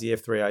 flies the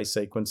F3A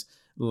sequence,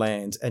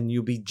 lands, and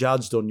you'll be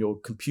judged on your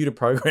computer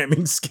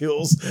programming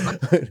skills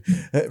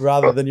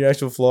rather than your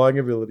actual flying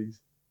abilities.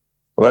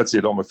 Well, that's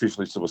it. I'm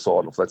officially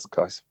suicidal if that's the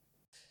case.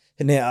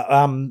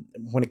 Now,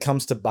 when it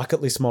comes to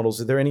bucket list models,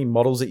 are there any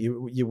models that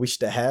you wish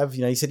to have?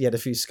 You said you had a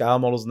few scale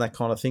models and that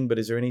kind of thing, but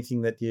is there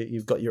anything that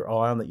you've got your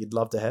eye on that you'd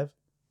love to have?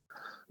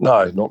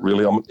 No, not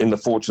really. I'm in the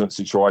fortunate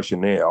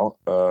situation now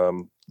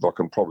that I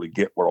can probably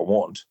get what I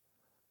want.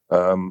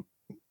 And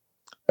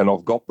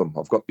I've got them.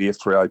 I've got the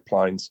F3A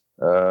planes.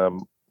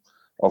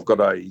 I've got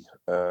a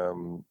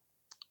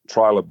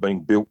trailer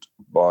being built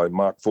by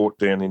Mark Fort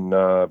down in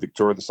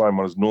Victoria, the same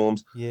one as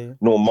Norm's. Yeah.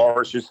 Norm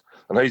Morris's,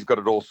 and he's got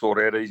it all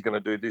sorted out. He's going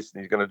to do this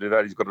and he's going to do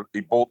that.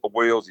 He bought the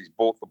wheels. He's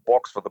bought the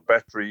box for the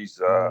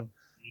batteries.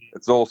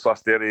 It's all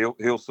sussed out.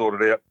 He'll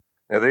sort it out.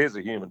 Now there's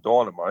a human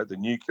dynamo, the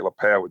nuclear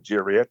powered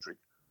geriatric.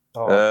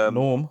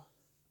 Norm.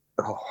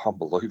 Oh,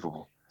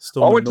 unbelievable!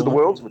 Storm I went Norm. to the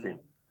Worlds with him,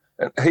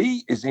 and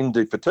he is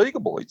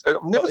indefatigable.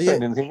 I've never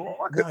seen anything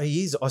like it. No,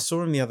 he is. I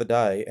saw him the other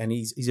day, and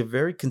he's a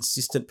very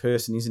consistent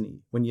person, isn't he?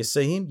 When you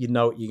see him, you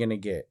know what you're going to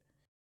get.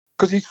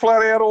 Because he's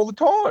flat out all the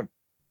time.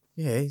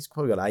 Yeah, he's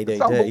probably got ADD,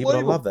 but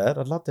I love that.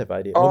 I'd love to have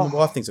ADD. Well, my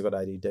wife thinks I've got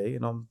ADD,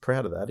 and I'm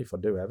proud of that if I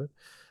do have it.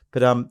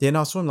 But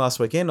I saw him last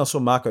weekend. I saw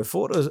Marco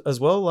Fort as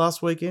well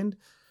last weekend.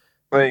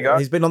 There you go.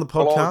 He's been on the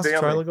podcast,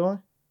 Trailer Guy.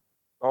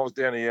 I was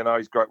down here,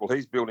 he's great. Well,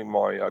 he's building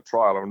my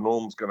trailer, and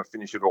Norm's going to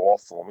finish it all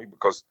off for me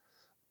because,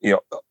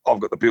 I've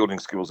got the building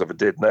skills of a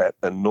dead gnat,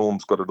 and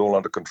Norm's got it all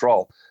under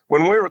control.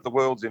 When we were at the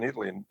Worlds in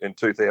Italy in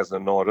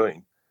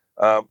 2019,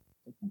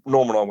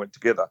 Norm and I went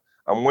together,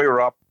 and we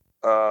were up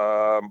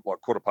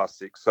like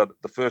 6:15, so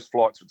that the first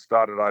flights would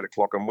start at 8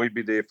 o'clock, and we'd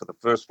be there for the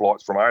first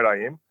flights from 8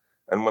 a.m,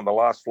 and when the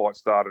last flight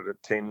started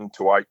at 10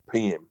 to 8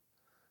 p.m.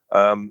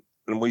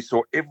 And we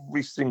saw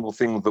every single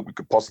thing that we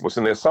could possibly see.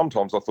 Now,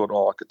 sometimes I thought,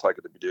 I could take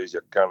it a bit easier,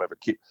 I could go and have a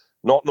kip.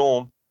 Not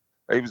Norm.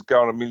 He was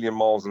going a million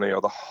miles an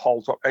hour the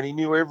whole time, and he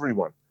knew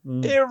everyone.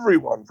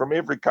 Everyone from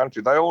every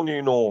country. They all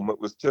knew Norm.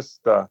 He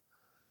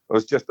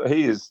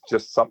is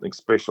just something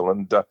special,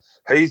 and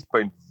he's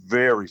been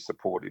very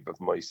supportive of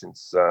me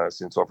since I've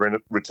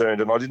returned,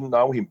 and I didn't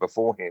know him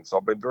beforehand, so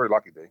I've been very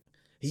lucky there.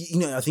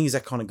 I think he's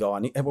that kind of guy.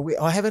 And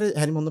I haven't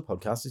had him on the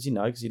podcast, as you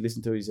know, because you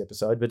listened to his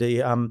episode, but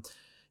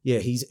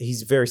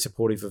he's very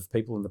supportive of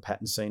people in the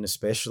pattern scene,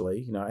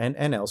 especially,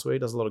 and elsewhere. He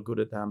does a lot of good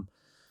at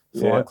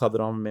Flying Club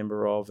that I'm a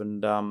member of,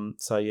 and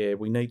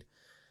we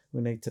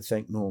need to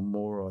thank Norm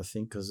more, I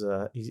think, because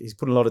he's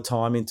put a lot of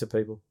time into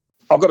people.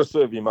 I've got to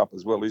serve him up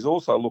as well. He's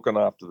also looking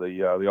after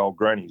the old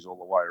grannies all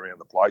the way around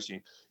the place.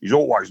 He's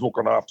always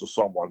looking after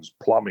someone's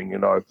plumbing,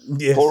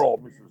 Yes. Poor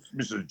old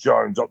Mrs.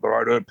 Jones up the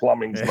road, her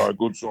plumbing's no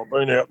good, so I've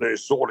been out there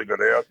sorting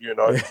it out,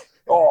 Yeah.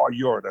 Oh,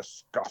 you're a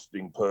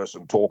disgusting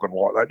person talking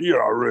like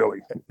that, really.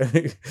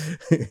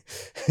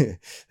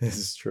 This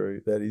is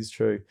true. That is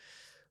true.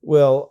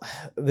 Well,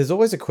 there's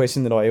always a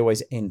question that I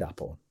always end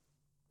up on.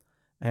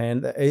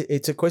 And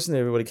it's a question that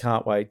everybody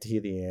can't wait to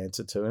hear the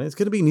answer to. And it's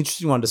going to be an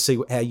interesting one to see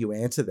how you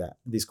answer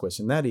this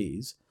question. That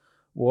is,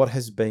 what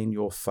has been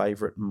your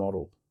favourite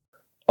model?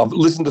 I've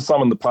listened to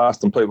some in the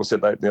past, and people said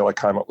they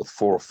came up with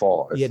 4 or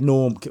 5. Yeah,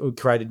 Norm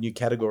created new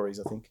categories,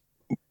 I think.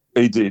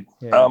 He did.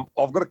 Yeah.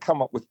 I've got to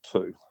come up with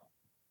 2.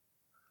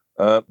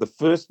 The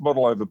first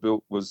model I ever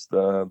built was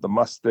the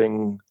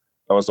Mustang.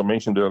 As I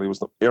mentioned earlier, was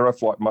the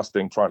Aeroflight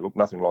Mustang train. Looked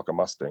nothing like a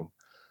Mustang.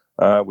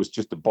 It was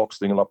just a box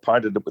thing, and I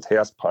painted it with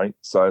house paint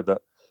so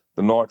that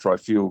the nitro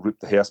fuel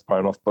ripped the house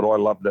paint off, but I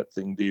loved that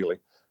thing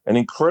dearly. And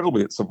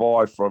incredibly, it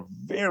survived for a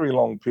very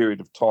long period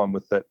of time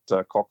with that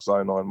Cox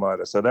 09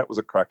 motor. So that was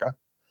a cracker.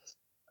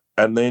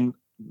 And then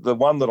the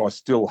one that I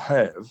still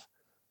have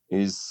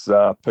is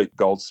Pete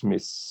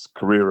Goldsmith's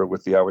Carrera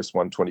with the OS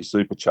 120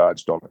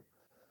 supercharged on it,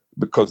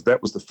 because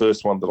that was the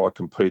first one that I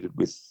competed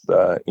with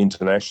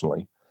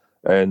internationally.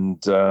 And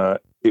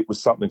it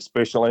was something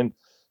special. And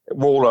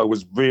Waldo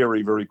was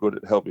very, very good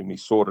at helping me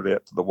sort it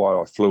out to the way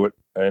I flew it.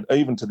 And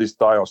even to this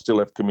day, I still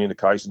have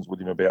communications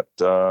with him about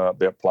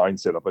plane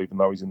setup, even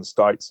though he's in the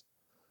States,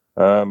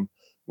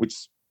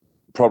 which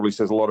probably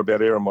says a lot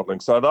about aero modelling.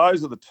 So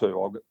those are the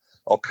 2.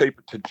 I'll keep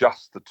it to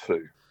just the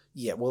 2.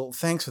 Yeah, well,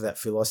 thanks for that,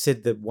 Phil. I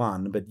said the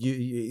one, but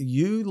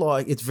you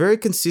like, it's very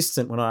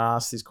consistent when I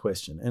ask this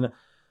question. And,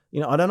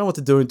 I don't know what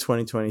to do in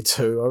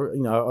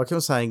 2022. I keep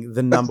on saying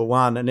the number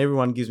one, and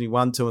everyone gives me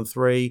 1, 2, and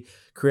 3,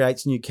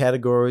 creates new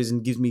categories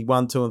and gives me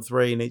 1, 2, and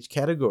 3 in each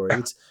category.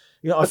 It's,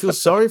 I feel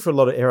sorry for a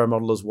lot of aero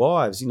modelers'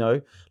 wives,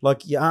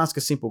 like you ask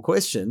a simple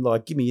question,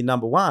 like, give me your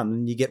number one,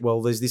 and you get,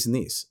 well, there's this and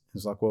this.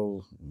 It's like,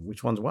 well,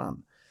 which one's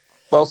one?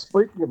 Well,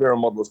 speaking of aero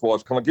modelers'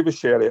 wives, can I give a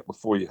shout out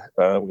before we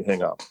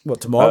hang up?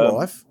 What, to my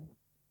wife?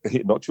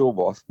 Not your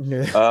wife.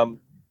 Yeah.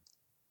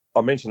 I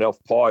mentioned Alf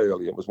Pye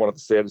earlier. It was one of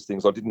the saddest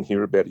things. I didn't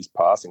hear about his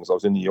passing. I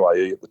was in the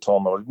UAE at the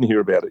time, and I didn't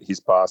hear about his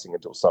passing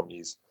until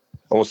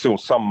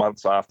some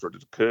months after it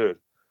had occurred.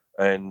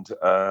 And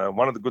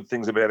one of the good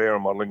things about aero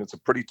modelling, it's a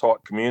pretty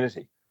tight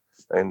community.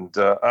 And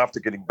after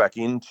getting back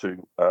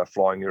into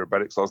flying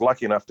aerobatics, I was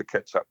lucky enough to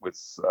catch up with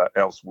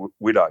Alf's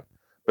widow,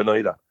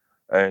 Benita.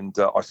 And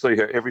I see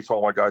her every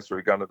time I go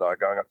through Gunnedah,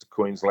 going up to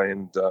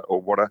Queensland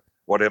or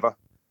whatever.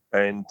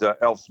 And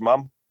Alf's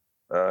mum,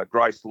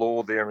 Grace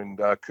Law, there in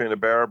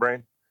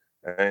Coonabarabran,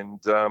 and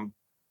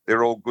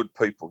they're all good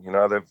people.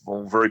 They're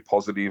all very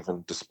positive,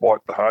 and despite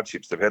the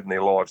hardships they've had in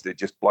their lives, they're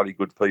just bloody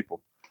good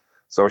people.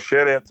 So a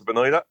shout out to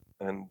Benita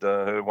and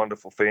her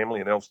wonderful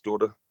family and Alf's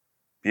daughter,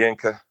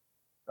 Bianca.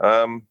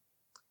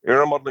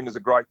 Aero modelling is a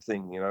great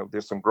thing.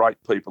 There's some great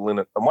people in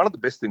it. And one of the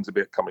best things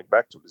about coming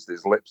back to it is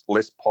there's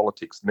less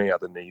politics now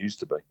than there used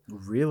to be.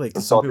 Really?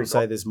 Because some people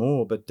say there's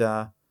more, but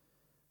yeah.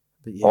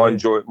 I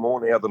enjoy it more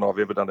now than I've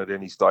ever done at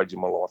any stage in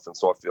my life. And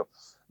so I feel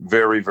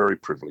very, very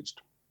privileged.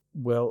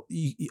 Well,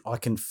 I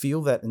can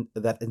feel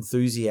that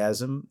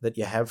enthusiasm that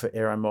you have for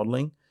aero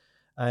modelling.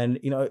 And,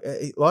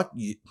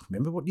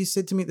 remember what you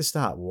said to me at the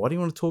start, why do you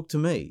want to talk to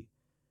me?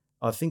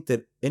 I think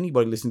that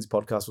anybody listening to this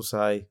podcast will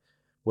say,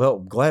 well,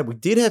 I'm glad we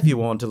did have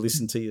you on to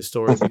listen to your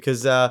story,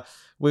 because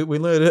we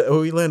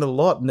learned a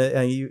lot,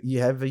 and you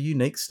have a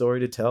unique story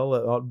to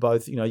tell.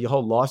 Both, your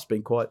whole life's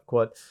been quite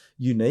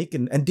unique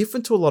and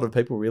different to a lot of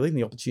people, really, and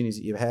the opportunities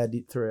that you've had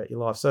throughout your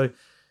life. So,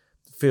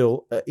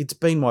 Phil, it's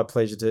been my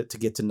pleasure to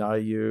get to know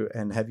you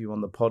and have you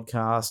on the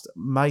podcast.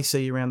 May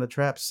see you around the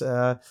traps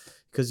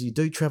because you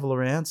do travel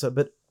around. So,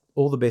 but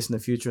all the best in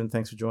the future, and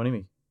thanks for joining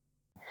me.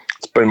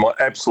 It's been my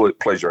absolute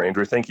pleasure,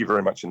 Andrew. Thank you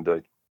very much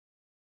indeed.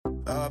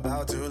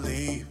 About to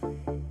leave,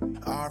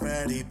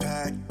 already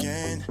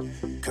packing.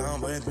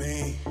 Come with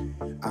me,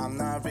 I'm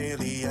not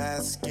really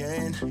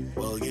asking.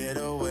 We'll get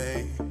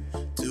away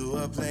to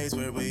a place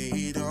where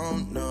we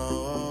don't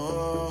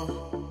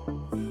know.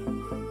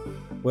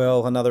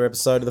 Well, another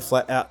episode of the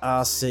Flat Out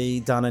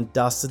RC done and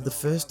dusted. The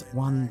first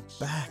one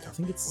back. I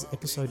think it's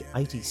episode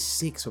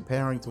 86. We're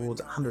powering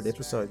towards 100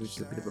 episodes, which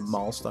is a bit of a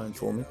milestone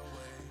for me.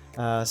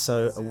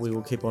 So we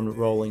will keep on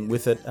rolling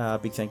with it.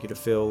 Big thank you to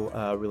Phil.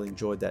 Really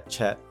enjoyed that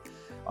chat.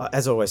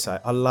 As I always say,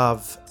 I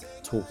love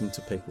talking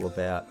to people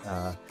about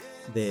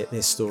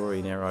their story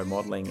in aero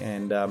modelling.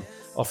 And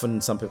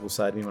often some people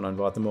say to me when I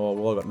invite them,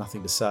 well, I've got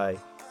nothing to say.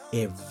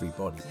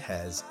 Everybody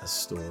has a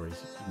story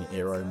in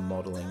aero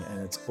modelling, and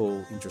it's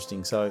all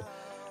interesting. So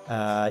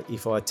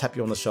if I tap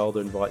you on the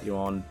shoulder, invite you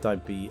on,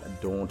 don't be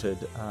daunted.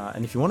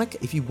 And if you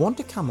want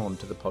to come on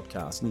to the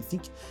podcast and you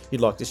think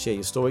you'd like to share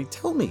your story,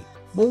 tell me.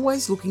 I'm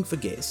always looking for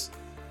guests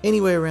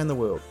anywhere around the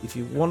world. If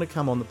you want to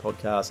come on the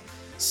podcast,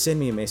 send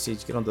me a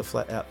message. Get onto the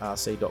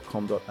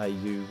flatoutrc.com.au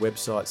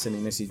website, send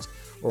me a message,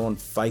 or on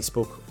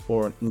Facebook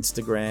or on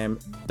Instagram.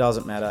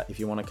 Doesn't matter. If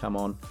you want to come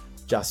on,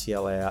 just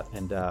yell out,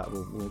 and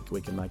we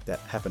can make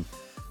that happen.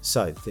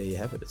 So there you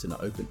have it. It's an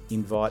open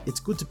invite. It's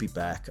good to be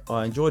back.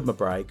 I enjoyed my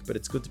break, but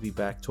it's good to be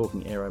back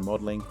talking aero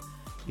modelling.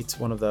 It's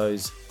one of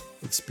those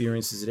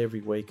experiences that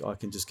every week I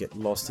can just get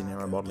lost in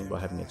aero modelling by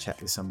having a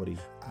chat with somebody,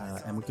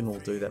 and we can all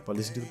do that by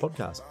listening to the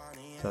podcast.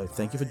 So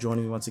thank you for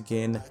joining me once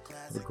again.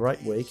 Have a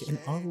great week, and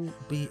I will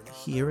be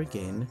here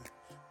again,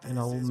 and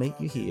I will meet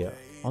you here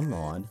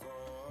online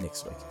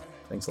next week.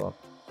 Thanks a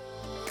lot.